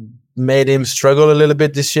made him struggle a little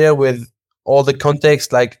bit this year with all the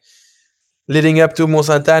context. Like leading up to Mont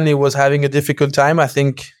Saint-Anne, he was having a difficult time. I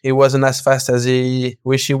think he wasn't as fast as he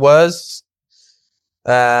wished he was.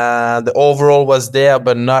 The overall was there,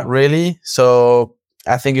 but not really. So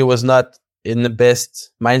I think he was not in the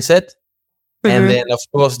best mindset. And then, of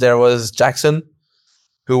course, there was Jackson,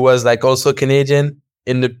 who was like also Canadian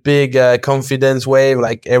in the big confidence wave.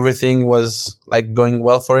 Like everything was like going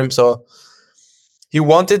well for him. So he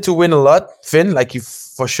wanted to win a lot, Finn. Like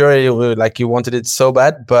for sure, he wanted it so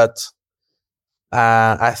bad. But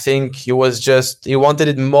I think he wanted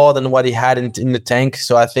it more than what he had in the tank.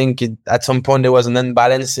 So I think at some point there was an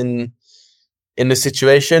imbalance in the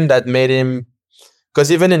situation that made him.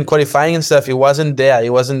 Because even in qualifying and stuff, he wasn't there.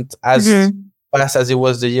 He wasn't as fast as he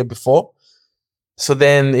was the year before. So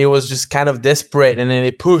then he was just kind of desperate, and then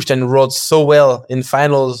he pushed and rode so well in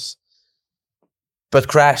finals, but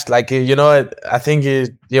crashed. Like, I think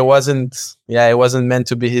it wasn't meant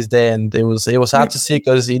to be his day, and it was hard to see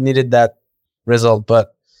because he needed that result.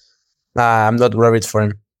 But I'm not worried for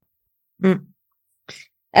him.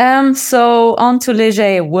 So on to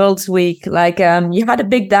Léger Worlds Week. Like, you had a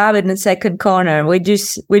big dab in the second corner. Would you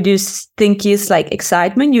think it's like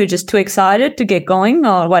excitement? You were just too excited to get going,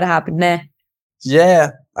 or what happened there?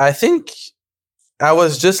 Yeah, I think I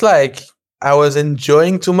was just like, I was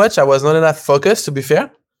enjoying too much. I was not enough focused, to be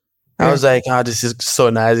fair. I was like, this is so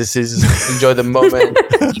nice. This is enjoy the moment,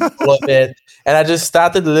 love it. And I just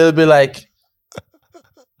started a little bit like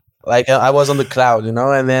I was on the cloud,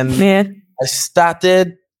 and then I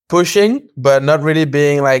started pushing, but not really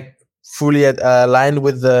being like fully aligned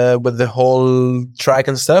with the whole track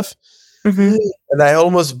and stuff. And I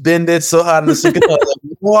almost binned it so hard in the second. I was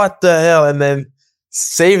like, what the hell? And then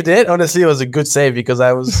saved it. Honestly, it was a good save because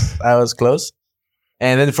I was close.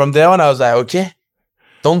 And then from there on, I was like, okay,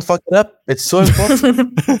 don't fuck it up. It's so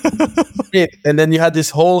important. And then you had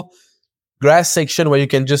this whole grass section where you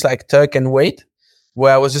can just like tuck and wait,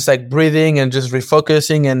 where I was just like breathing and just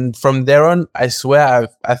refocusing. And from there on, I swear,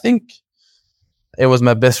 I think it was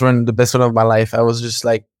my best run, the best run of my life. I was just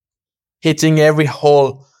like hitting every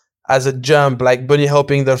hole as a jump, like bunny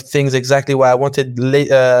hopping the things exactly where I wanted,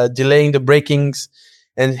 delaying the brakings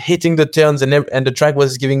and hitting the turns, and the track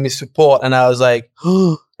was giving me support. And I was like,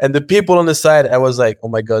 and the people on the side, I was like, oh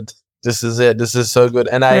my God, this is it. This is so good.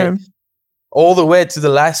 And I, all the way to the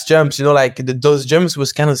last jumps, like those jumps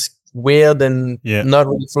was kind of weird and not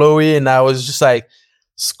really flowy. And I was just like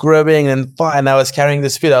scrubbing and I was carrying the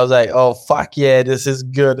speed. I was like, oh, fuck yeah, this is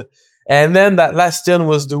good. And then that last turn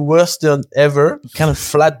was the worst turn ever, kind of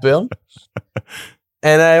flat burn.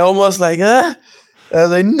 And I almost like, I was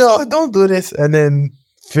like, no, don't do this. And then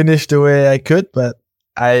finished the way I could. But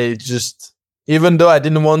I just, even though I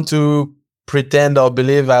didn't want to pretend or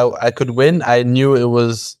believe I could win, I knew it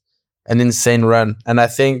was an insane run. And I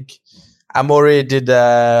think Amore did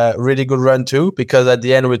a really good run too, because at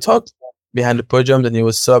the end we talked behind the podium and he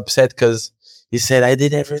was so upset because he said, I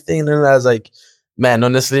did everything. And I was like, man,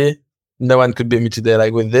 honestly, no one could beat me today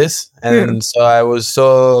like with this. And so I was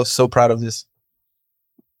so proud of this.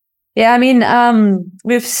 Yeah, I mean,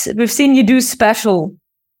 we've seen you do special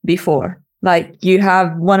before. Like you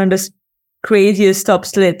have one of the craziest top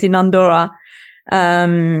split in Andorra,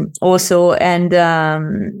 also, and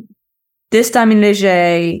this time in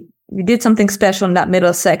Léger, we did something special in that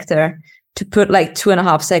middle sector to put like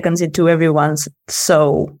 2.5 seconds into everyone's.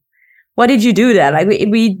 So, what did you do there? Like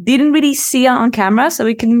we didn't really see it on camera, so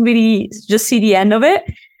we couldn't really just see the end of it,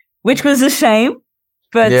 which was a shame.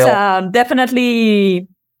 But definitely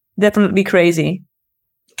crazy.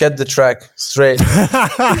 Cut the track straight.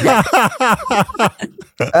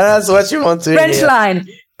 That's what you want to French hear. line.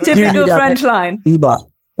 Typical French line.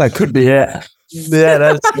 That could be it. Yeah,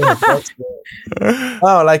 that's good. That's good.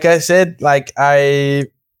 Oh, like I said, like I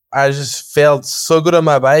just felt so good on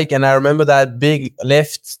my bike, and I remember that big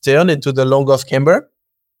left turn into the long off camber.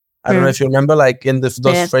 I don't know if you remember, like in those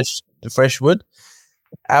fresh wood.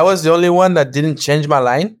 I was the only one that didn't change my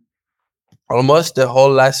line almost the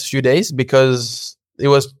whole last few days because it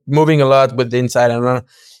was moving a lot with the inside and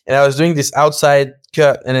I was doing this outside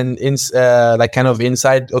cut and then like kind of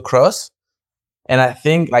inside across, and I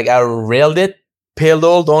think like I railed it,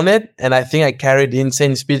 pedaled on it, and I think I carried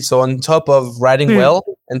insane speed. So on top of riding well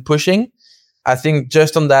and pushing, I think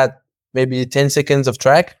just on that maybe 10 seconds of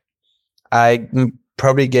track, I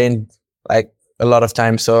probably gained like a lot of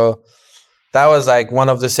time. So that was like one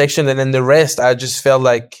of the sections, and then the rest I just felt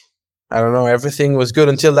like, I don't know, everything was good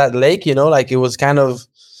until that lake, you know, like it was kind of,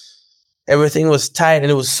 everything was tight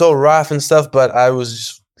and it was so rough and stuff, but I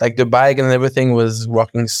was like the bike and everything was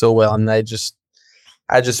working so well, and I just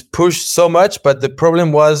pushed so much. But the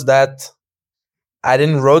problem was that I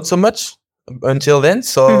didn't rode so much until then.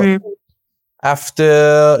 So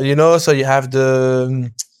after, you know, so you have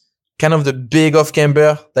the kind of the big off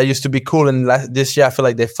camber that used to be cool, and this year I feel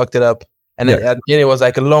like they fucked it up. And at the end it was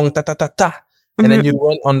like a long ta-ta-ta-ta. And then you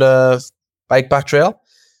went on the bike park trail.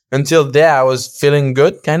 Until there, I was feeling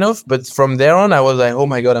good, kind of. But from there on, I was like, oh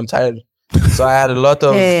my God, I'm tired. So I had a lot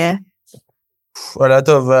of, I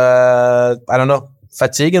don't know,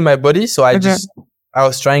 fatigue in my body. So I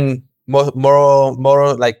was trying more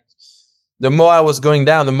like, the more I was going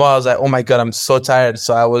down, the more I was like, oh my God, I'm so tired.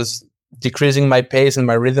 So I was decreasing my pace and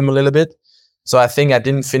my rhythm a little bit. So I think I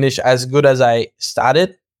didn't finish as good as I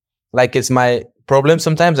started. Like it's my problem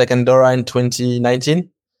sometimes, like Andorra in 2019,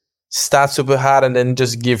 start super hard and then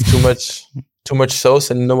just give too much sauce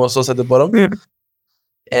and no more sauce at the bottom.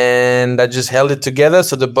 And I just held it together.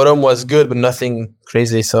 So the bottom was good, but nothing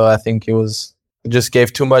crazy. So I think it just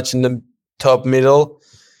gave too much in the top middle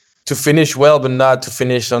to finish well, but not to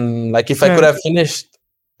finish on, like if I could have finished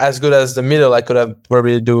as good as the middle, I could have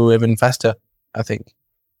probably do even faster, I think.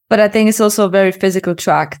 But I think it's also a very physical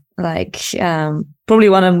track, like probably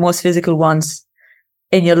one of the most physical ones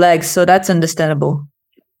in your legs. So that's understandable.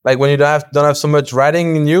 Like when you don't have so much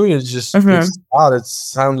riding in you, it's just it's hard. It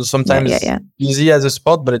sounds sometimes easy as a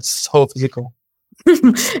sport, but it's so physical.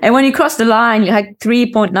 And when you crossed the line, you had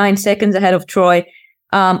 3.9 seconds ahead of Troy.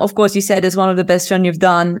 Of course, you said it's one of the best runs you've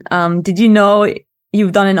done. Did you know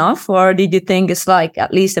you've done enough, or did you think it's like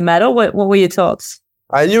at least a medal? What were your thoughts?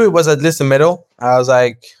 I knew it was at least a medal. I was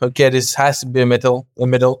like, okay, this has to be a medal.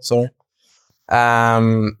 Sorry.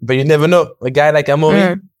 But you never know. A guy like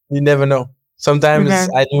Amaury, you never know. Sometimes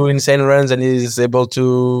I do insane runs and he's able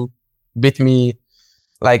to beat me,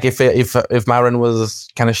 like if my run was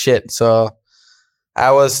kind of shit. So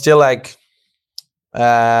I was still like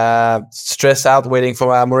stressed out waiting for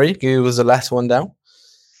Amaury. He was the last one down.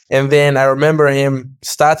 And then I remember him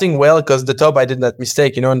starting well because the top I did that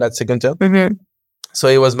mistake, you know, in that second turn. So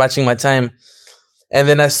he was matching my time. And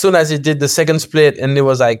then as soon as he did the second split and it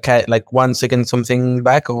was like 1 second something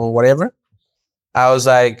back or whatever, I was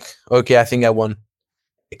like, okay, I think I won.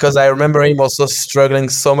 Because I remember him also struggling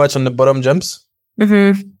so much on the bottom jumps.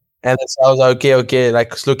 And so I was like, okay,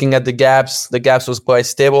 like looking at the gaps was quite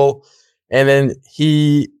stable. And then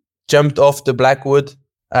he jumped off the Blackwood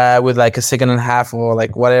with like a second and a half or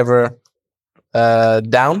like whatever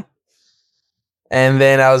down. And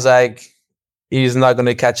then I was like, he's not going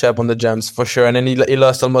to catch up on the jumps for sure. And then he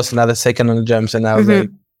lost almost another second on the jumps. And I was like,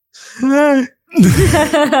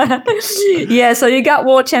 yeah, so you got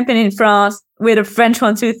world champion in France with a French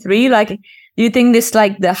 1-2-3. Like, do you think this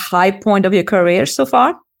like the high point of your career so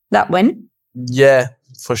far? That win? Yeah,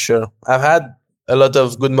 for sure. I've had a lot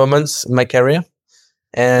of good moments in my career,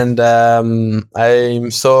 and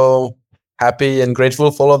I'm so happy and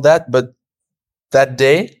grateful for all of that. But that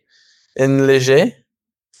day in Léger,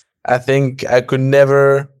 I think I could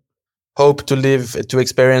never hope to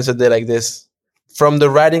experience a day like this. From the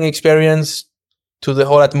riding experience to the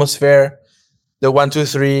whole atmosphere, the 1, 2,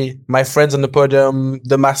 3, my friends on the podium,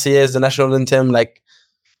 the Marseillaise, the national anthem, like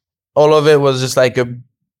all of it was just like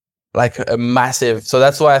a massive. So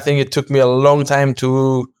that's why I think it took me a long time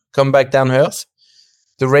to come back down earth.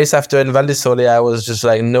 The race after in Val di Sole, I was just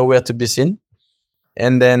like nowhere to be seen.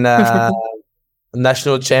 And then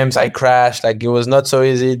national champs, I crashed. Like it was not so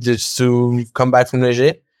easy just to come back from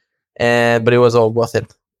Léger, but it was all worth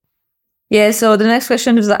it. Yeah, so the next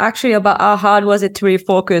question is actually about how hard was it to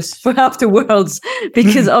refocus for after Worlds?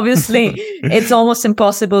 Because obviously it's almost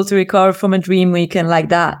impossible to recover from a dream weekend like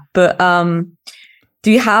that. But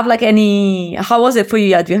do you have like how was it for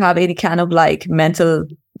you? Do you have any kind of like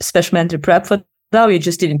special mental prep for that? Or you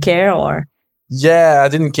just didn't care or? Yeah, I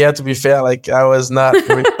didn't care, to be fair. Like I was not.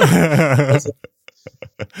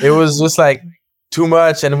 It was just like too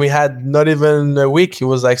much. And we had not even a week. It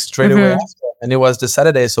was like straight away after. And it was the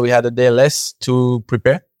Saturday, so we had a day less to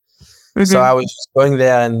prepare. So I was just going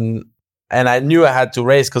there, and I knew I had to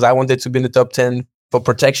race because I wanted to be in the top 10 for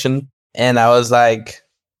protection. And I was like,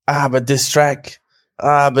 but this track,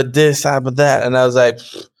 but this, but that. And I was like,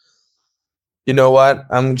 you know what?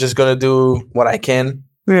 I'm just going to do what I can.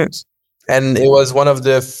 Yes. And it was one of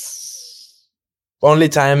the only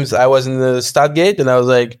times I was in the start gate, and I was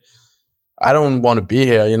like, I don't want to be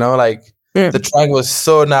here, you know? Like, the track was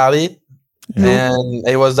so gnarly. And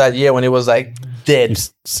it was that year when it was like dead. You've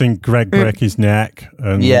seen Greg break his neck.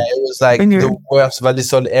 And yeah, it was like the worst Val di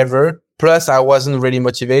Sole ever. Plus, I wasn't really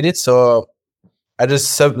motivated, so I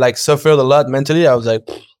just suffered a lot mentally. I was like,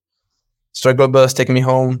 struggle bus, take me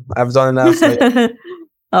home. I've done enough. Like,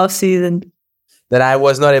 off season. Then I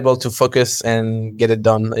was not able to focus and get it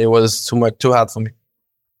done. It was too hard for me.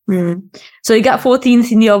 So you got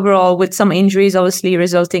 14th in the overall with some injuries, obviously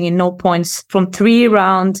resulting in no points from 3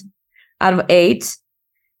 rounds out of 8,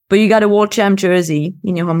 but you got a world champ jersey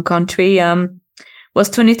in your home country.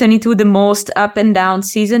 Was 2022 the most up and down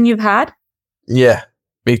season you've had? Yeah,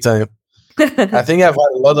 big time. I think I've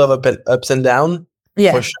had a lot of ups and downs,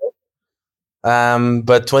 for sure.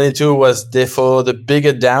 But 22 was therefore the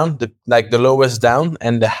bigger down, the lowest down,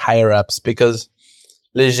 and the higher ups, because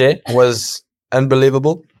Léger was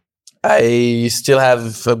unbelievable. I still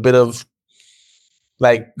have a bit of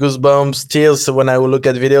like goosebumps, tears when I will look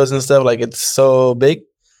at videos and stuff. Like it's so big,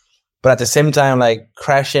 but at the same time, like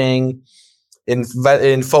crashing in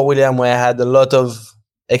Fort William, where I had a lot of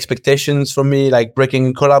expectations from me, like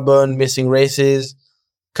breaking collarbone, missing races,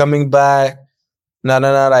 coming back,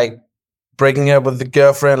 like breaking up with the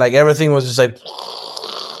girlfriend, like everything was just like,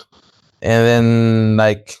 and then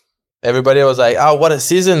like everybody was like, "Oh, what a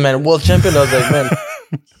season, man! World champion!" I was like, "Man."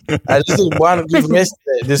 I just didn't want to give race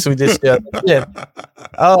this year. Yeah.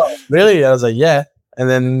 Oh, really? I was like, yeah. And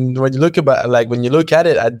then when you look at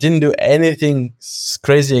it, I didn't do anything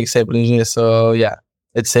crazy except Léger. So yeah,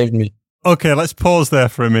 it saved me. Okay, let's pause there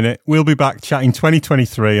for a minute. We'll be back chatting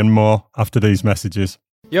 2023 and more after these messages.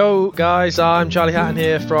 Yo guys, I'm Charlie Hatton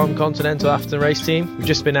here from Continental Afterton Race Team. We've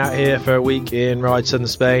just been out here for a week in Ride Southern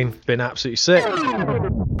Spain. Been absolutely sick.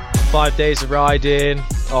 5 days of riding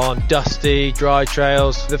on dusty, dry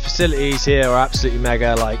trails. The facilities here are absolutely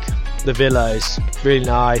mega, like the villas, really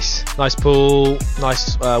nice. Nice pool,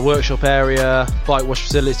 nice workshop area, bike wash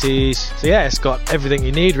facilities. So yeah, it's got everything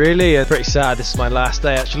you need really. And pretty sad, this is my last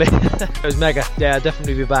day actually. It was mega. Yeah, I'll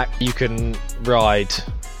definitely be back. You can ride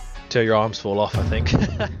till your arms fall off, I think.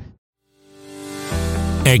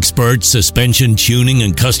 Expert suspension tuning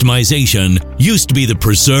and customization used to be the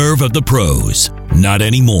preserve of the pros. Not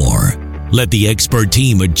anymore. Let the expert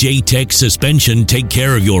team at JTech Suspension take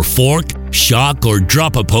care of your fork, shock, or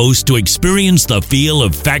drop a post to experience the feel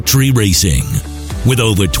of factory racing. With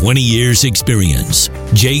over 20 years experience,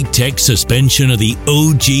 JTech Suspension are the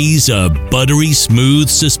OGs of buttery smooth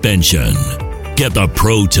suspension. Get the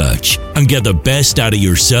Pro Touch and get the best out of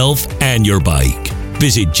yourself and your bike.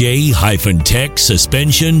 Visit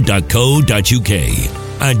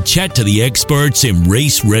j-techsuspension.co.uk and chat to the experts in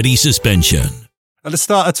race-ready suspension. At the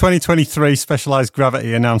start of 2023, Specialized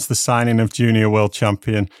Gravity announced the signing of junior world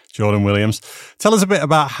champion Jordan Williams. Tell us a bit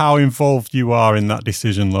about how involved you are in that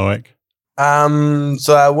decision, Loic.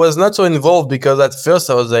 So I was not so involved because at first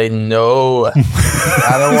I was like, no,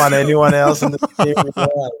 I don't want anyone else in the team.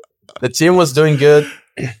 The team was doing good,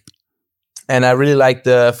 and I really liked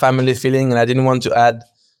the family feeling, and I didn't want to add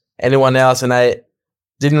anyone else, and I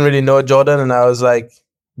didn't really know Jordan, and I was like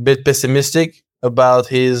a bit pessimistic about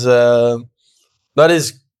his, not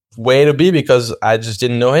his way to be, because I just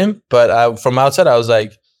didn't know him, but from outside I was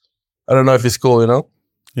like, I don't know if he's cool, you know?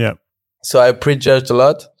 Yeah. So I prejudged a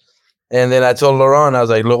lot, and then I told Laurent, I was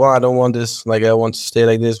like, Laurent, I don't want this, like I want to stay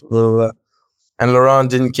like this, blah, blah, blah. And Laurent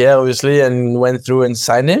didn't care, obviously, and went through and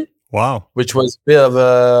signed him. Wow. Which was a bit of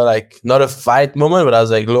a, like, not a fight moment, but I was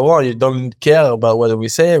like, Laurent, you don't care about what we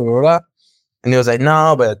say, blah, blah, blah. And he was like,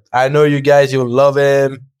 no, but I know you guys, you'll love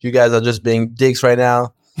him. You guys are just being dicks right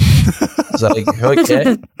now. I was like,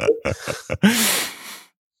 okay.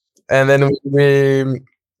 And then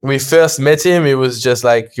we first met him. He was just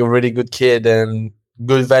like a really good kid and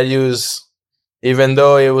good values. Even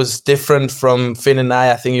though it was different from Finn and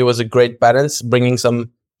I think it was a great balance, bringing some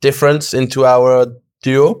difference into our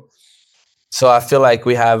duo. So I feel like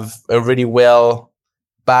we have a really well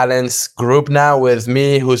balanced group now with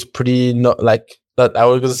me, who's pretty not like, but I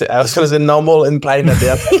was gonna say normal, implying that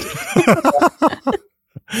they're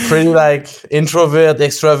pretty like introvert,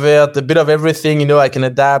 extrovert, a bit of everything. You know, I can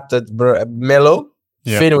adapt. Mellow,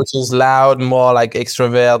 Finn, which is loud, more like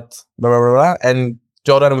extrovert, blah blah blah, blah. And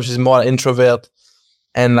Jordan, which is more introvert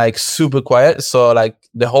and like super quiet. So like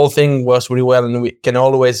the whole thing works really well, and we can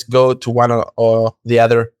always go to one or the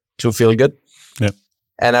other to feel good. Yeah.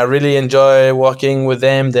 And I really enjoy working with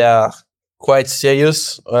them. They are quite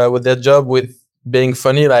serious with their job, with being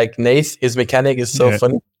funny. Like Nath, his mechanic, is so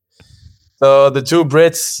funny. So the two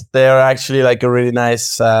Brits, they are actually like a really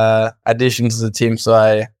nice addition to the team. So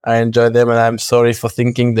I enjoy them, and I'm sorry for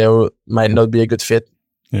thinking they might not be a good fit.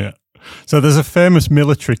 Yeah. So there's a famous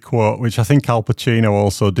military quote, which I think Al Pacino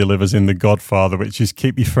also delivers in The Godfather, which is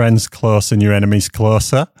keep your friends close and your enemies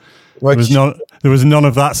closer. There was none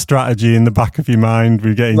of that strategy in the back of your mind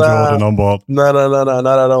with getting Jordan on board. No, not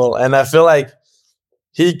at all. And I feel like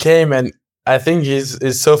he came, and I think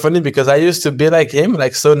he's so funny because I used to be like him,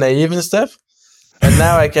 like so naive and stuff. And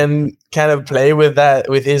now I can kind of play with that,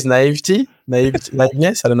 with his naiveness.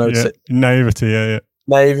 I don't know what to say.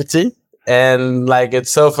 Naivety. And like,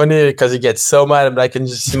 it's so funny because he gets so mad, but I can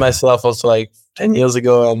just see myself also like 10 years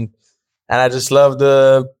ago. And I just love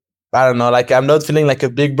I don't know, like I'm not feeling like a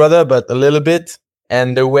big brother, but a little bit.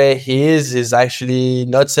 And the way he is actually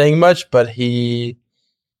not saying much, but he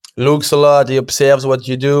looks a lot, he observes what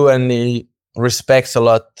you do, and he respects a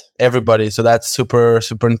lot everybody. So that's super,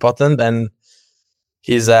 super important. And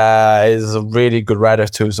he's a really good rider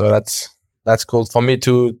too. So that's cool for me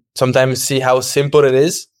to sometimes see how simple it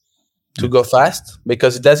is to go fast,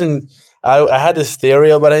 because it doesn't. I had this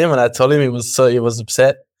theory about him, and I told him he was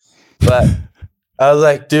upset, but I was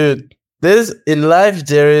like, dude, in life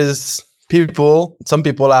there is some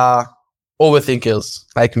people are overthinkers,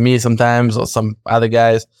 like me sometimes, or some other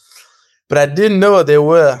guys, but I didn't know they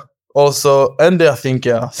were also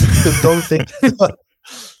underthinkers who don't think.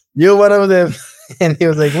 You're one of them. And he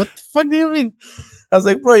was like, what the fuck do you mean? I was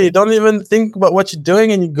like, bro, you don't even think about what you're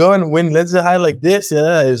doing, and you go and win Let's High like this.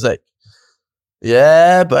 Yeah. He was like,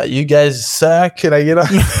 yeah, but you guys suck. Like, you know.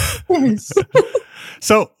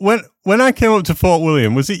 So when I came up to Fort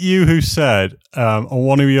William, was it you who said, or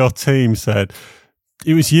one of your team said,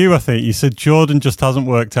 it was you, I think, you said Jordan just hasn't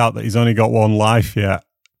worked out that he's only got one life yet.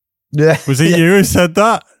 Yeah. Was it you who said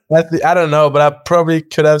that? I don't know, but I probably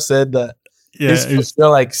could have said that. Yeah, he's still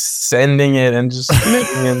like sending it and just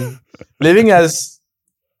living as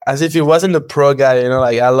if he wasn't a pro guy, you know.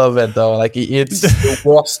 Like, I love it though. Like, he eats the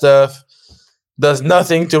worst stuff, does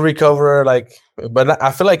nothing to recover. Like, but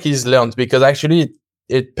I feel like he's learned, because actually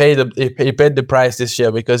he paid the price this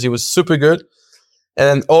year, because he was super good,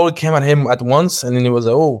 and then all came at him at once, and then he was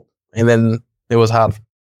like, and then it was hard.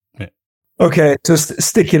 Yeah. Okay, just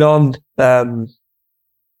sticking on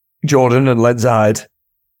Jordan and Lenzide.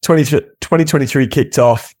 2023 kicked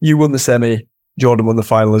off. You won the semi. Jordan won the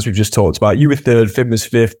final, as we've just talked about. You were third. Finn was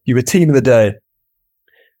fifth. You were team of the day.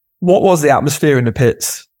 What was the atmosphere in the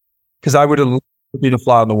pits? Because I would have been a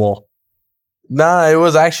fly on the wall. Nah, it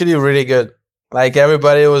was actually really good. Like,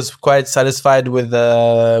 everybody was quite satisfied with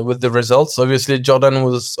the results. Obviously, Jordan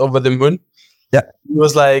was over the moon. Yeah, he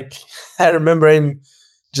was like, I remember him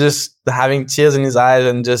just having tears in his eyes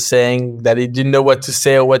and just saying that he didn't know what to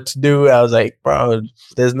say or what to do. I was like, bro,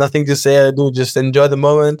 there's nothing to say or do. Just enjoy the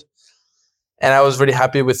moment. And I was really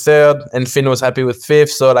happy with third, and Finn was happy with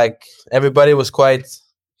fifth. So like, everybody was quite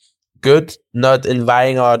good, not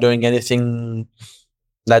envying or doing anything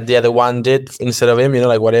that the other one did instead of him, you know,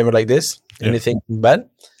 like whatever, like this, anything bad.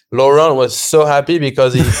 Laurent was so happy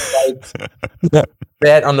because he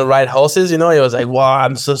bet on the right horses, you know. He was like, wow,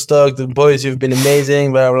 I'm so stoked. The boys, you've been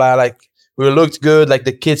amazing, blah, blah, blah. Like, we looked good, like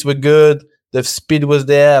the kits were good, the speed was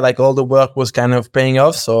there, like all the work was kind of paying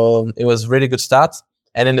off. So it was really good start.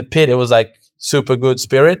 And in the pit, it was like super good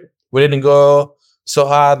spirit. We didn't go so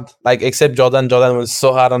hard, like, except Jordan. Jordan was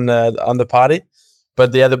so hard on the party,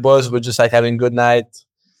 but the other boys were just like having a good night,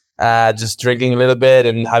 just drinking a little bit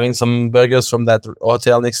and having some burgers from that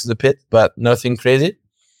hotel next to the pit, but nothing crazy.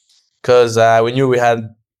 because we knew we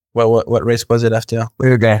had what race was it after?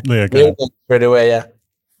 Leogang. Straight away, yeah.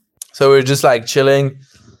 So we were just like chilling,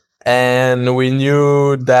 and we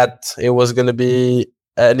knew that it was gonna be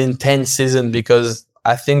an intense season because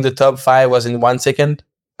I think the top 5 was in 1 second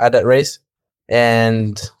at that race,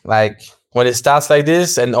 and like when it starts like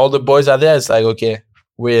this and all the boys are there, it's like okay,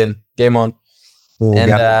 win, game on.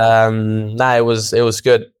 It was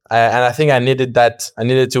good. And I think I needed that. I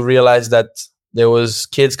needed to realize that there was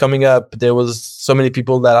kids coming up. There was so many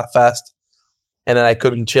people that are fast, and then I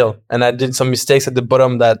couldn't chill. And I did some mistakes at the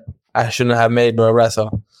bottom that I shouldn't have made.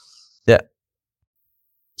 So, yeah.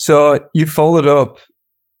 So you followed up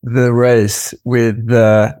the race with,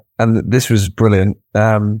 and this was brilliant.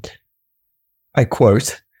 I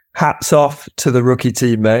quote, "Hats off to the rookie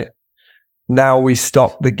teammate. Now we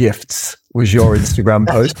stop the gifts," was your Instagram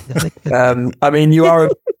post. I mean, you are a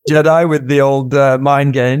Jedi with the old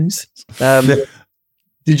mind games.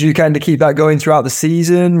 Did you kind of keep that going throughout the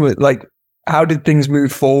season? Like, how did things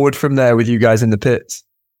move forward from there with you guys in the pits?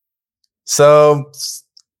 So,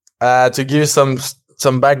 to give you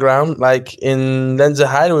some background, like in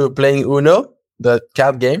Lenzerheide, we were playing Uno, the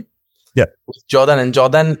card game. Yeah. With Jordan. And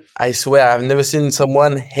Jordan, I swear, I've never seen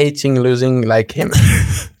someone hating losing like him.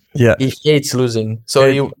 Yeah. He hates losing.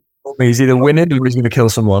 So he's either winning or he's going to kill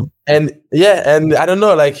someone. And I don't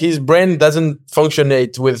know, like his brain doesn't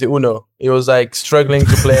functionate with Uno. He was like struggling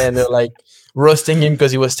to play and like roasting him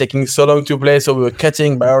because he was taking so long to play. So we were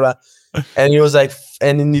cutting, blah, blah, blah. And he was like,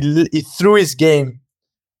 and then he threw his game.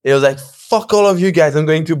 He was like, fuck all of you guys. I'm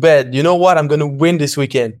going to bed. You know what? I'm going to win this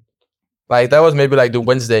weekend. Like that was maybe like the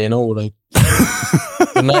Wednesday, like,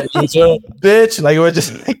 bitch. Like we're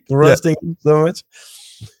just like roasting him so much.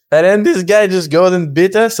 And then this guy just goes and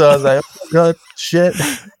beat us. So I was like, oh God, shit.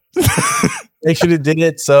 Actually did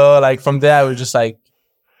it. So like from there, I was just like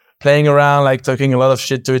playing around, like talking a lot of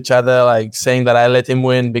shit to each other, like saying that I let him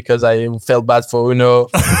win because I felt bad for Uno.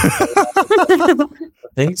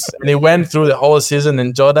 Things. And he went through the whole season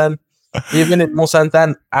in Jordan. Even at Mont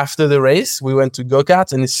Saint-Anne, after the race, we went to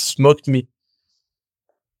go-kart and he smoked me.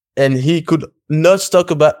 And he could not stop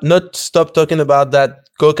talking about that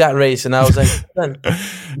go-kart race. And I was like, man,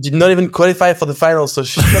 did not even qualify for the finals, so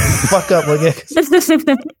shut the fuck up, okay? So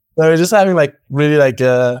we're just having like really like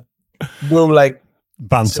boom, like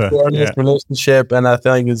banter relationship, and I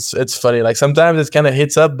think it's funny. Like sometimes it kind of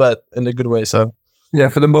hits up, but in a good way. So yeah,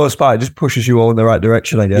 for the most part, it just pushes you all in the right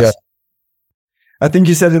direction, I guess. Yeah. I think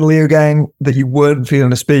you said in Leogang that you weren't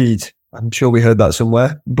feeling the speed. I'm sure we heard that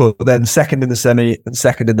somewhere. But then second in the semi and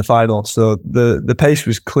second in the final. So the pace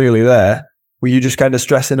was clearly there. Were you just kind of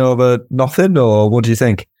stressing over nothing, or what do you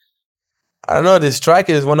think? I don't know. This track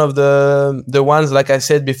is one of the ones, like I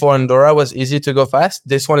said before, Andorra was easy to go fast.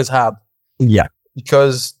 This one is hard. Yeah.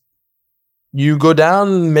 Because you go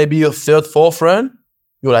down maybe your third, fourth run,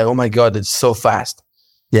 you're like, oh my God, it's so fast.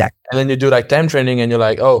 Yeah. And then you do like time training and you're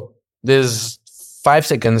like, oh, there's 5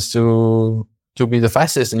 seconds to be the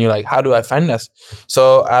fastest. And you're like, how do I find this?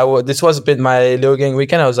 So this was a bit my Leogang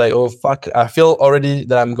weekend. I was like, oh, fuck, I feel already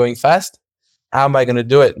that I'm going fast. How am I going to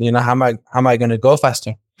do it? How am I going to go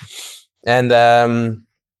faster? And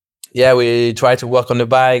we tried to work on the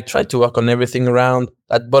bike, tried to work on everything around.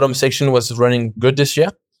 That bottom section was running good this year.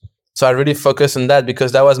 So I really focused on that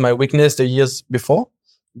because that was my weakness the years before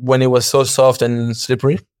when it was so soft and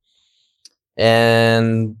slippery.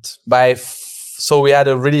 And so we had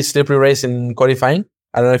a really slippery race in qualifying.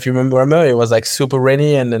 I don't know if you remember, it was like super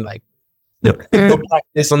rainy and then like no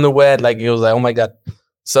practice on the wet. Like it was like, oh my God.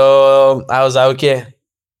 So I was like, okay,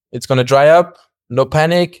 it's going to dry up. No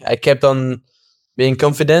panic. I kept on being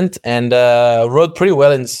confident and rode pretty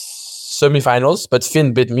well in semifinals, but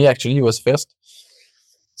Finn beat me actually. He was first.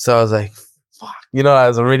 So I was like, fuck. I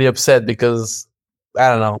was really upset because, I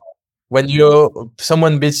don't know. When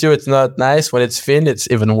someone beats you, it's not nice. When it's Finn, it's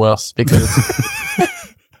even worse because.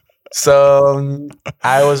 So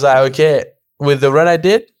I was like, okay. With the run I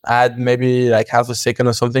did, I had maybe like half a second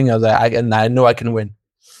or something. I was like, I know I can win.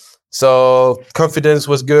 So confidence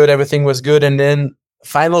was good. Everything was good. And then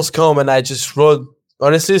finals come and I just rode,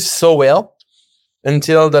 honestly, so well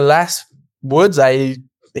until the last woods. I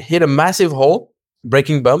hit a massive hole,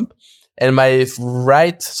 braking bump, and my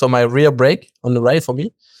rear brake on the right for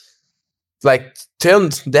me, like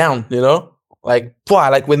turned down, like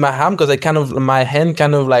with my arm because my hand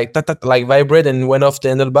kind of like vibrate and went off the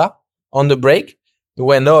handlebar on the brake. It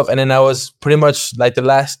went off, and then I was pretty much like the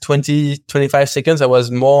last 20-25 seconds I was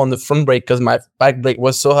more on the front brake because my back brake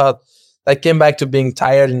was so hard. I came back to being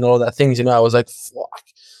tired and all that things, I was like, fuck.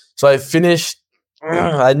 So I finished.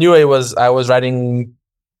 I knew I was riding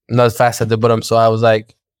not fast at the bottom, so I was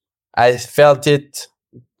like, I felt it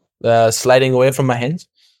sliding away from my hands.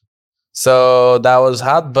 So that was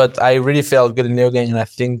hard, but I really felt good in Loic, and I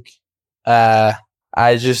think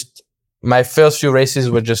my first few races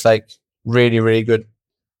were just like really, really good.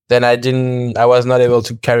 Then I was not able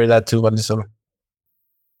to carry that to Val di Sole.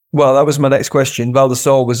 Well, that was my next question. Val di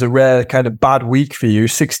Sole was a rare kind of bad week for you.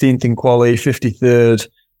 16th in quali, 53rd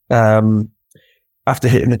after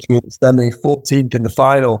hitting the semi, 14th in the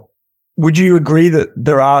final. Would you agree that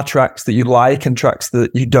there are tracks that you like and tracks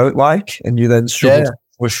that you don't like, and you then struggle? Yeah,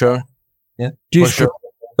 for sure. Yeah. Do you struggle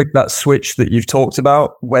with that switch that you've talked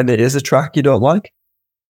about when it is a track you don't like?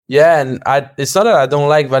 Yeah, and it's not that I don't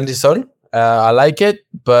like Val di Sole. I like it,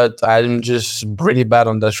 but I'm just really bad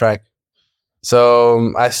on that track.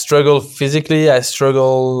 So I struggle physically. I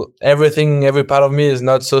struggle everything. Every part of me is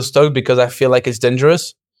not so stoked because I feel like it's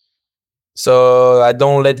dangerous. So I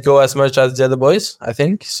don't let go as much as the other boys, I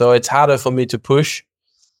think. So it's harder for me to push.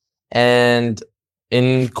 And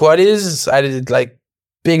in qualis, I did like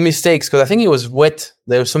big mistakes because I think it was wet.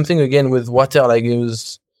 There was something again with water, like it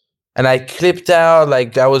was, and I clipped out.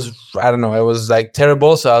 Like I was like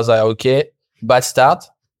terrible. So I was like, okay, bad start.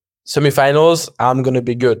 Semifinals, I'm gonna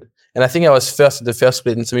be good. And I think I was first at the first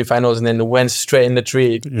split in semifinals, and then went straight in the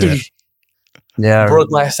tree. Yeah, broke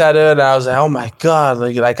my saddle, and I was like, "Oh my god!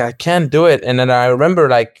 Like I can't do it." And then I remember,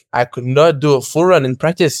 like I could not do a full run in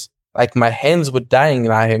practice. Like my hands were dying,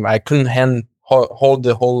 and I couldn't hold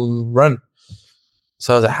the whole run.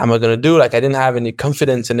 So I was like, "How am I gonna do?" Like I didn't have any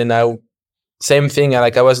confidence. And then same thing.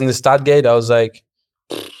 I was in the start gate. I was like,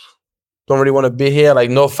 "Don't really want to be here." Like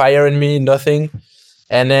no fire in me, nothing.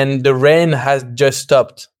 And then the rain has just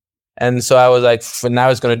stopped. And so I was like, for now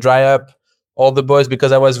it's going to dry up. All the boys,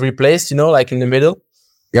 because I was replaced, like in the middle.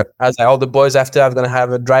 Yep. I was like, all the boys after I'm going to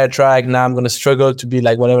have a drier track. Now I'm going to struggle to be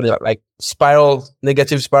like whatever, like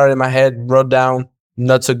negative spiral in my head, wrote down,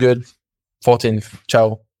 not so good. 14th,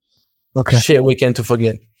 ciao. Okay. Shit weekend to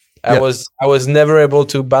forget. Yep. I was never able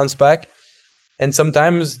to bounce back. And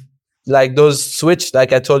sometimes like those switch,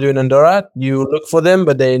 like I told you in Andorra, you look for them,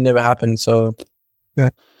 but they never happen. So yeah.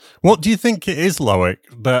 What do you think it is, Loic,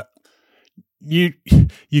 that you're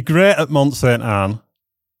great at Mont Saint Anne,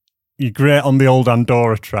 you're great on the old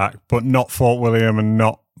Andorra track, but not Fort William and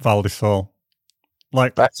not Val di Sole?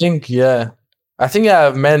 Like, I think I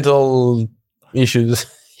have mental issues.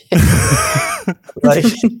 Like,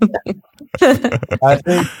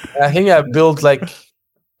 I think I built like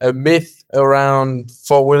a myth around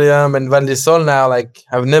Fort William and Val di Sole now. Like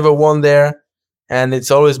I've never won there, and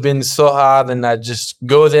it's always been so hard, and I just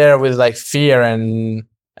go there with like fear and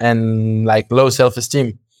like low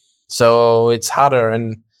self-esteem. So it's harder.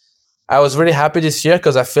 And I was really happy this year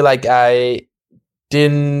because I feel like I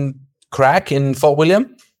didn't crack in Fort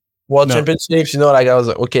William World Championships. Like I was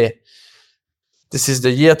like, okay, this is the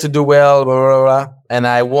year to do well, blah, blah, blah. And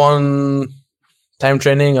I won time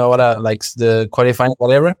training or whatever, like the qualifying,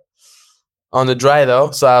 whatever, on the dry though.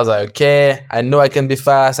 So I was like, okay, I know I can be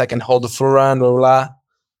fast. I can hold the full run, blah, blah.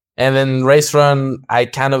 And then race run, I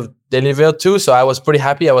kind of delivered too. So I was pretty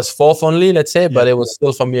happy. I was fourth only, let's say, but it was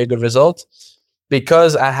still for me a good result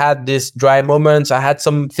because I had these dry moments. I had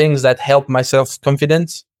some things that helped my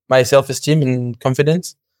self-confidence, my self-esteem and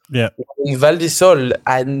confidence. Yeah. In Val di Sole,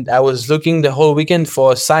 I was looking the whole weekend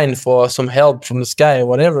for a sign, for some help from the sky or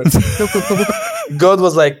whatever. God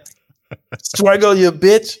was like, struggle, you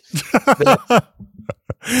bitch.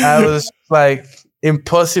 I was like,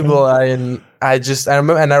 impossible. I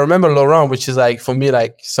remember Laurent, which is like for me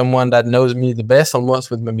like someone that knows me the best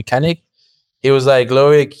almost with my mechanic. He was like,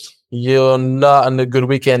 Loic, you're not on a good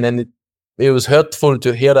weekend, and it was hurtful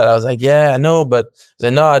to hear that. I was like, yeah, I know, but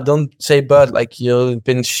no, I don't say but. Like you've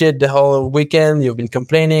been shit the whole weekend. You've been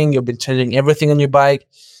complaining. You've been changing everything on your bike.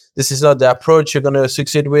 This is not the approach you're gonna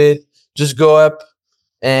succeed with. Just go up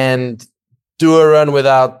and do a run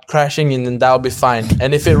without crashing, and then that'll be fine.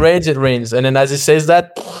 And if it rains, it rains. And then as he says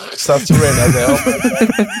that, it starts to rain. I was like,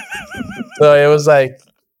 oh. So it was like,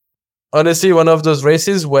 honestly, one of those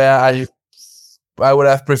races where I would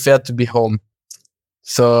have preferred to be home.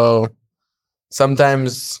 So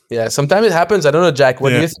sometimes it happens. I don't know, Jack. What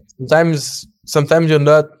do you think? Sometimes you're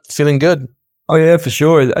not feeling good. Oh yeah, for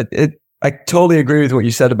sure. I totally agree with what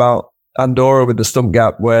you said about Andorra with the stump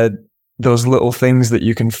gap, where those little things that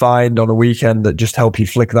you can find on a weekend that just help you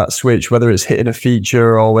flick that switch, whether it's hitting a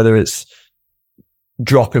feature or whether it's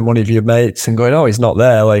dropping one of your mates and going, oh, he's not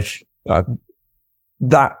there. Like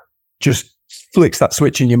that just flicks that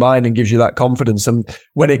switch in your mind and gives you that confidence. And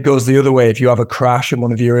when it goes the other way, if you have a crash in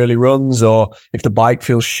one of your early runs or if the bike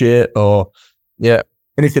feels shit or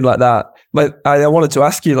anything like that. But I wanted to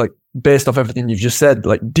ask you, like, based off everything you've just said,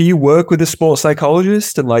 like, do you work with a sports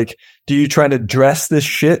psychologist, and like, do you try and address this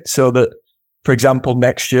shit so that, for example,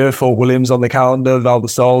 next year, Fort Williams on the calendar, Val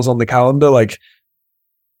d'Isol's on the calendar, like,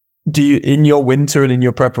 do you, in your winter and in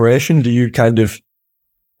your preparation, do you kind of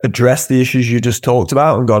address the issues you just talked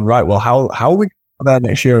about and gone, right, well, how are we there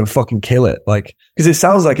next year and fucking kill it? Like, because it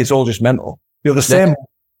sounds like it's all just mental. You're the same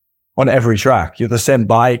on every track. You're the same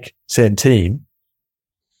bike, same team.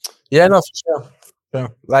 Yeah, no, for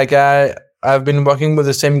sure. Like I've been working with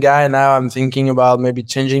the same guy. Now I'm thinking about maybe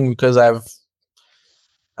changing because I've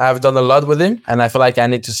done a lot with him, and I feel like I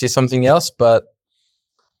need to see something else. But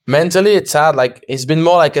mentally, it's hard. Like, he's been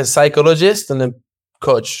more like a psychologist than a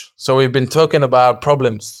coach. So we've been talking about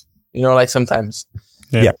problems, like sometimes.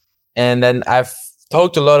 Yeah. And then I've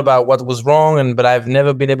talked a lot about what was wrong, but I've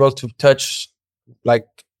never been able to touch like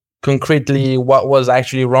concretely what was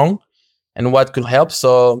actually wrong and what could help.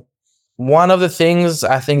 So one of the things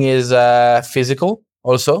I think is physical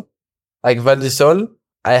also. Like Val d'Isole,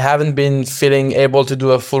 I haven't been feeling able to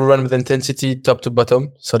do a full run with intensity top to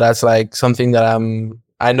bottom. So that's like something that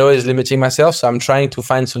I know is limiting myself. So I'm trying to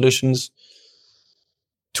find solutions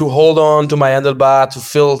to hold on to my handlebar, to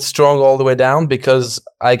feel strong all the way down, because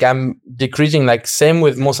like I'm decreasing. Like same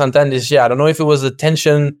with Mont Saint-Anne this year. I don't know if it was the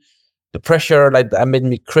tension, the pressure, like that made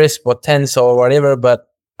me crisp or tense or whatever, but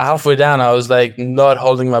halfway down, I was like not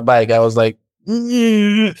holding my bike. I was like,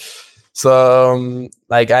 so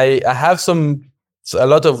like I have a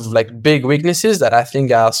lot of like big weaknesses that I think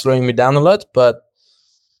are slowing me down a lot, but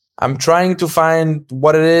I'm trying to find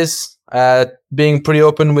what it is. Being pretty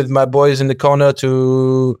open with my boys in the corner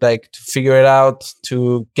to figure it out,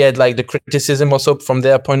 to get like the criticism also from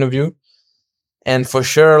their point of view. And for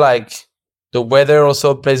sure, like the weather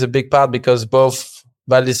also plays a big part, because both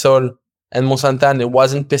Val d'Isole and Mont Saint-Anne, it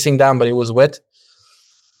wasn't pissing down, but it was wet.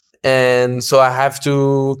 And so I have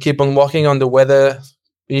to keep on working on the weather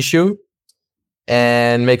issue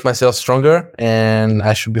and make myself stronger, and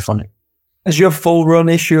I should be fine. Has your full run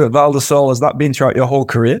issue at Val d'Isole, has that been throughout your whole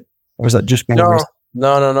career? Or is that just been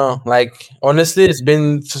No. Like, honestly, it's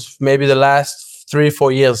been maybe the last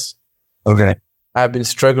 3-4 years. Okay. I've been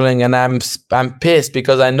struggling, and I'm pissed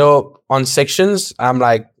because I know on sections, I'm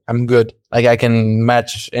good. Like, I can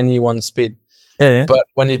match anyone's speed. Yeah. But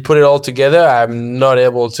when you put it all together, I'm not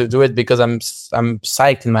able to do it because I'm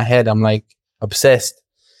psyched in my head. I'm like obsessed.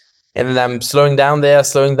 And then I'm slowing down,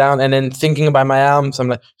 and then thinking about my arms. I'm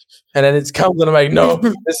like, and then it's comes, and I'm like, no,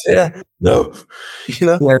 no.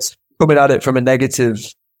 Yes. Coming at it from a negative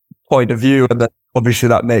point of view, and then obviously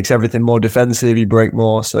that makes everything more defensive. You break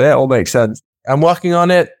more, so yeah, it all makes sense. I'm working on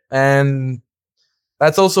it, and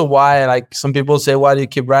that's also why, like, some people say, "Why do you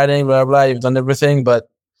keep riding?" Blah blah. You've done everything, but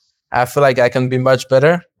I feel like I can be much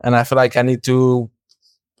better, and I feel like I need to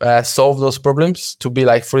solve those problems to be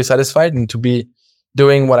like fully satisfied and to be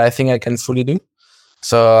doing what I think I can fully do.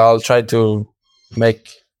 So I'll try to make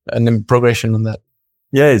an progression on that.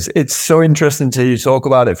 Yeah, it's so interesting to hear you talk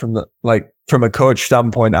about it from from a coach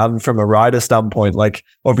standpoint and from a rider standpoint. Like,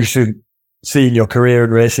 obviously seeing your career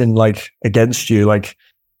and racing like against you, like,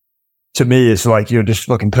 to me it's like you're just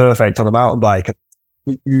fucking perfect on a mountain bike.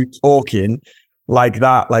 You talking like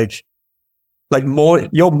that, like more,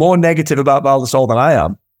 you're more negative about Val d'Isole than I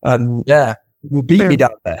am, and yeah, you beat me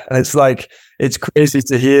down there. And it's like, it's crazy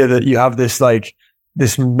to hear that you have this like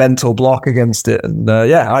this mental block against it. And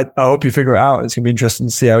I hope you figure it out. It's gonna be interesting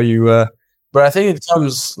to see how you but I think it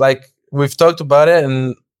comes, like, we've talked about it,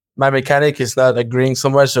 and my mechanic is not agreeing so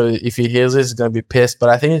much, so if he hears this, he's gonna be pissed. But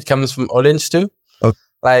I think it comes from Olin's too. Okay.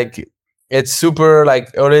 Like, it's super,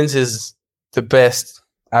 like, Olin's is the best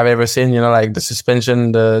I've ever seen. Like the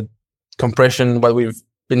suspension, the compression, what we've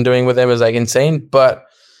been doing with them is like insane. But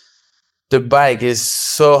the bike is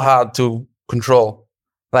so hard to control.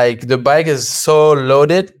 Like, the bike is so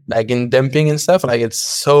loaded, like in damping and stuff. Like, it's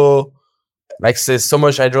so, like, there's so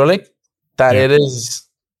much hydraulic that it is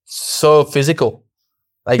so physical.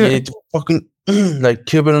 Like, you need to fucking like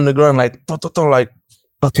keep it on the ground, like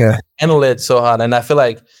okay, handle it so hard. And I feel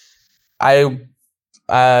like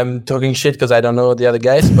I'm talking shit because I don't know the other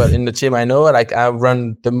guys, but in the team I know, like, I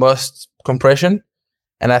run the most compression,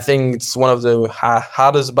 and I think it's one of the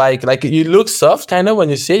hardest bike. Like, you look soft kind of when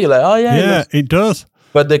you see it, you're like, oh yeah, it does.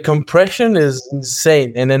 But the compression is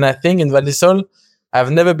insane. And then I think in Val d'Isole,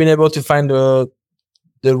 I've never been able to find the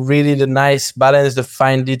nice balance, the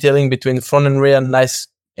fine detailing between front and rear, nice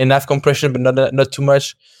enough compression, but not too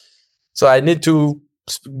much. So I need to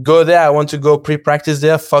go there. I want to go pre-practice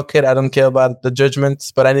there. Fuck it, I don't care about the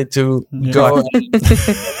judgments, but I need to go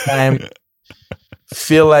and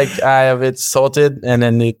feel like I have it sorted, and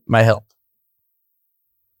then need my help.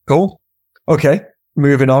 Cool. Okay.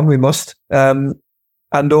 moving on, we must.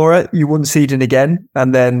 Andorra, you won seeding again,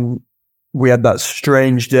 and then we had that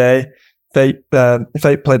strange day. Fate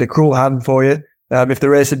played a cruel hand for you. If the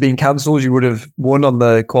race had been cancelled, you would have won on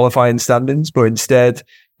the qualifying standings, but instead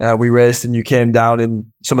we raced and you came down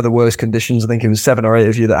in some of the worst conditions. I think it was 7 or 8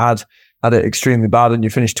 of you that had it extremely bad, and you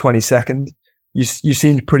finished 22nd. You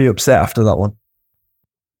seemed pretty upset after that one.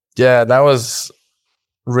 Yeah, that was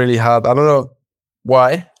really hard. I don't know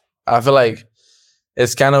why. I feel like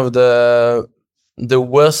it's kind of the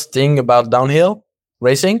worst thing about downhill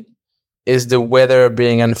racing is the weather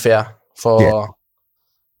being unfair for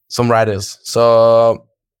some riders. So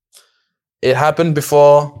it happened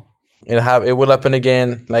before. It will happen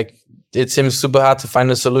again. Like, it seems super hard to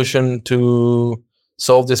find a solution to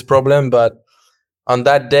solve this problem. But on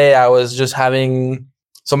that day, I was just having.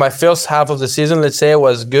 So my first half of the season, let's say,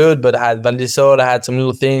 was good, but I had Val di Sole, I had some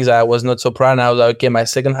little things I was not so proud. And I was like, okay, my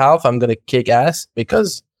second half, I'm gonna kick ass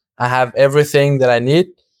because I have everything that I need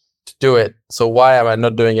to do it. So why am I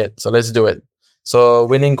not doing it? So let's do it. So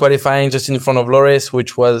winning qualifying just in front of Loic,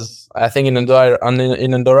 which was, I think in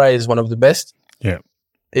Andorra is one of the best. Yeah.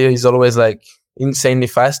 He's always like insanely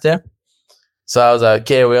fast there. So I was like,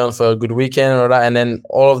 okay, we're on for a good weekend. And then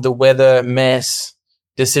all of the weather mess,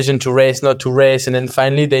 decision to race, not to race. And then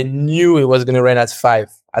finally they knew it was going to rain at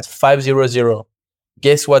 5:00.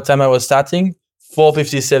 Guess what time I was starting?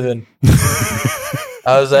 4:57.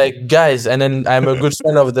 I was like, guys, and then I'm a good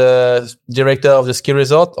friend of the director of the ski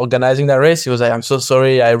resort organizing that race. He was like, I'm so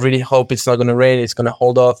sorry. I really hope it's not going to rain. It's going to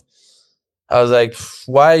hold off. I was like,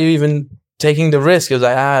 why are you even taking the risk? He was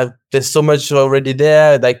like, there's so much already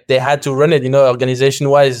there. Like, they had to run it, organization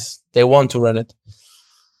wise, they want to run it.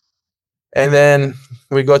 And then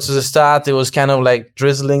we got to the start. It was kind of like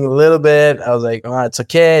drizzling a little bit. I was like, oh, it's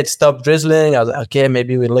okay. It stopped drizzling. I was like, okay,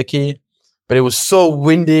 maybe we're lucky. But it was so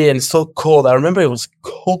windy and so cold. I remember it was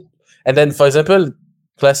cold. And then, for example,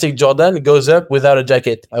 classic Jordan goes up without a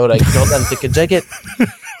jacket. I was like, Jordan, take a jacket.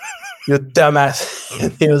 You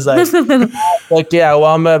dumbass. He was like, okay, I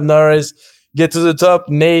warm up, Norris. Get to the top.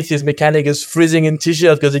 Nate, his mechanic, is freezing in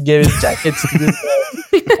t-shirt because he gave his jacket to this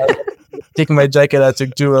take my jacket. I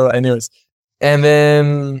took 2 anyways. And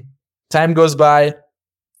then time goes by.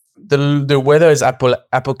 The weather is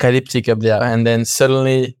apocalyptic up there. And then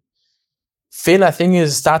suddenly Finn, I think,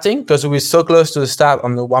 is starting because we're so close to the start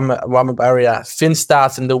on the warm-up area. Finn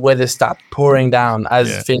starts and the weather starts pouring down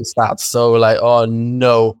as Finn starts. So we're like, oh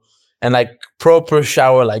no. And like proper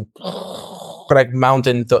shower, like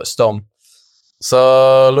mountain storm.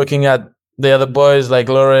 So looking at the other boys like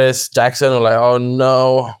Loris, Jackson, we're like, oh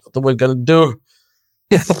no, what are we going to do?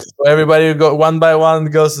 So everybody go one by one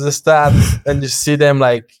goes to the start and you see them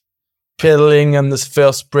like pedaling on this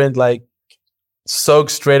first sprint, like soaked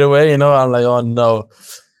straight away, I'm like, oh no.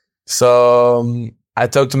 So I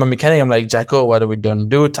talked to my mechanic. I'm like, Jacko, what are we gonna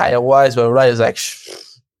do tire wise? But right, he's like,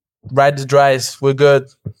 ride the dries, we're good.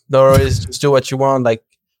 No worries, just do what you want. Like,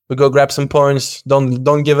 we go grab some points.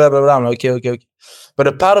 Don't give up. I'm like, okay. But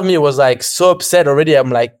a part of me was like so upset already. I'm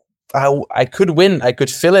like, I could win. I could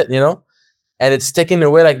feel it, and it's taking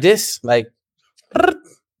away like this, like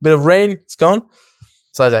bit of rain, it's gone.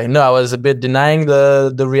 So I was like, no, I was a bit denying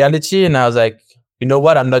the reality, and I was like, you know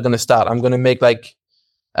what? I'm not gonna start. I'm gonna make like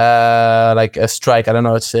a strike. I don't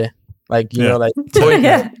know what to say. Like, you know, like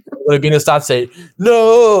I'm gonna start saying,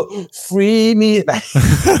 no, free me.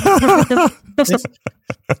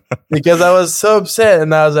 Because I was so upset,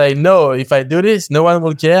 and I was like, no, if I do this, no one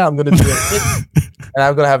will care. I'm gonna do it, and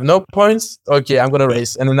I'm gonna have no points. Okay, I'm gonna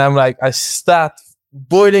race, and then I'm like, I start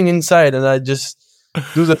boiling inside, and I just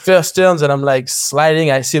do the first turns, and I'm like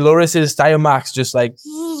sliding. I see Loris's tire marks just like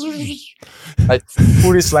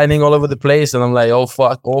fully sliding all over the place, and I'm like, oh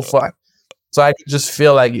fuck. So I could just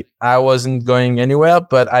feel like I wasn't going anywhere,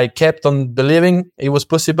 but I kept on believing it was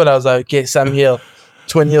possible. I was like, okay, Sam Hill,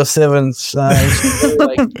 2007,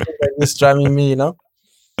 like this driving me, And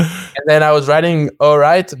then I was riding all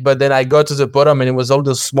right, but then I got to the bottom, and it was all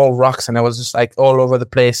those small rocks, and I was just like all over the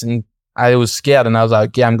place, and I was scared, and I was like,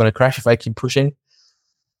 okay, I'm gonna crash if I keep pushing.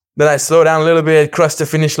 Then I slowed down a little bit, crossed the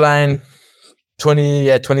finish line,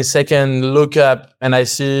 20 seconds, look up, and I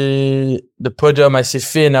see the podium, I see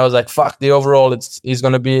Finn. I was like, fuck, the overall, he's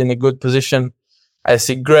going to be in a good position. I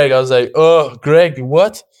see Greg. I was like, oh, Greg,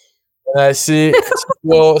 what? And I see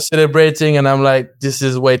people celebrating, and I'm like, this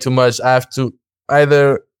is way too much. I have to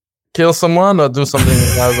either kill someone or do something.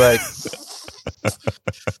 And I was like,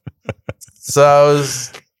 so I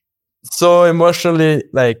was so emotionally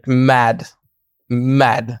like mad.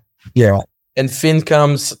 Yeah. And Finn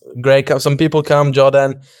comes, Greg comes, some people come,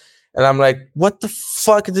 Jordan, And I'm like, what the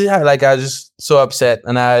fuck did I like? I was just so upset,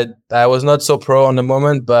 and I was not so pro on the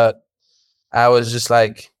moment, but I was just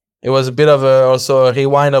like, it was a bit of also a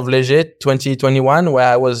rewind of Legit 2021 where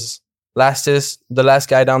I was the last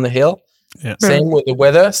guy down the hill. Yeah. Same with the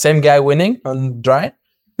weather, same guy winning on dry.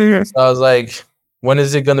 So I was like, when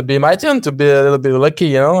is it going to be my turn to be a little bit lucky,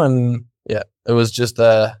 you know? And yeah, it was just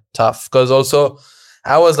tough because also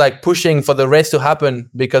I was like pushing for the race to happen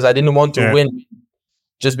because I didn't want to win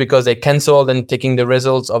just because they canceled and taking the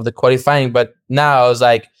results of the qualifying. But now I was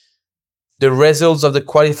like, the results of the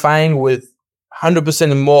qualifying with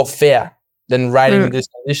 100% more fair than riding in these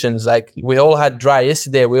conditions. Like we all had dry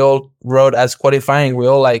yesterday. We all rode as qualifying. We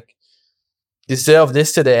all like deserved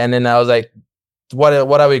this today. And then I was like, what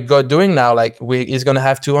are we doing now? Like he's going to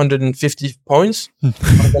have 250 points. I'm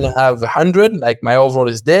going to have 100. Like my overall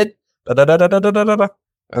is dead. And I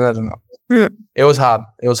don't know. It was hard.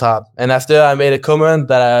 And after I made a comment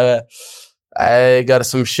that I got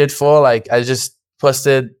some shit for, like I just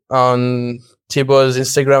posted on Thibaut's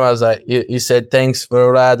Instagram. I was like, he said, thanks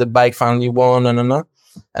for the bike finally won. And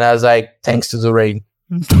I was like, thanks to the rain.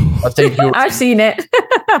 Thank you. I've seen it.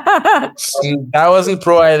 I wasn't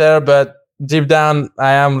pro either, but deep down,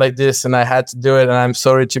 I am like this, and I had to do it. And I'm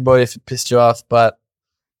sorry, Thibaut, if it pissed you off, but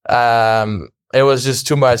it was just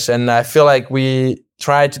too much. And I feel like we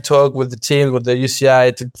tried to talk with the team, with the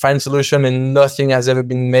UCI, to find a solution, and nothing has ever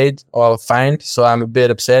been made or found. So I'm a bit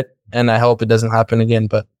upset, and I hope it doesn't happen again.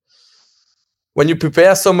 But when you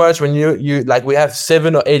prepare so much, when you like, we have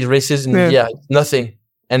 7 or 8 races in the year, nothing.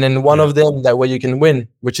 And then one of them that way you can win,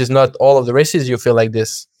 which is not all of the races, you feel like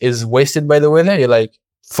this is wasted by the weather. You're like,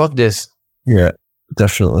 fuck this. Yeah,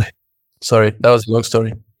 definitely. Sorry, that was a long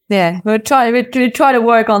story. Yeah, we'll try to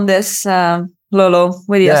work on this, Lolo,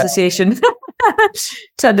 with the association.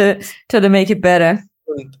 try to make it better.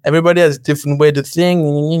 Everybody has a different way to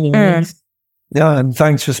think. Yeah, and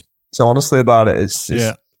thanks for so honestly about it. It's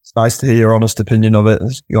nice to hear your honest opinion of it.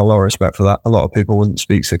 You got a lot of respect for that. A lot of people wouldn't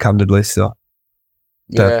speak so candidly. So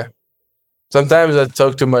yeah. Sometimes I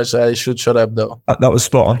talk too much. I should shut up, though. That was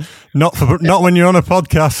spot on. Not when you're on a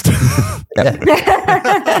podcast.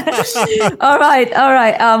 All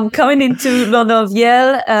right. Coming into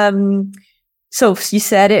London. So you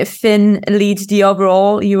said it. Finn leads the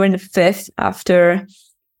overall. You were in the 5th after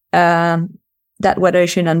that weather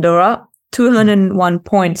issue in Andorra. 201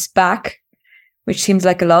 points back, which seems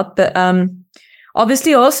like a lot. But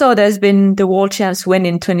obviously, also there's been the World Champs win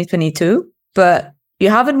in 2022, but you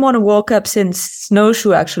haven't won a World Cup since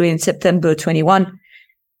Snowshoe, actually, in September 21.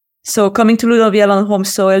 So coming to Ludovic on home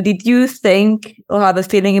soil, did you think or have a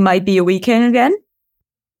feeling it might be a weekend again?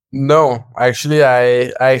 No, actually,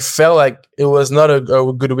 I felt like it was not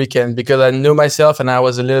a good weekend because I knew myself and I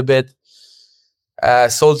was a little bit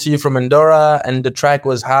salty from Andorra, and the track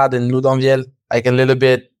was hard in Ludovic, like a little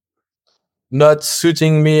bit not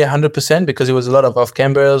suiting me 100% because it was a lot of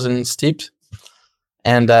off-cambers and steep.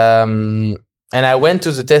 And I went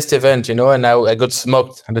to the test event, you know, and I got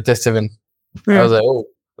smoked at the test event. I was like, oh,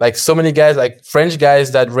 like so many guys, like French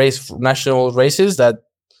guys that race national races that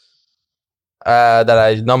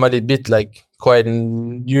I normally beat like quite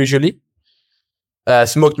usually,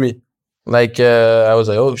 smoked me. Like I was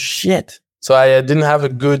like, oh shit. So I didn't have a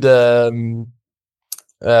good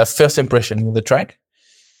first impression with the track.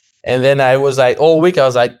 And then I was like, all week I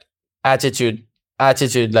was like, attitude,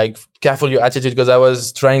 like careful your attitude, because I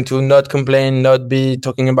was trying to not complain, not be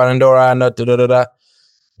talking about Andorra, not da.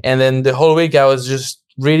 And then the whole week I was just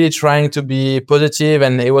really trying to be positive,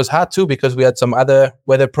 and it was hard too because we had some other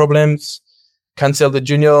weather problems, canceled the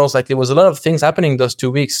juniors, like there was a lot of things happening those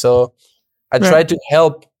 2 weeks. So I tried to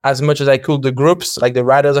help as much as I could the groups, like the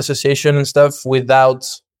Riders Association and stuff, without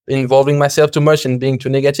involving myself too much and being too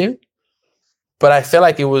negative. But I felt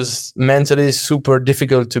like it was mentally super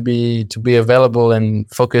difficult to be available and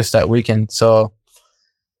focused that weekend. So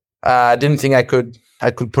I didn't think I could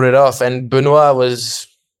put it off. And Benoit was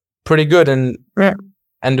pretty good. And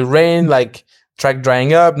the rain, like track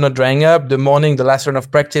drying up, not drying up. The morning, the last run of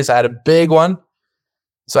practice, I had a big one.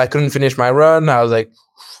 So I couldn't finish my run. I was like,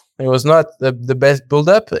 it was not the best build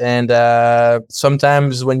up. And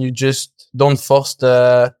sometimes when you just don't force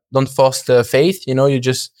the faith, you know, you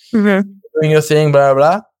just doing your thing, blah,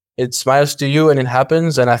 blah, blah. It smiles to you and it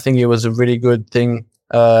happens. And I think it was a really good thing.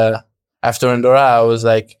 After Andorra, I was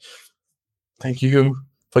like, thank you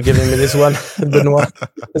for giving me this one, Benoit,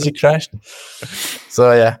 as he crashed.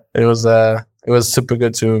 So yeah, it was super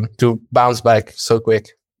good to bounce back so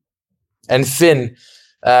quick. And Finn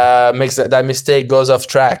makes that mistake, goes off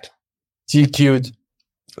track, DQ'd,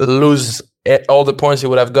 lose all the points he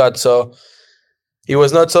would have got. So he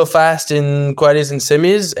was not so fast in qualis and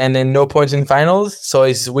semis, and then no points in finals. So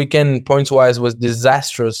his weekend points-wise was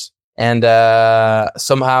disastrous. And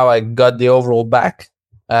somehow I got the overall back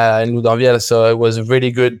in Loudanvielle. So it was a really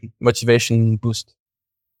good motivation boost.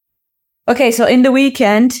 Okay, so in the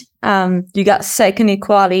weekend, you got second in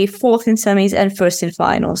quali, fourth in semis, and first in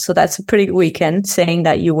finals. So that's a pretty good weekend, saying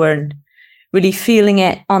that you weren't really feeling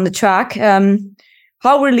it on the track.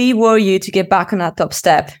 How relieved were you to get back on that top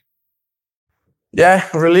step? Yeah,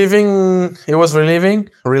 relieving. It was relieving.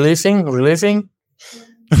 It was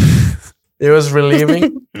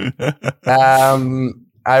relieving.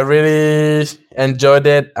 I really enjoyed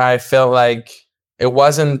it. I felt like it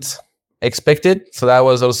wasn't expected, so that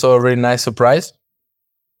was also a really nice surprise.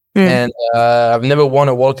 And I've never won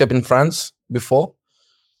a World Cup in France before,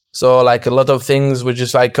 so like a lot of things were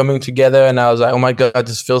just like coming together, and I was like, oh my god,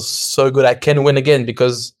 this feels so good. I can win again,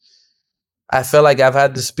 because I felt like I've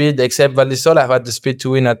had the speed, except Val di Sole, I've had the speed to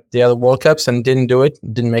win at the other World Cups and didn't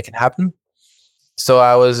make it happen. So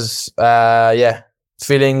I was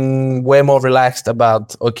feeling way more relaxed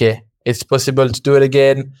about, okay, it's possible to do it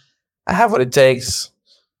again. I have what it takes.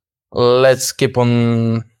 Let's keep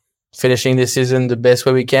on finishing this season the best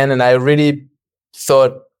way we can. And I really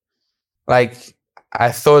thought, I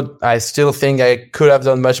still think I could have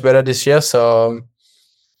done much better this year. So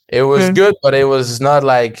it was good, but it was not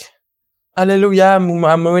like, hallelujah,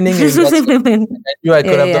 I'm winning. I knew I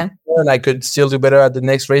could have done better, and I could still do better at the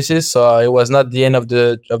next races. So it was not the end of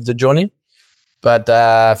the journey. But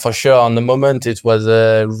for sure, on the moment, it was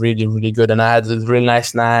really, really good. And I had a really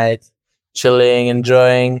nice night, chilling,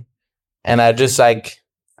 enjoying. And I just I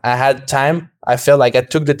had time. I felt like I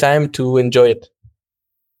took the time to enjoy it.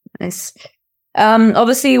 Nice.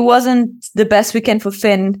 Obviously, it wasn't the best weekend for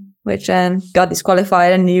Finn, which got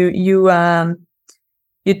disqualified, and you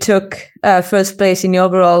took first place in the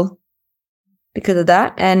overall because of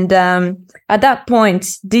that. And at that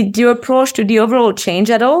point, did your approach to the overall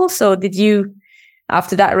change at all? So did you,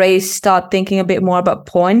 after that race, start thinking a bit more about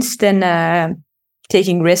points than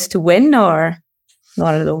taking risks to win, or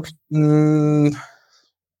not at all?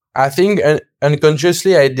 I think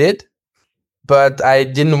unconsciously I did, but I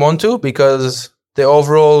didn't want to, because the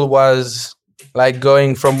overall was like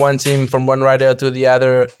going from one team, from one rider to the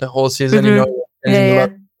other the whole season,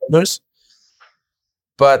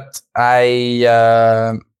 But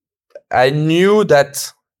I knew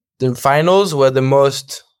that the finals were the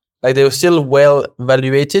most, they were still well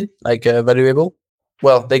evaluated, valuable.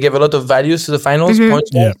 Well, they gave a lot of values to the finals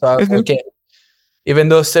points. So I was okay, even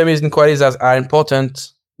though semis and qualis are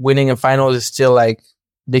important, winning a final is still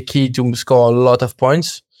the key to score a lot of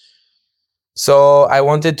points. So I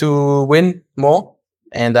wanted to win more,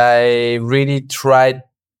 and I really tried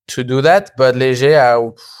to do that. But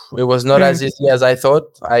Léger, it was not as easy as I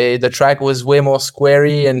thought. The track was way more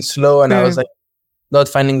squarey and slow, and I was not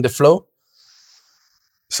finding the flow.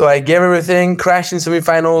 So I gave everything, crashed in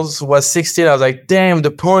semifinals, was 16. I was like, damn,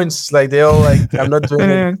 the points, they all I'm not doing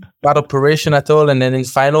a bad operation at all. And then in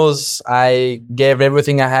finals, I gave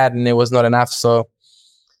everything I had, and it was not enough. So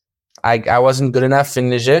I wasn't good enough in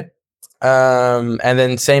Léger. And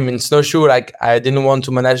then same in snowshoe, I didn't want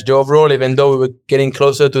to manage the overall, even though we were getting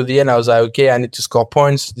closer to the end. I was like, okay, I need to score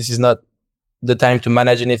points. This is not the time to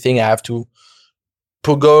manage anything. I have to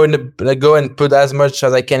go and put as much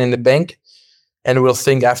as I can in the bank, and we'll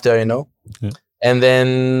think after, Yeah. And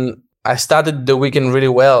then I started the weekend really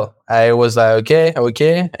well. I was like,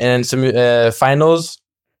 okay. And some finals,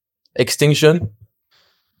 extinction,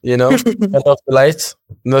 cut off the lights,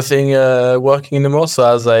 nothing working anymore. So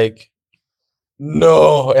I was like,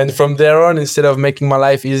 no. And from there on, instead of making my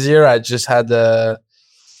life easier, I just had the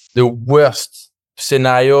worst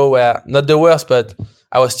scenario where, not the worst, but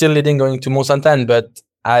I was still leading going to Mont Sainte-Anne, but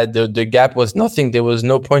the gap was nothing. There was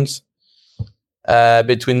no points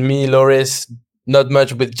between me, Loris, not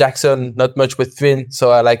much with Jackson, not much with Finn.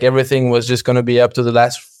 So everything was just going to be up to the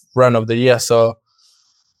last run of the year. So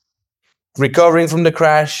recovering from the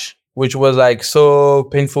crash, which was so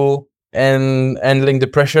painful, and handling the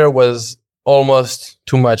pressure was almost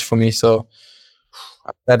too much for me. So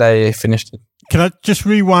that I finished it. Can I just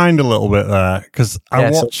rewind a little bit there? Because I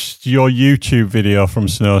watched your YouTube video from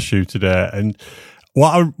Snowshoe today, and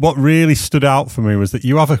what really stood out for me was that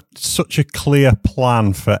you have such a clear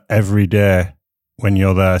plan for every day when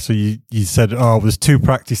you're there. So you said, there's 2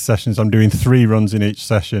 practice sessions. I'm doing 3 runs in each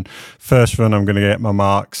session. First run, I'm going to get my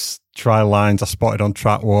marks, try lines I spotted on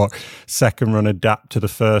track walk. Second run, adapt to the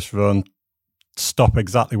first run, stop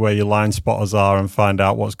exactly where your line spotters are and find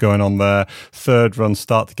out what's going on there. Third run,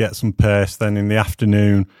 start to get some pace. Then in the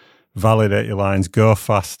afternoon, validate your lines, go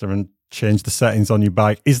faster and change the settings on your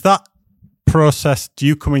bike. Is that process? Do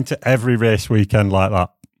you come into every race weekend like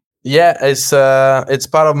that? Yeah, it's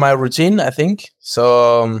part of my routine, I think.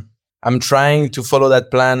 So I'm trying to follow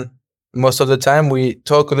that plan most of the time. We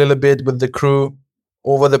talk a little bit with the crew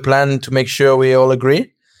over the plan to make sure we all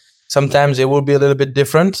agree. Sometimes it will be a little bit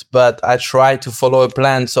different, but I try to follow a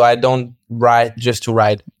plan so I don't ride just to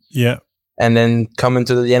ride. Yeah. And then come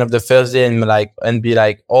into the end of the first day and be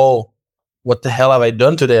like, oh, what the hell have I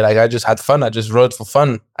done today? Like, I just had fun. I just rode for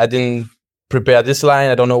fun. I didn't prepare this line.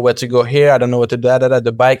 I don't know where to go here. I don't know what to do.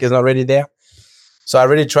 The bike is not really there. So I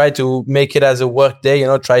really try to make it as a work day,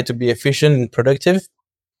 try to be efficient and productive.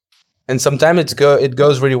 And sometimes it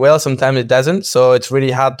goes really well. Sometimes it doesn't. So it's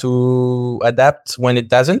really hard to adapt when it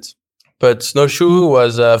doesn't. But snowshoe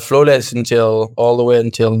was flawless all the way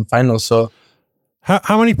until final. So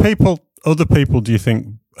how many other people do you think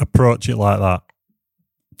approach it like that?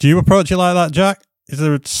 Do you approach it like that, Jack? Is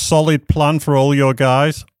there a solid plan for all your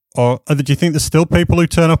guys? Or do you think there's still people who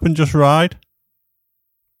turn up and just ride?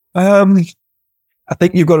 I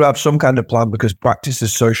think you've got to have some kind of plan because practice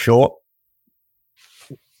is so short.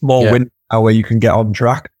 More wind where you can get on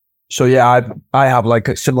track. So yeah, I have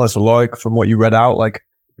like similar to Loic from what you read out. Like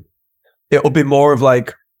it'll be more of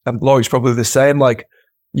like, and Loic's probably the same. Like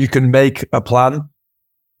you can make a plan,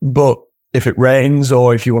 but if it rains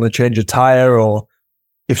or if you want to change a tire or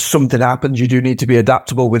if something happens, you do need to be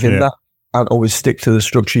adaptable within that. And always stick to the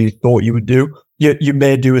structure you thought you would do. You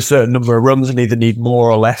may do a certain number of runs and either need more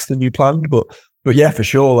or less than you planned, but yeah, for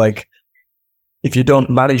sure. Like if you don't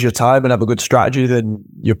manage your time and have a good strategy, then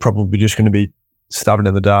you're probably just going to be stabbing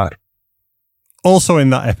in the dark. Also in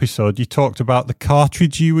that episode, you talked about the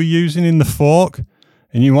cartridge you were using in the fork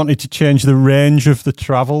and you wanted to change the range of the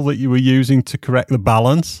travel that you were using to correct the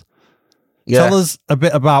balance. Yeah. Tell us a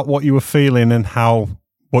bit about what you were feeling and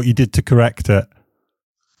what you did to correct it.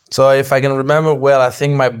 So if I can remember well, I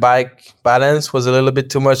think my bike balance was a little bit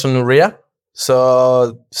too much on the rear.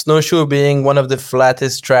 So snowshoe being one of the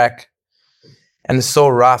flattest track and so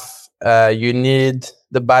rough, you need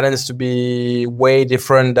the balance to be way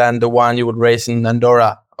different than the one you would race in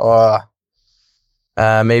Andorra or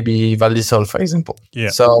maybe Val di Sol, for example. Yeah.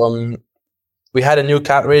 So we had a new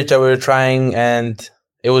cartridge that we were trying and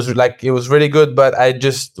it was really good, but I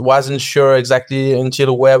just wasn't sure exactly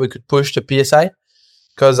until where we could push the PSI.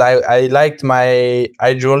 Because I liked my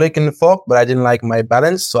hydraulic in the fork, but I didn't like my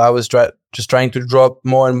balance. So I was just trying to drop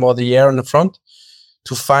more and more the air on the front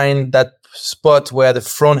to find that spot where the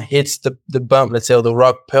front hits the bump, let's say, or the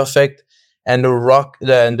rock perfect. And the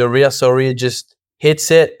rear, just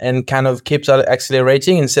hits it and kind of keeps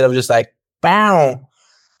accelerating instead of just like, bam,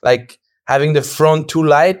 like having the front too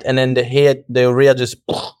light and then the rear just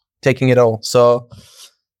taking it all. So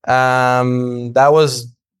that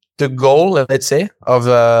was the goal, let's say,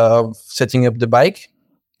 of setting up the bike.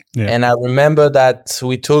 Yeah. And I remember that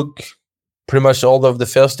we took pretty much all of the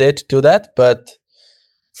first day to do that, but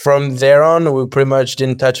from there on, we pretty much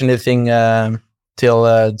didn't touch anything till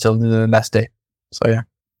the last day. So yeah.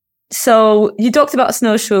 So you talked about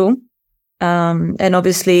snowshoe, and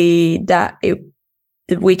obviously the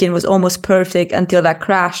weekend was almost perfect until that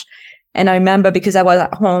crash. And I remember because I was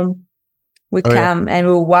at home with Cam and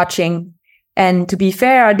we were watching. And to be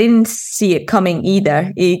fair, I didn't see it coming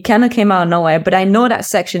either. It kind of came out of nowhere, but I know that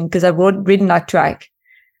section because I've ridden that track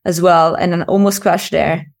as well, and I almost crashed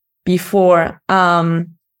there before.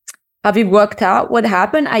 Have you worked out what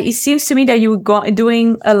happened? It seems to me that you were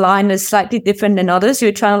doing a line that's slightly different than others.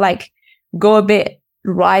 You're trying to like go a bit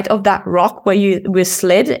right of that rock where you were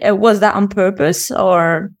slid. Was that on purpose,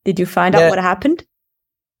 or did you find out what happened?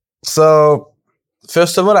 So,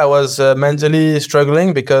 first of all, I was mentally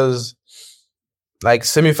struggling because like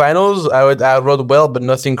semifinals, I rode well, but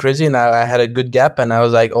nothing crazy. And I had a good gap and I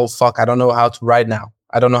was like, oh, fuck, I don't know how to ride now.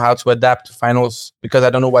 I don't know how to adapt to finals because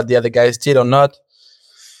I don't know what the other guys did or not.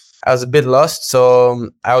 I was a bit lost.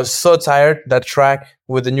 So I was so tired, that track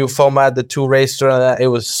with the new format, the 2 racer, it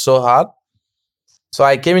was so hard. So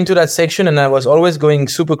I came into that section and I was always going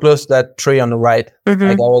super close to that tree on the right. Mm-hmm.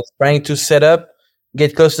 Like I was trying to set up,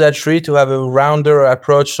 get close to that tree to have a rounder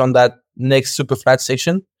approach on that next super flat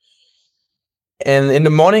section. And in the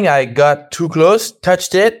morning, I got too close,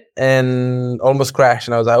 touched it, and almost crashed.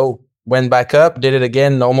 And I was like, oh, went back up, did it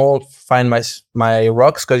again, normal, find my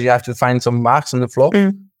rocks, because you have to find some marks on the floor.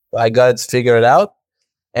 I got it figured out.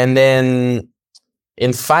 And then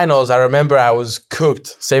in finals, I remember I was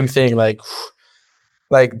cooked. Same thing, like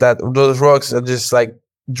that. Those rocks are just like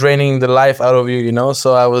draining the life out of you, you know?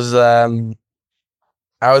 So I was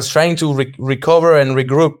trying to recover and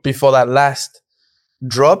regroup before that last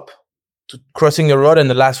drop, crossing the road and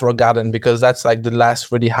the last rock garden, because that's like the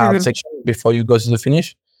last really hard section before you go to the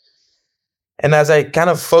finish. And as I kind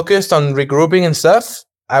of focused on regrouping and stuff,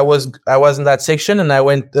 I was in that section and I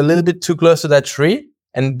went a little bit too close to that tree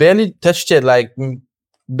and barely touched it, like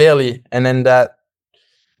barely. And then that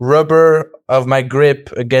rubber of my grip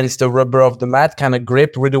against the rubber of the mat kind of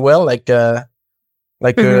gripped really well, like love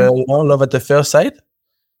at the first sight.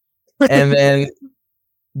 And then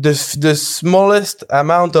the smallest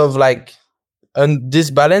amount of like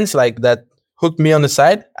disbalance, like that hooked me on the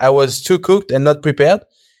side. I was too cooked and not prepared.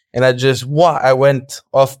 And I went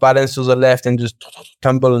off balance to the left and just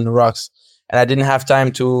tumbled in the rocks. And I didn't have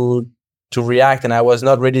time to react, and I was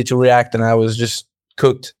not ready to react, and I was just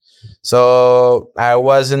cooked. So I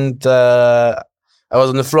was on the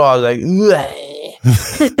floor. I was like,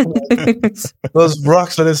 those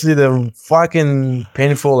rocks, honestly, they're fucking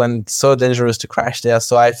painful and so dangerous to crash there.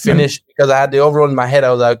 So I finished because I had the overall in my head.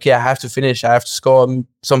 I was like, okay, I have to finish. I have to score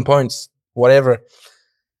some points, whatever.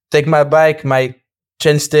 Take my bike. My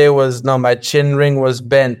chin ring was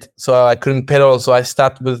bent, so I couldn't pedal. So I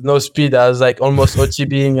started with no speed. I was like almost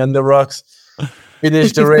OTBing on the rocks.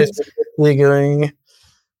 Finished the race going,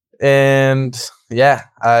 and yeah,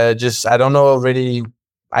 I don't know really.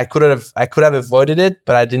 I could have avoided it,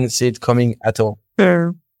 but I didn't see it coming at all.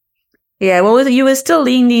 Sure. Yeah, well, you were still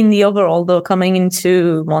leaning the overall though coming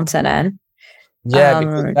into MUTN. Yeah,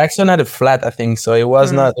 because Jackson had a flat, I think, so it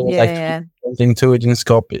was not. It was something too. It didn't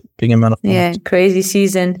score big amount of points. Yeah, crazy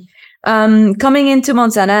season. Coming into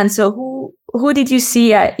MUTN, so who did you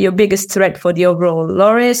see at your biggest threat for the overall,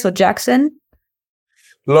 Loris or Jackson?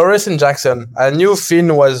 Loris and Jackson. I knew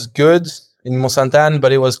Finn was good in MUTN,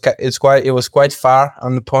 but it was quite far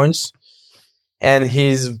on the points, and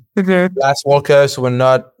his last walkers were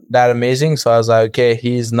not that amazing. So I was like, okay,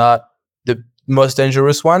 he's not the most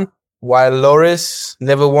dangerous one. While Loris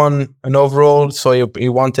never won an overall, so he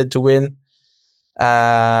wanted to win.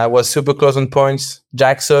 Was super close on points.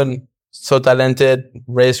 Jackson, so talented,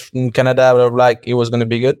 raced in Canada, but like it was going to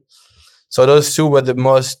be good. So those two were the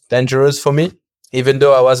most dangerous for me, even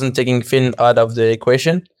though I wasn't taking Finn out of the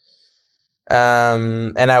equation.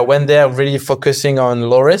 And I went there really focusing on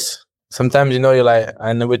Loris. Sometimes, you're like,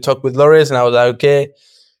 and we talked with Loris, and I was like, okay,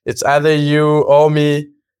 it's either you or me.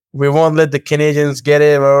 We won't let the Canadians get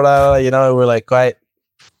it. Blah, blah, blah. We're like quite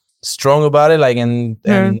strong about it, like and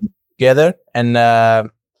together. And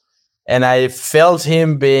I felt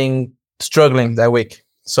him being struggling that week.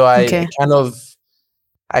 So I kind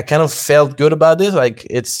of felt good about this. Like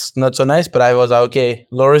it's not so nice, but I was like, okay,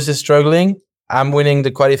 Loris is struggling. I'm winning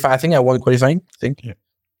the qualifying. I think I won qualifying.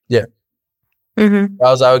 Yeah. Mm-hmm. I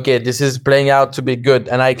was like, okay, this is playing out to be good.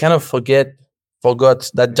 And I kind of forgot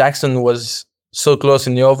that Jackson was so close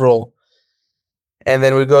in the overall. And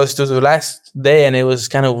then we goes to the last day, and it was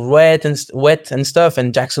kind of wet and stuff.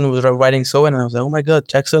 And Jackson was riding so, and I was like, oh my god,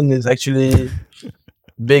 Jackson is actually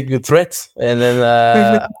big threat. And then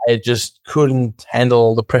I just couldn't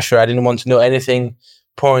handle the pressure. I didn't want to know anything.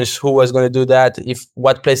 Points, who was going to do that?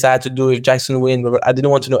 What place I had to do if Jackson win? But I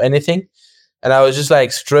didn't want to know anything. And I was just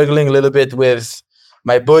like struggling a little bit with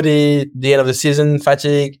my body, the end of the season,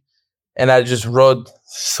 fatigue, and I just rode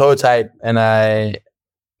so tight, and I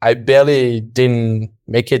barely didn't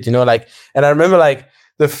make it, and I remember like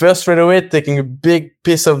the first straightaway taking a big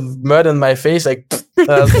piece of mud on my face, like, and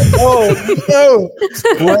I was like, oh no,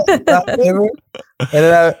 whatever. And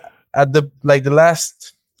then at the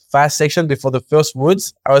last fast section before the first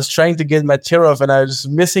woods, I was trying to get my tear off, and I was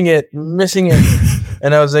missing it,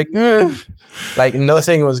 and I was like, like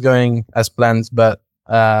nothing was going as planned, but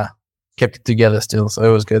kept it together still, so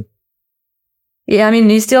it was good. Yeah, I mean,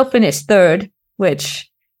 he still finished third,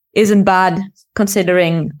 which isn't bad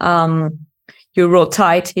considering you rode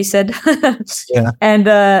tight, he said. Yeah. And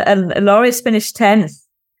Loris finished 10th,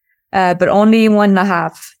 but only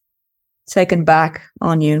 1.5 second back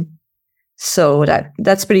on you. So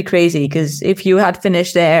that's pretty crazy, because if you had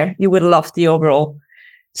finished there, you would have lost the overall.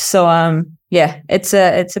 So yeah, it's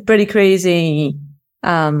a pretty crazy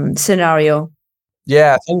scenario.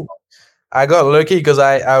 Yeah, I think I got lucky because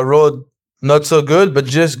I rode not so good, but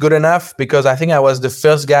just good enough, because I think I was the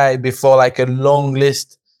first guy before like a long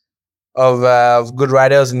list of good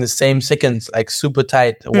riders in the same seconds, like super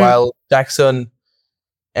tight, while Jackson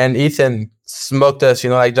and Ethan smoked us.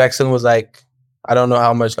 Like Jackson was like, I don't know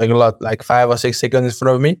how much, like a lot, like 5 or 6 seconds in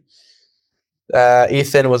front of me.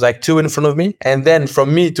 Ethan was like 2 in front of me. And then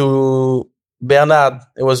from me to Bernard,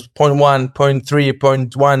 it was 0.1, 0.3,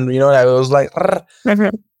 0.1, it was like,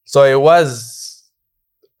 so it was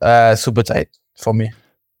super tight for me.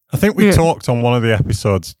 I think we talked on one of the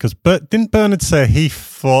episodes, because didn't Bernard say he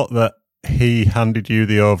thought that he handed you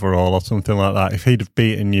the overall or something like that. If he'd have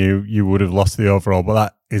beaten you, you would have lost the overall. But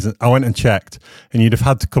that isn't. I went and checked, and you'd have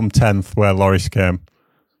had to come 10th where Loris came.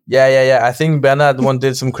 Yeah. I think Bernard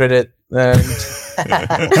wanted some credit. Are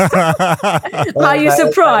you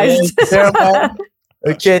surprised?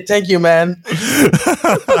 Okay, thank you, man.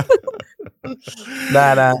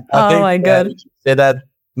 Nah. My God. I say that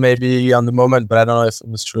maybe on the moment, but I don't know if it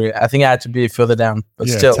was true. I think I had to be further down, but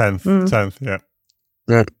still. 10th, yeah.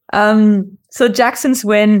 So Jackson's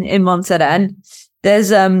win in MUTN, there's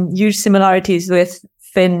huge similarities with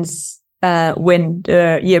Finn's win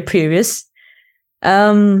the year previous.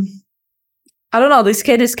 I don't know, this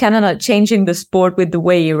kid is kind of not changing the sport with the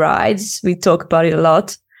way he rides. We talk about it a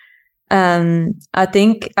lot. I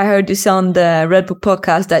think I heard this on the Red Bull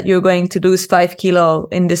podcast that you're going to lose 5 kilo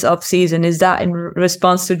in this off season. Is that in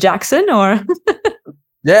response to Jackson or?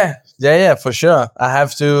 Yeah, for sure. I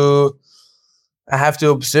have to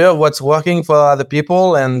observe what's working for other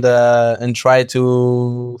people and try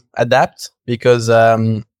to adapt, because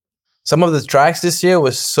some of the tracks this year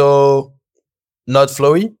was so not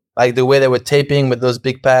flowy, like the way they were taping with those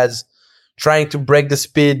big pads, trying to break the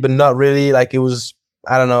speed, but not really. Like it was,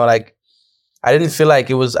 I don't know, like I didn't feel like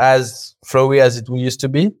it was as flowy as it used to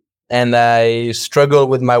be. And I struggle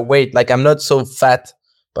with my weight. Like I'm not so fat,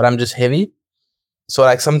 but I'm just heavy. So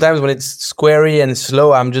like sometimes when it's squarey and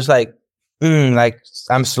slow, I'm just like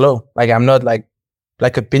I'm slow. Like I'm not like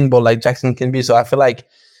a pinball like Jackson can be. So I feel like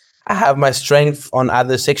I have my strength on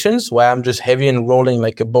other sections where I'm just heavy and rolling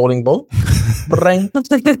like a bowling ball.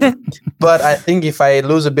 But I think if I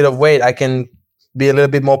lose a bit of weight, I can be a little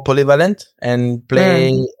bit more polyvalent and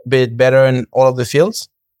play a bit better in all of the fields.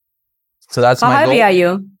 So that's my goal. How heavy are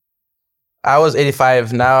you? I was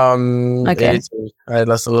 85. Now I'm 82. I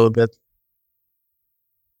lost a little bit.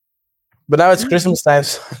 But now it's Christmas time,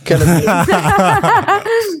 so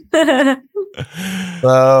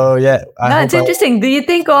so yeah. It's interesting. Do you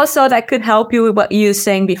think also that could help you with what you were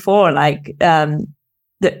saying before, like the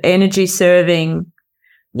energy serving,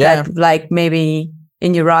 like maybe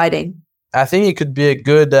in your riding? I think it could be a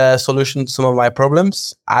good solution to some of my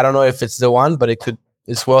problems. I don't know if it's the one, but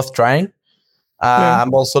it's worth trying.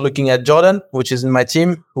 I'm also looking at Jordan, which is in my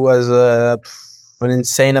team, who has an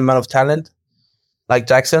insane amount of talent, like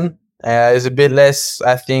Jackson. Is a bit less,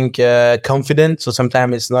 I think, confident. So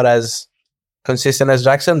sometimes it's not as consistent as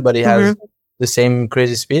Jackson, but he has the same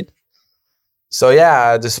crazy speed. So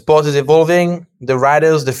yeah, the sport is evolving. The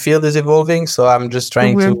riders, the field is evolving. So I'm just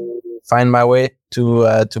trying to find my way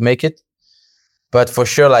to make it. But for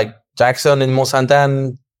sure, like Jackson in Mont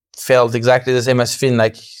Saint-Anne felt exactly the same as Finn.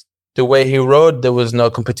 Like the way he rode, there was no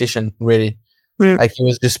competition really. Like he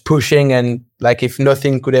was just pushing, and like if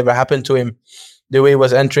nothing could ever happen to him. The way he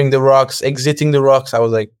was entering the rocks, exiting the rocks, I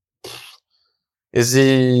was like, is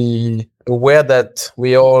he aware that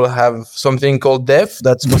we all have something called death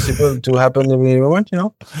that's possible to happen in any moment, you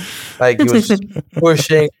know? Like he was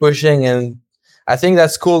pushing. And I think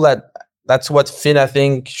that's cool. That's what Finn, I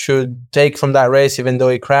think, should take from that race, even though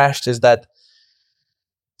he crashed, is that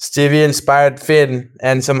Stevie inspired Finn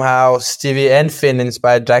and somehow Stevie and Finn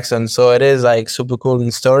inspired Jackson. So it is like super cool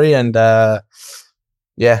in story. And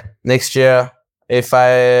next year, if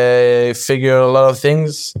I figure a lot of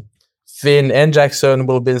things, Finn and Jackson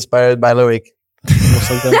will be inspired by Loic.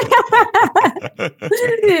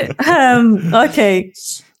 Okay.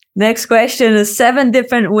 Next question is 7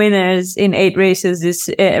 different winners in 8 races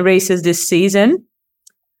this season.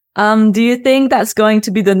 Do you think that's going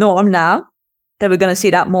to be the norm now? That we're going to see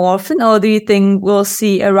that more often? Or do you think we'll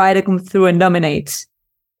see a rider come through and dominate?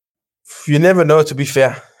 You never know, to be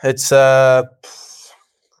fair. It's...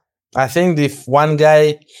 I think if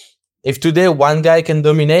today one guy can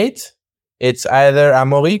dominate, it's either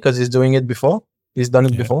Amaury, because he's done it before,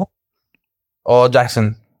 or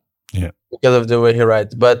Jackson. Yeah. Because of the way he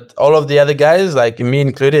rides. But all of the other guys, like me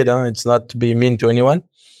included, it's not to be mean to anyone.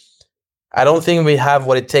 I don't think we have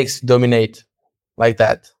what it takes to dominate like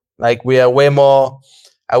that. Like we are way more,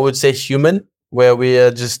 I would say, human, where we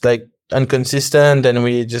are just like inconsistent and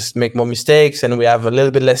we just make more mistakes and we have a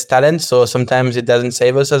little bit less talent. So sometimes it doesn't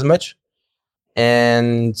save us as much.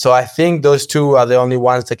 And so I think those two are the only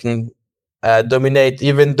ones that can dominate,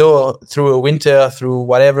 even though through a winter, through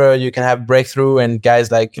whatever, you can have breakthrough and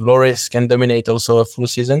guys like Loris can dominate also a full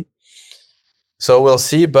season. So we'll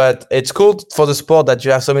see, but it's cool for the sport that you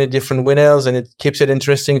have so many different winners and it keeps it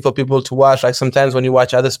interesting for people to watch. Like sometimes when you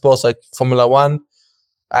watch other sports like Formula 1,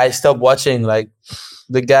 I stop watching. Like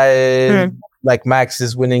the guy like Max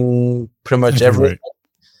is winning pretty much everything.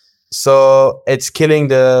 So it's killing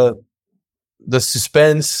the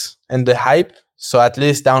suspense and the hype. So at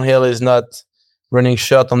least downhill is not running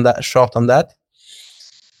short on that.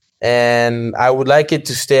 And I would like it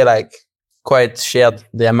to stay like quite shared,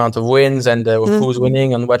 the amount of wins and who's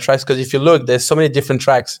winning on what tracks. Because if you look, there's so many different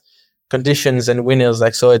tracks, conditions and winners.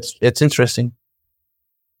 Like, so it's interesting.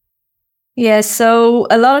 Yeah, so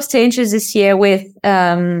a lot of changes this year with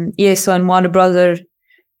Yeso and Warner Brother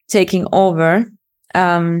taking over.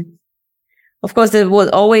 Of course, there was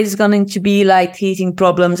always going to be like teething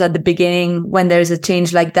problems at the beginning when there's a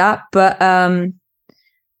change like that. But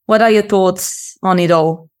what are your thoughts on it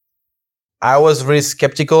all? I was really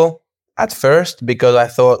skeptical at first because I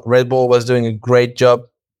thought Red Bull was doing a great job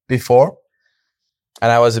before.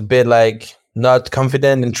 And I was a bit like not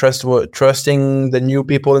confident and trusting the new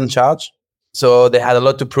people in charge. So they had a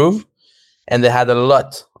lot to prove and they had a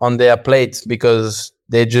lot on their plate because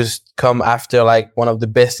they just come after like one of the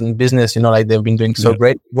best in business, you know, like they've been doing so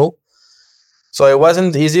great. So it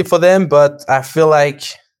wasn't easy for them, but I feel like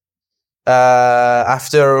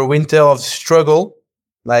after a winter of struggle,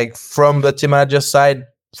 like from the team manager side,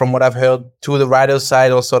 from what I've heard, to the rider's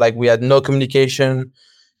side also, like we had no communication.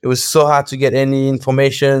 It was so hard to get any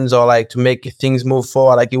informations or like to make things move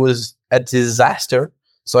forward. Like it was a disaster.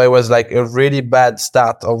 So it was like a really bad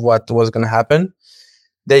start of what was going to happen.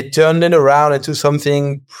 They turned it around into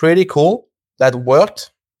something pretty cool that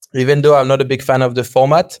worked, even though I'm not a big fan of the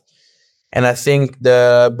format. And I think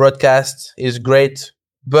the broadcast is great,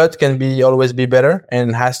 but can always be better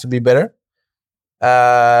and has to be better.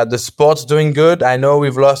 The sport's doing good. I know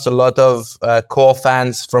we've lost a lot of core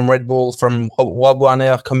fans from Red Bull, from Rob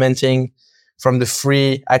Warner commenting, from the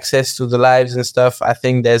free access to the lives and stuff. I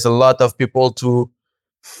think there's a lot of people to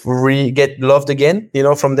get loved again, you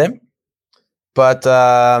know, from them. But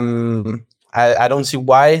I don't see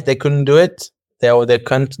why they couldn't do it.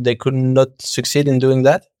 They could not succeed in doing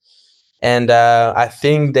that. And I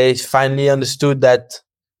think they finally understood that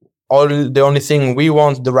the only thing we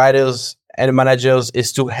want, the riders and managers,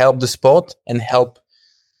 is to help the sport and help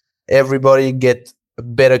everybody get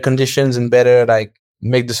better conditions and better, like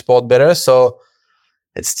make the sport better. So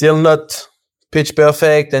it's still not pitch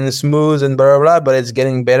perfect and smooth and blah, blah, blah, but it's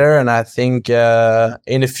getting better. And I think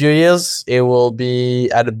in a few years, it will be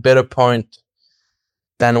at a better point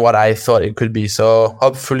than what I thought it could be. So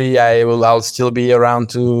hopefully I'll still be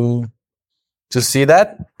around to see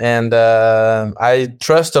that. And I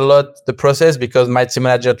trust a lot the process because my team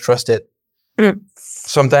manager trusts it.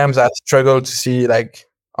 Sometimes I struggle to see, like,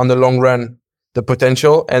 on the long run, the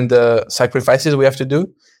potential and the sacrifices we have to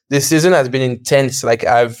do. This season has been intense. Like,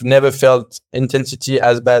 I've never felt intensity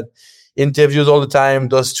as bad. Interviews all the time,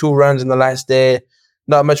 those 2 runs in the last day,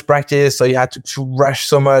 not much practice, so you had to rush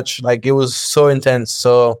so much. Like, it was so intense.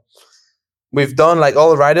 So we've done, like,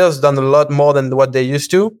 all the riders done a lot more than what they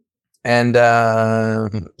used to. And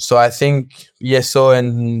so I think Yeso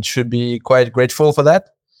and should be quite grateful for that.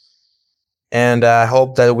 And I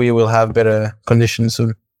hope that we will have better conditions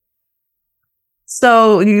soon.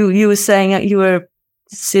 So you were saying that you were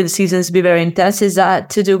see the seasons be very intense. Is that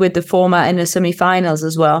to do with the format in the semifinals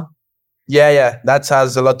as well? Yeah. That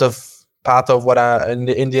has a lot of part of what in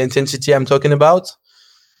the intensity I'm talking about.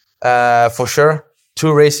 For sure.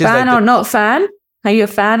 2 races. Fan or not fan? Are you a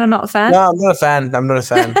fan or not a fan? No, I'm not a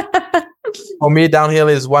fan. For me, downhill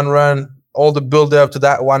is 1 run, all the build up to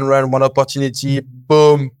that 1 run, 1 opportunity,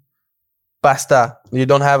 boom, basta. You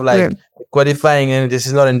don't have like qualifying, and this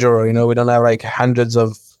is not enduro, you know, we don't have like hundreds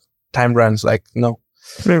of time runs, like, no.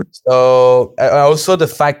 So also the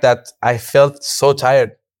fact that I felt so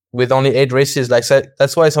tired with only 8 races, like, so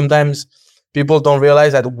that's why sometimes people don't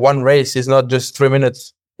realize that 1 race is not just 3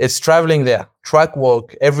 minutes. It's traveling there, track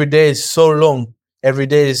walk. Every day is so long. Every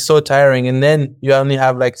day is so tiring. And then you only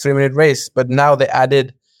have like 3-minute race. But now they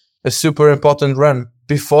added a super important run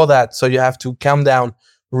before that. So you have to calm down,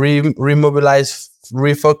 remobilize,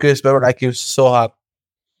 refocus. But like, it's so hard.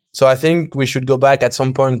 So I think we should go back at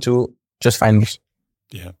some point to just finals.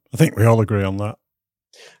 Yeah, I think we all agree on that.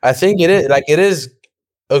 I think it is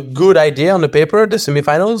a good idea on the paper, the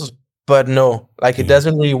semifinals, but no, like it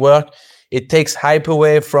doesn't really work. It takes hype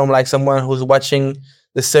away from like someone who's watching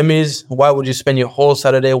the semis. Why would you spend your whole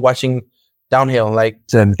Saturday watching downhill? Like,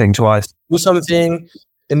 same thing twice. Do something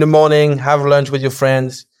in the morning, have lunch with your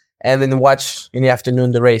friends, and then watch in the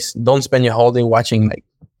afternoon the race. Don't spend your whole day watching. Like,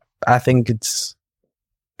 I think it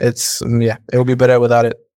will be better without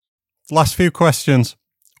it. Last few questions.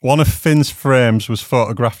 One of Finn's frames was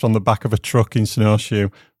photographed on the back of a truck in Snowshoe.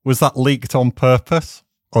 Was that leaked on purpose,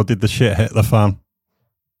 or did the shit hit the fan?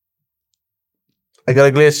 I got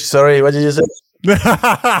a glitch. Sorry, what did you say? No,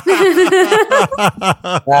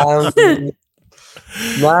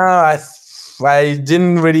 I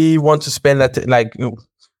didn't really want to spend that. Like,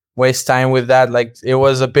 waste time with that. Like it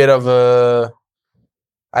was a bit of a,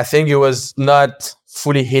 I think it was not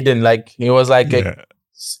fully hidden. Like it was like a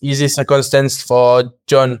easy circumstance for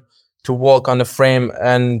John to walk on the frame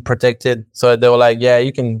and protect it. So they were like, yeah,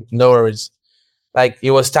 you can, no worries. Like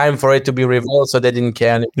it was time for it to be revealed, so they didn't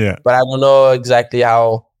care. Yeah. But I don't know exactly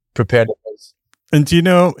how prepared it was. And do you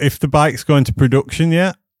know if the bike's going to production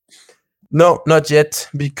yet? No, not yet,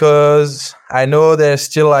 because I know there's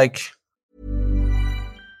still like...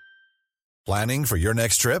 Planning for your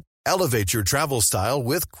next trip? Elevate your travel style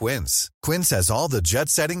with Quince. Quince has all the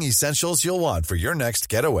jet-setting essentials you'll want for your next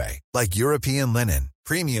getaway, like European linen,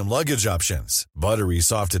 premium luggage options, buttery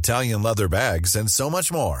soft Italian leather bags, and so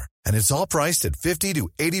much more. And it's all priced at 50 to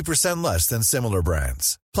 80% less than similar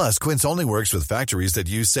brands. Plus, Quince only works with factories that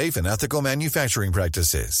use safe and ethical manufacturing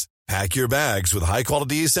practices. Pack your bags with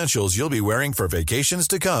high-quality essentials you'll be wearing for vacations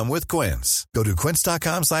to come with Quince. Go to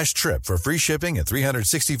quince.com/trip for free shipping and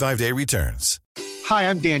 365-day returns. Hi,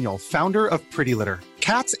 I'm Daniel, founder of Pretty Litter.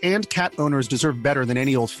 Cats and cat owners deserve better than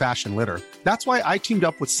any old-fashioned litter. That's why I teamed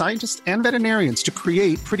up with scientists and veterinarians to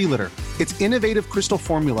create Pretty Litter. Its innovative crystal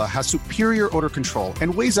formula has superior odor control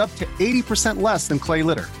and weighs up to 80% less than clay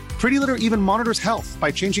litter. Pretty Litter even monitors health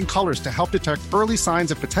by changing colors to help detect early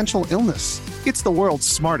signs of potential illness. It's the world's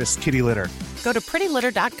smartest kitty litter. Go to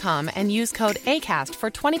prettylitter.com and use code ACAST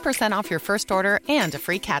for 20% off your first order and a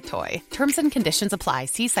free cat toy. Terms and conditions apply.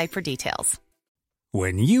 See site for details.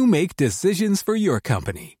 When you make decisions for your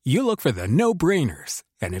company, you look for the no-brainers.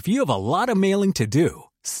 And if you have a lot of mailing to do,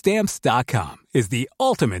 Stamps.com is the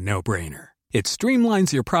ultimate no-brainer. It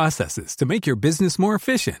streamlines your processes to make your business more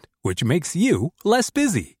efficient, which makes you less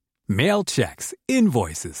busy. Mail checks,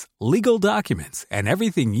 invoices, legal documents, and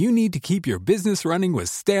everything you need to keep your business running with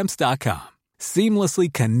Stamps.com.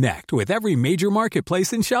 Seamlessly connect with every major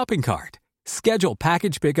marketplace and shopping cart. Schedule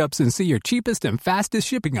package pickups and see your cheapest and fastest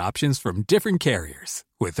shipping options from different carriers.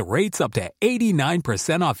 With rates up to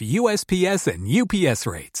 89% off USPS and UPS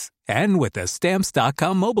rates. And with the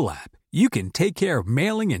Stamps.com mobile app, you can take care of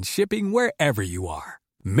mailing and shipping wherever you are.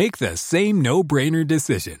 Make the same no-brainer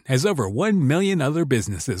decision as over 1 million other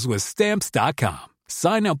businesses with Stamps.com.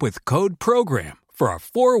 Sign up with code PROGRAM for a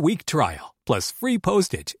 4-week trial, plus free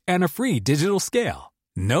postage and a free digital scale.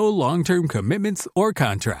 No long-term commitments or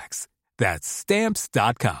contracts. That's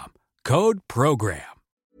Stamps.com. Code PROGRAM.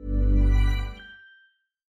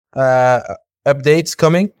 Updates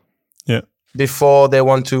coming. Yeah. Before they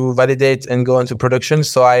want to validate and go into production.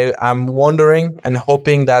 So I'm wondering and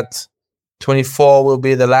hoping that 24 will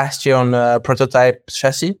be the last year on a prototype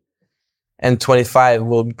chassis and 25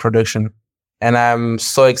 will be production. And I'm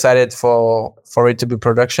so excited for it to be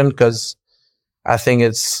production because I think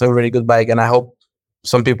it's a really good bike and I hope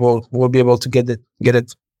some people will be able to get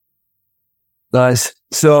it. Nice.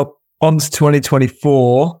 So on to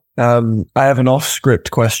 2024, I have an off-script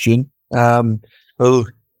question.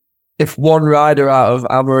 If one rider out of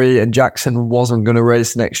Amaury and Jackson wasn't going to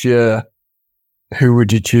race next year, who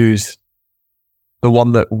would you choose? The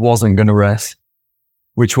one that wasn't going to race.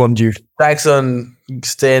 Which one do you... Jackson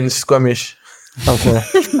stay in Squamish. Okay.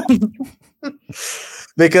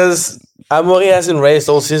 Because Amaury hasn't raced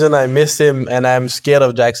all season. I miss him and I'm scared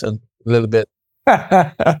of Jackson a little bit.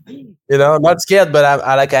 You know, not scared, but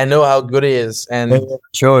I know how good he is. And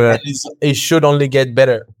sure, yeah. He should only get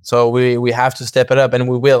better. So we have to step it up and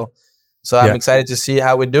we will. So I'm excited to see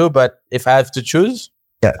how we do. But if I have to choose,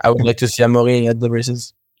 I would like to see Amaury at the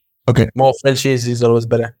races. Okay. More Frenchies is always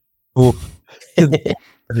better.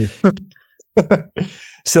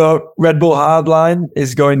 So Red Bull Hardline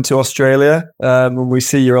is going to Australia. When we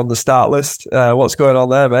see you're on the start list, what's going on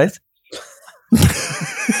there, mate?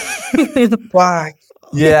 Why?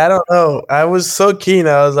 Yeah, I don't know. I was so keen.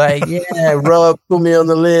 I was like, yeah, Rob, put me on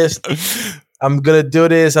the list. I'm gonna do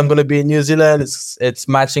this. I'm gonna be in New Zealand. It's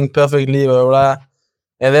matching perfectly, blah, blah, blah.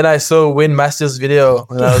 And then I saw Win Masters video,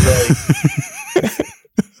 and I was like,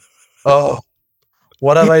 oh,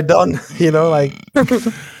 what have I done? You know, like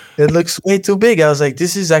it looks way too big. I was like,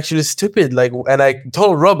 this is actually stupid. Like, and I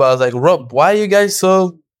told Rob, I was like, Rob, why are you guys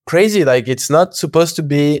so crazy? Like, it's not supposed to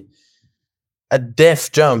be a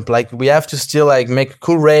def jump. Like, we have to still like make a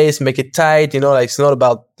cool race, make it tight. You know, like it's not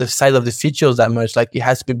about the size of the features that much. Like, it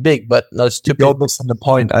has to be big, but not stupid. You're missing the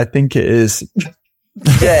point. I think it is.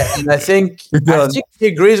 Yeah, and I think he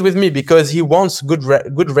agrees with me because he wants good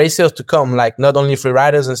racers to come, like not only free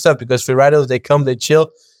riders and stuff. Because free riders, they come, they chill,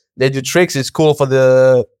 they do tricks. It's cool for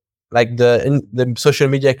the social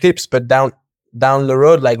media clips, but down the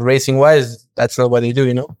road, like racing wise, that's not what they do,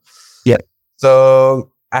 you know. Yeah.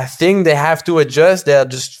 So I think they have to adjust. They're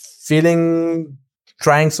just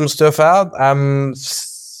trying some stuff out. I'm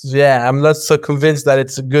I'm not so convinced that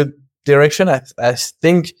it's a good direction. I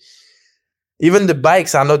think even the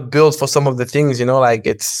bikes are not built for some of the things, like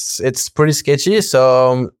it's pretty sketchy.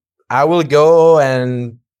 So I will go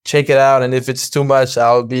and check it out. And if it's too much,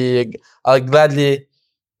 I'll gladly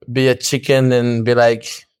be a chicken and be like,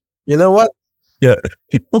 you know what? Yeah.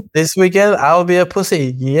 This weekend I'll be a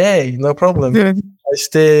pussy. Yay, no problem.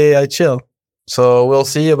 I chill. So we'll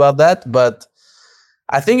see about that. But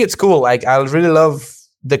I think it's cool. Like I really love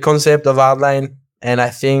the concept of hardline. And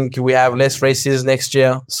I think we have less races next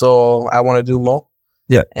year, so I want to do more.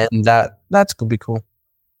 Yeah, and that could be cool.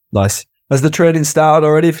 Nice. Has the training started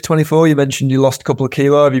already for 24? You mentioned you lost a couple of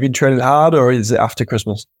kilos. Have you been training hard, or is it after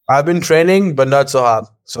Christmas? I've been training, but not so hard.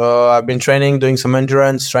 So I've been training, doing some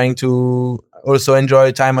endurance, trying to also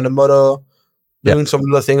enjoy time on the moto, doing some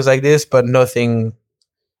little things like this, but nothing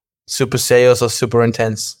super serious or super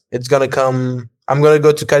intense. It's gonna come. I'm gonna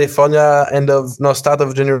go to California start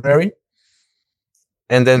of January.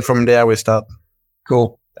 And then from there we start.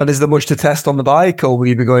 Cool. And is there much to test on the bike, or will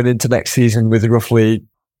you be going into next season with roughly?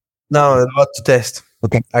 No, a lot to test.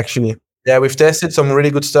 Okay. Actually, yeah, we've tested some really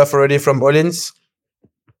good stuff already from Olins,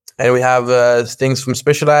 and we have things from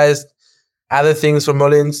Specialized, other things from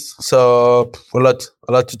Olins. So a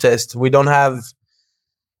lot to test. We don't have,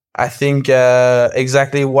 I think,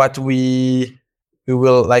 exactly what we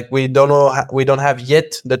will like. We don't know. We don't have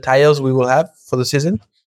yet the tires we will have for the season.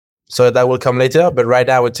 So that will come later. But right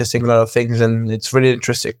now we're testing a lot of things and it's really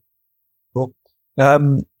interesting. Cool.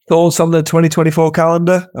 Thoughts on the 2024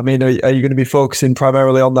 calendar? I mean, are you going to be focusing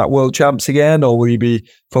primarily on that World Champs again, or will you be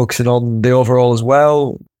focusing on the overall as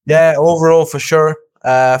well? Yeah, overall for sure.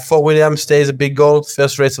 Fort William stays a big goal,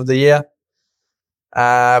 first race of the year.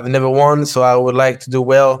 I've never won, so I would like to do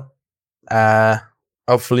well.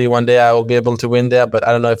 Hopefully one day I will be able to win there, but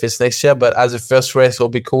I don't know if it's next year. But as a first race, it will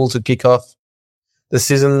be cool to kick off the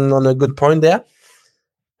season on a good point there.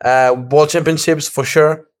 World Championships for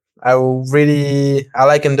sure. I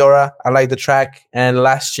like Andorra. I like the track. And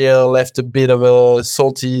last year left a bit of a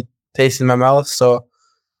salty taste in my mouth. So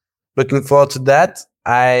looking forward to that.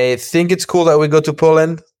 I think it's cool that we go to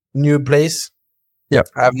Poland, new place. Yeah.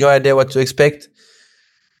 I have no idea what to expect.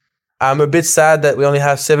 I'm a bit sad that we only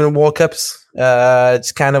have 7 World Cups.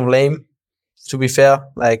 It's kind of lame, to be fair.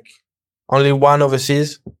 Like only 1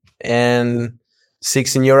 overseas and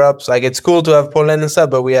 6 in Europe. So, like it's cool to have Poland and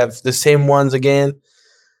stuff, but we have the same ones again.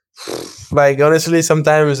 Like honestly,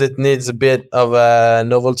 sometimes it needs a bit of a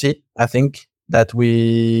novelty. I think that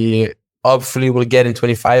we hopefully will get in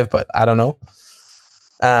 25, but I don't know.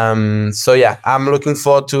 So yeah, I'm looking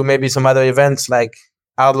forward to maybe some other events like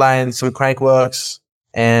Outline, some Crankworks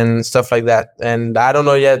and stuff like that. And I don't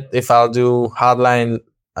know yet if I'll do Hardline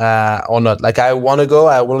or not. Like I want to go,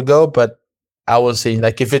 I will go, but I will see.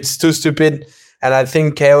 Like if it's too stupid. And I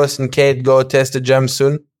think Chaos and Kate go test the jump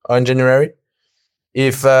soon or in January.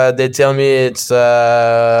 If they tell me it's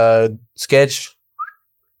sketch,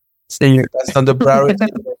 that's not the priority.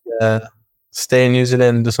 Stay in New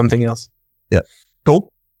Zealand and do something else. Yeah.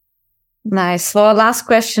 Cool. Nice. Well, last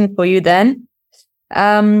question for you then.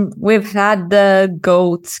 We've had the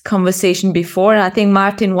GOAT conversation before, and I think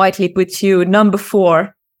Martin Whiteley put you number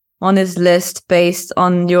 4 on his list based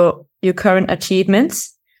on your current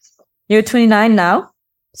achievements. You're 29 now,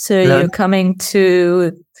 so you're coming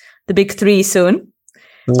to the big 3 soon.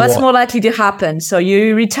 What's more likely to happen? So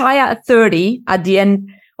you retire at 30 at the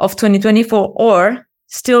end of 2024 or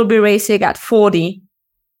still be racing at 40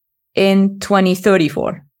 in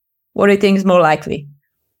 2034? What do you think is more likely?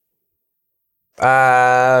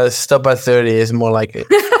 Stop at 30 is more likely.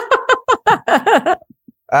 I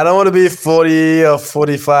don't want to be 40 or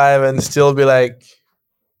 45 and still be like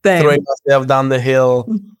throwing myself down the hill.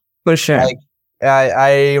 For sure. Like,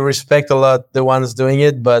 I respect a lot the ones doing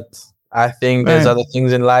it, but I think there's other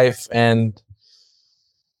things in life and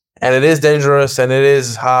it is dangerous and it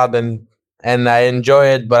is hard and I enjoy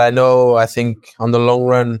it, but I think on the long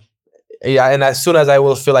run, and as soon as I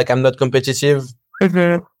will feel like I'm not competitive,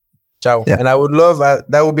 ciao. Yeah. And I would love,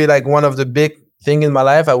 that would be like one of the big things in my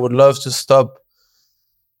life. I would love to stop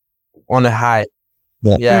on a high.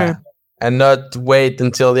 Yeah. And not wait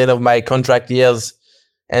until the end of my contract years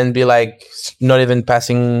and be like, not even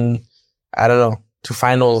passing, I don't know, to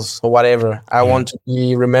finals or whatever. I want to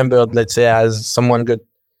be remembered, let's say, as someone good.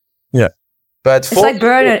 Yeah. But it's like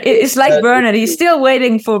Bernard. It's like Bernard. He's still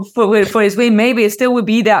waiting for his win. Maybe it still would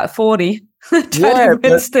be there at 40. Yeah,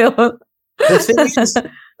 but still. The thing is,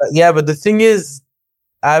 but the thing is,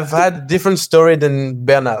 I've had a different story than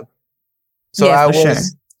Bernard. So I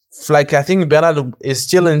was like, I think Bernard is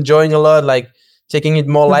still enjoying a lot, like taking it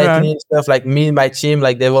more lightly and stuff. Like me and my team,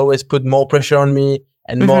 like they've always put more pressure on me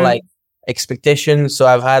and more like expectations. So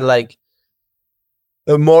I've had like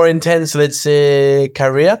a more intense, let's say,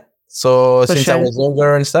 career. So since I was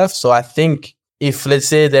younger and stuff. So I think if, let's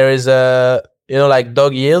say, there is like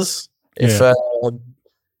dog years, if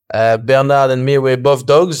Bernard and me, we're both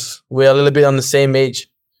dogs, we're a little bit on the same age,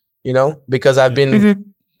 because I've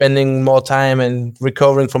been spending more time and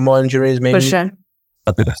recovering from more injuries, maybe. For sure.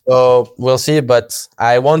 So we'll see. But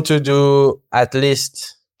I want to do at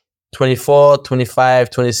least 24, 25,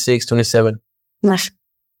 26, 27. Nice.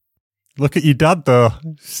 Look at your dad, though.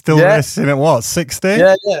 Still racing at what, 60?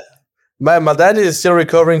 Yeah. My dad is still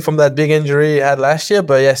recovering from that big injury he had last year,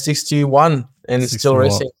 but 61 and still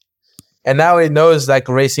racing. And now he knows like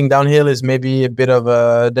racing downhill is maybe a bit of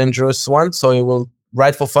a dangerous one, so he will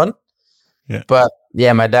ride for fun. Yeah. But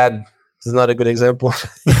my dad is not a good example.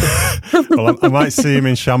 Well, I might see him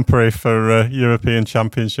in Champery for European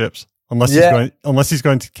Championships, unless he's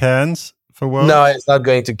going to Cairns for Worlds. No, he's not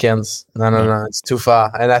going to Cairns. No, it's too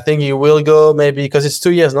far. And I think he will go maybe because it's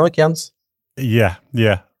 2 years, no, Cairns? Yeah.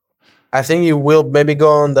 I think he will maybe go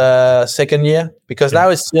on the second year because now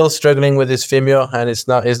he's still struggling with his femur and he's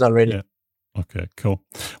not ready. Yeah. Okay, cool.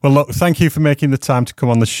 Well, look, thank you for making the time to come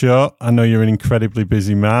on the show. I know you're an incredibly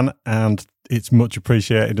busy man and it's much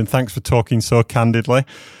appreciated. And thanks for talking so candidly.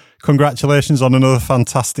 Congratulations on another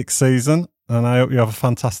fantastic season. And I hope you have a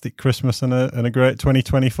fantastic Christmas and a great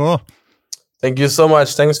 2024. Thank you so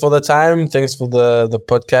much. Thanks for the time. Thanks for the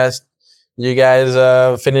podcast. You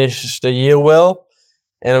guys finish the year well.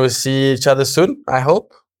 And we'll see each other soon, I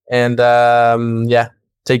hope. And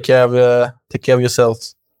take care of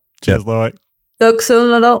yourselves. Cheers, Loic. Talk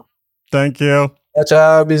soon, Lolo. Thank you.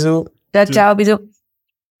 Ciao, bisous. Ciao, bisous.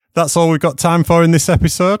 That's all we've got time for in this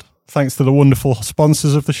episode. Thanks to the wonderful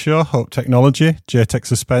sponsors of the show, Hope Technology, JTech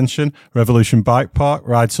Suspension, Revolution Bike Park,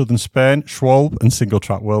 Ride Southern Spain, Schwalbe, and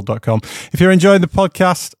SingleTrackWorld.com. If you're enjoying the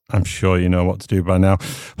podcast, I'm sure you know what to do by now.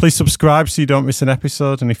 Please subscribe so you don't miss an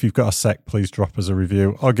episode. And if you've got a sec, please drop us a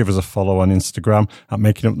review or give us a follow on Instagram at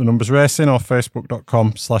Making Up the Numbers Racing or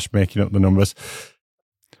Facebook.com/MakingUpTheNumbers.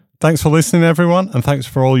 Thanks for listening, everyone, and thanks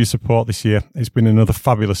for all your support this year. It's been another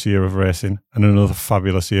fabulous year of racing and another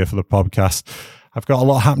fabulous year for the podcast. I've got a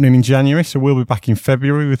lot happening in January, so we'll be back in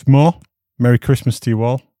February with more. Merry Christmas to you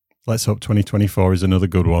all. Let's hope 2024 is another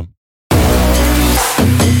good one.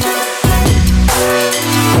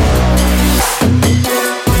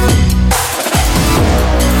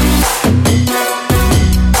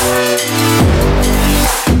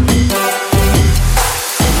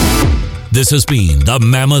 This has been the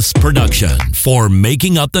Mammoth production for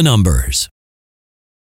Making Up the Numbers.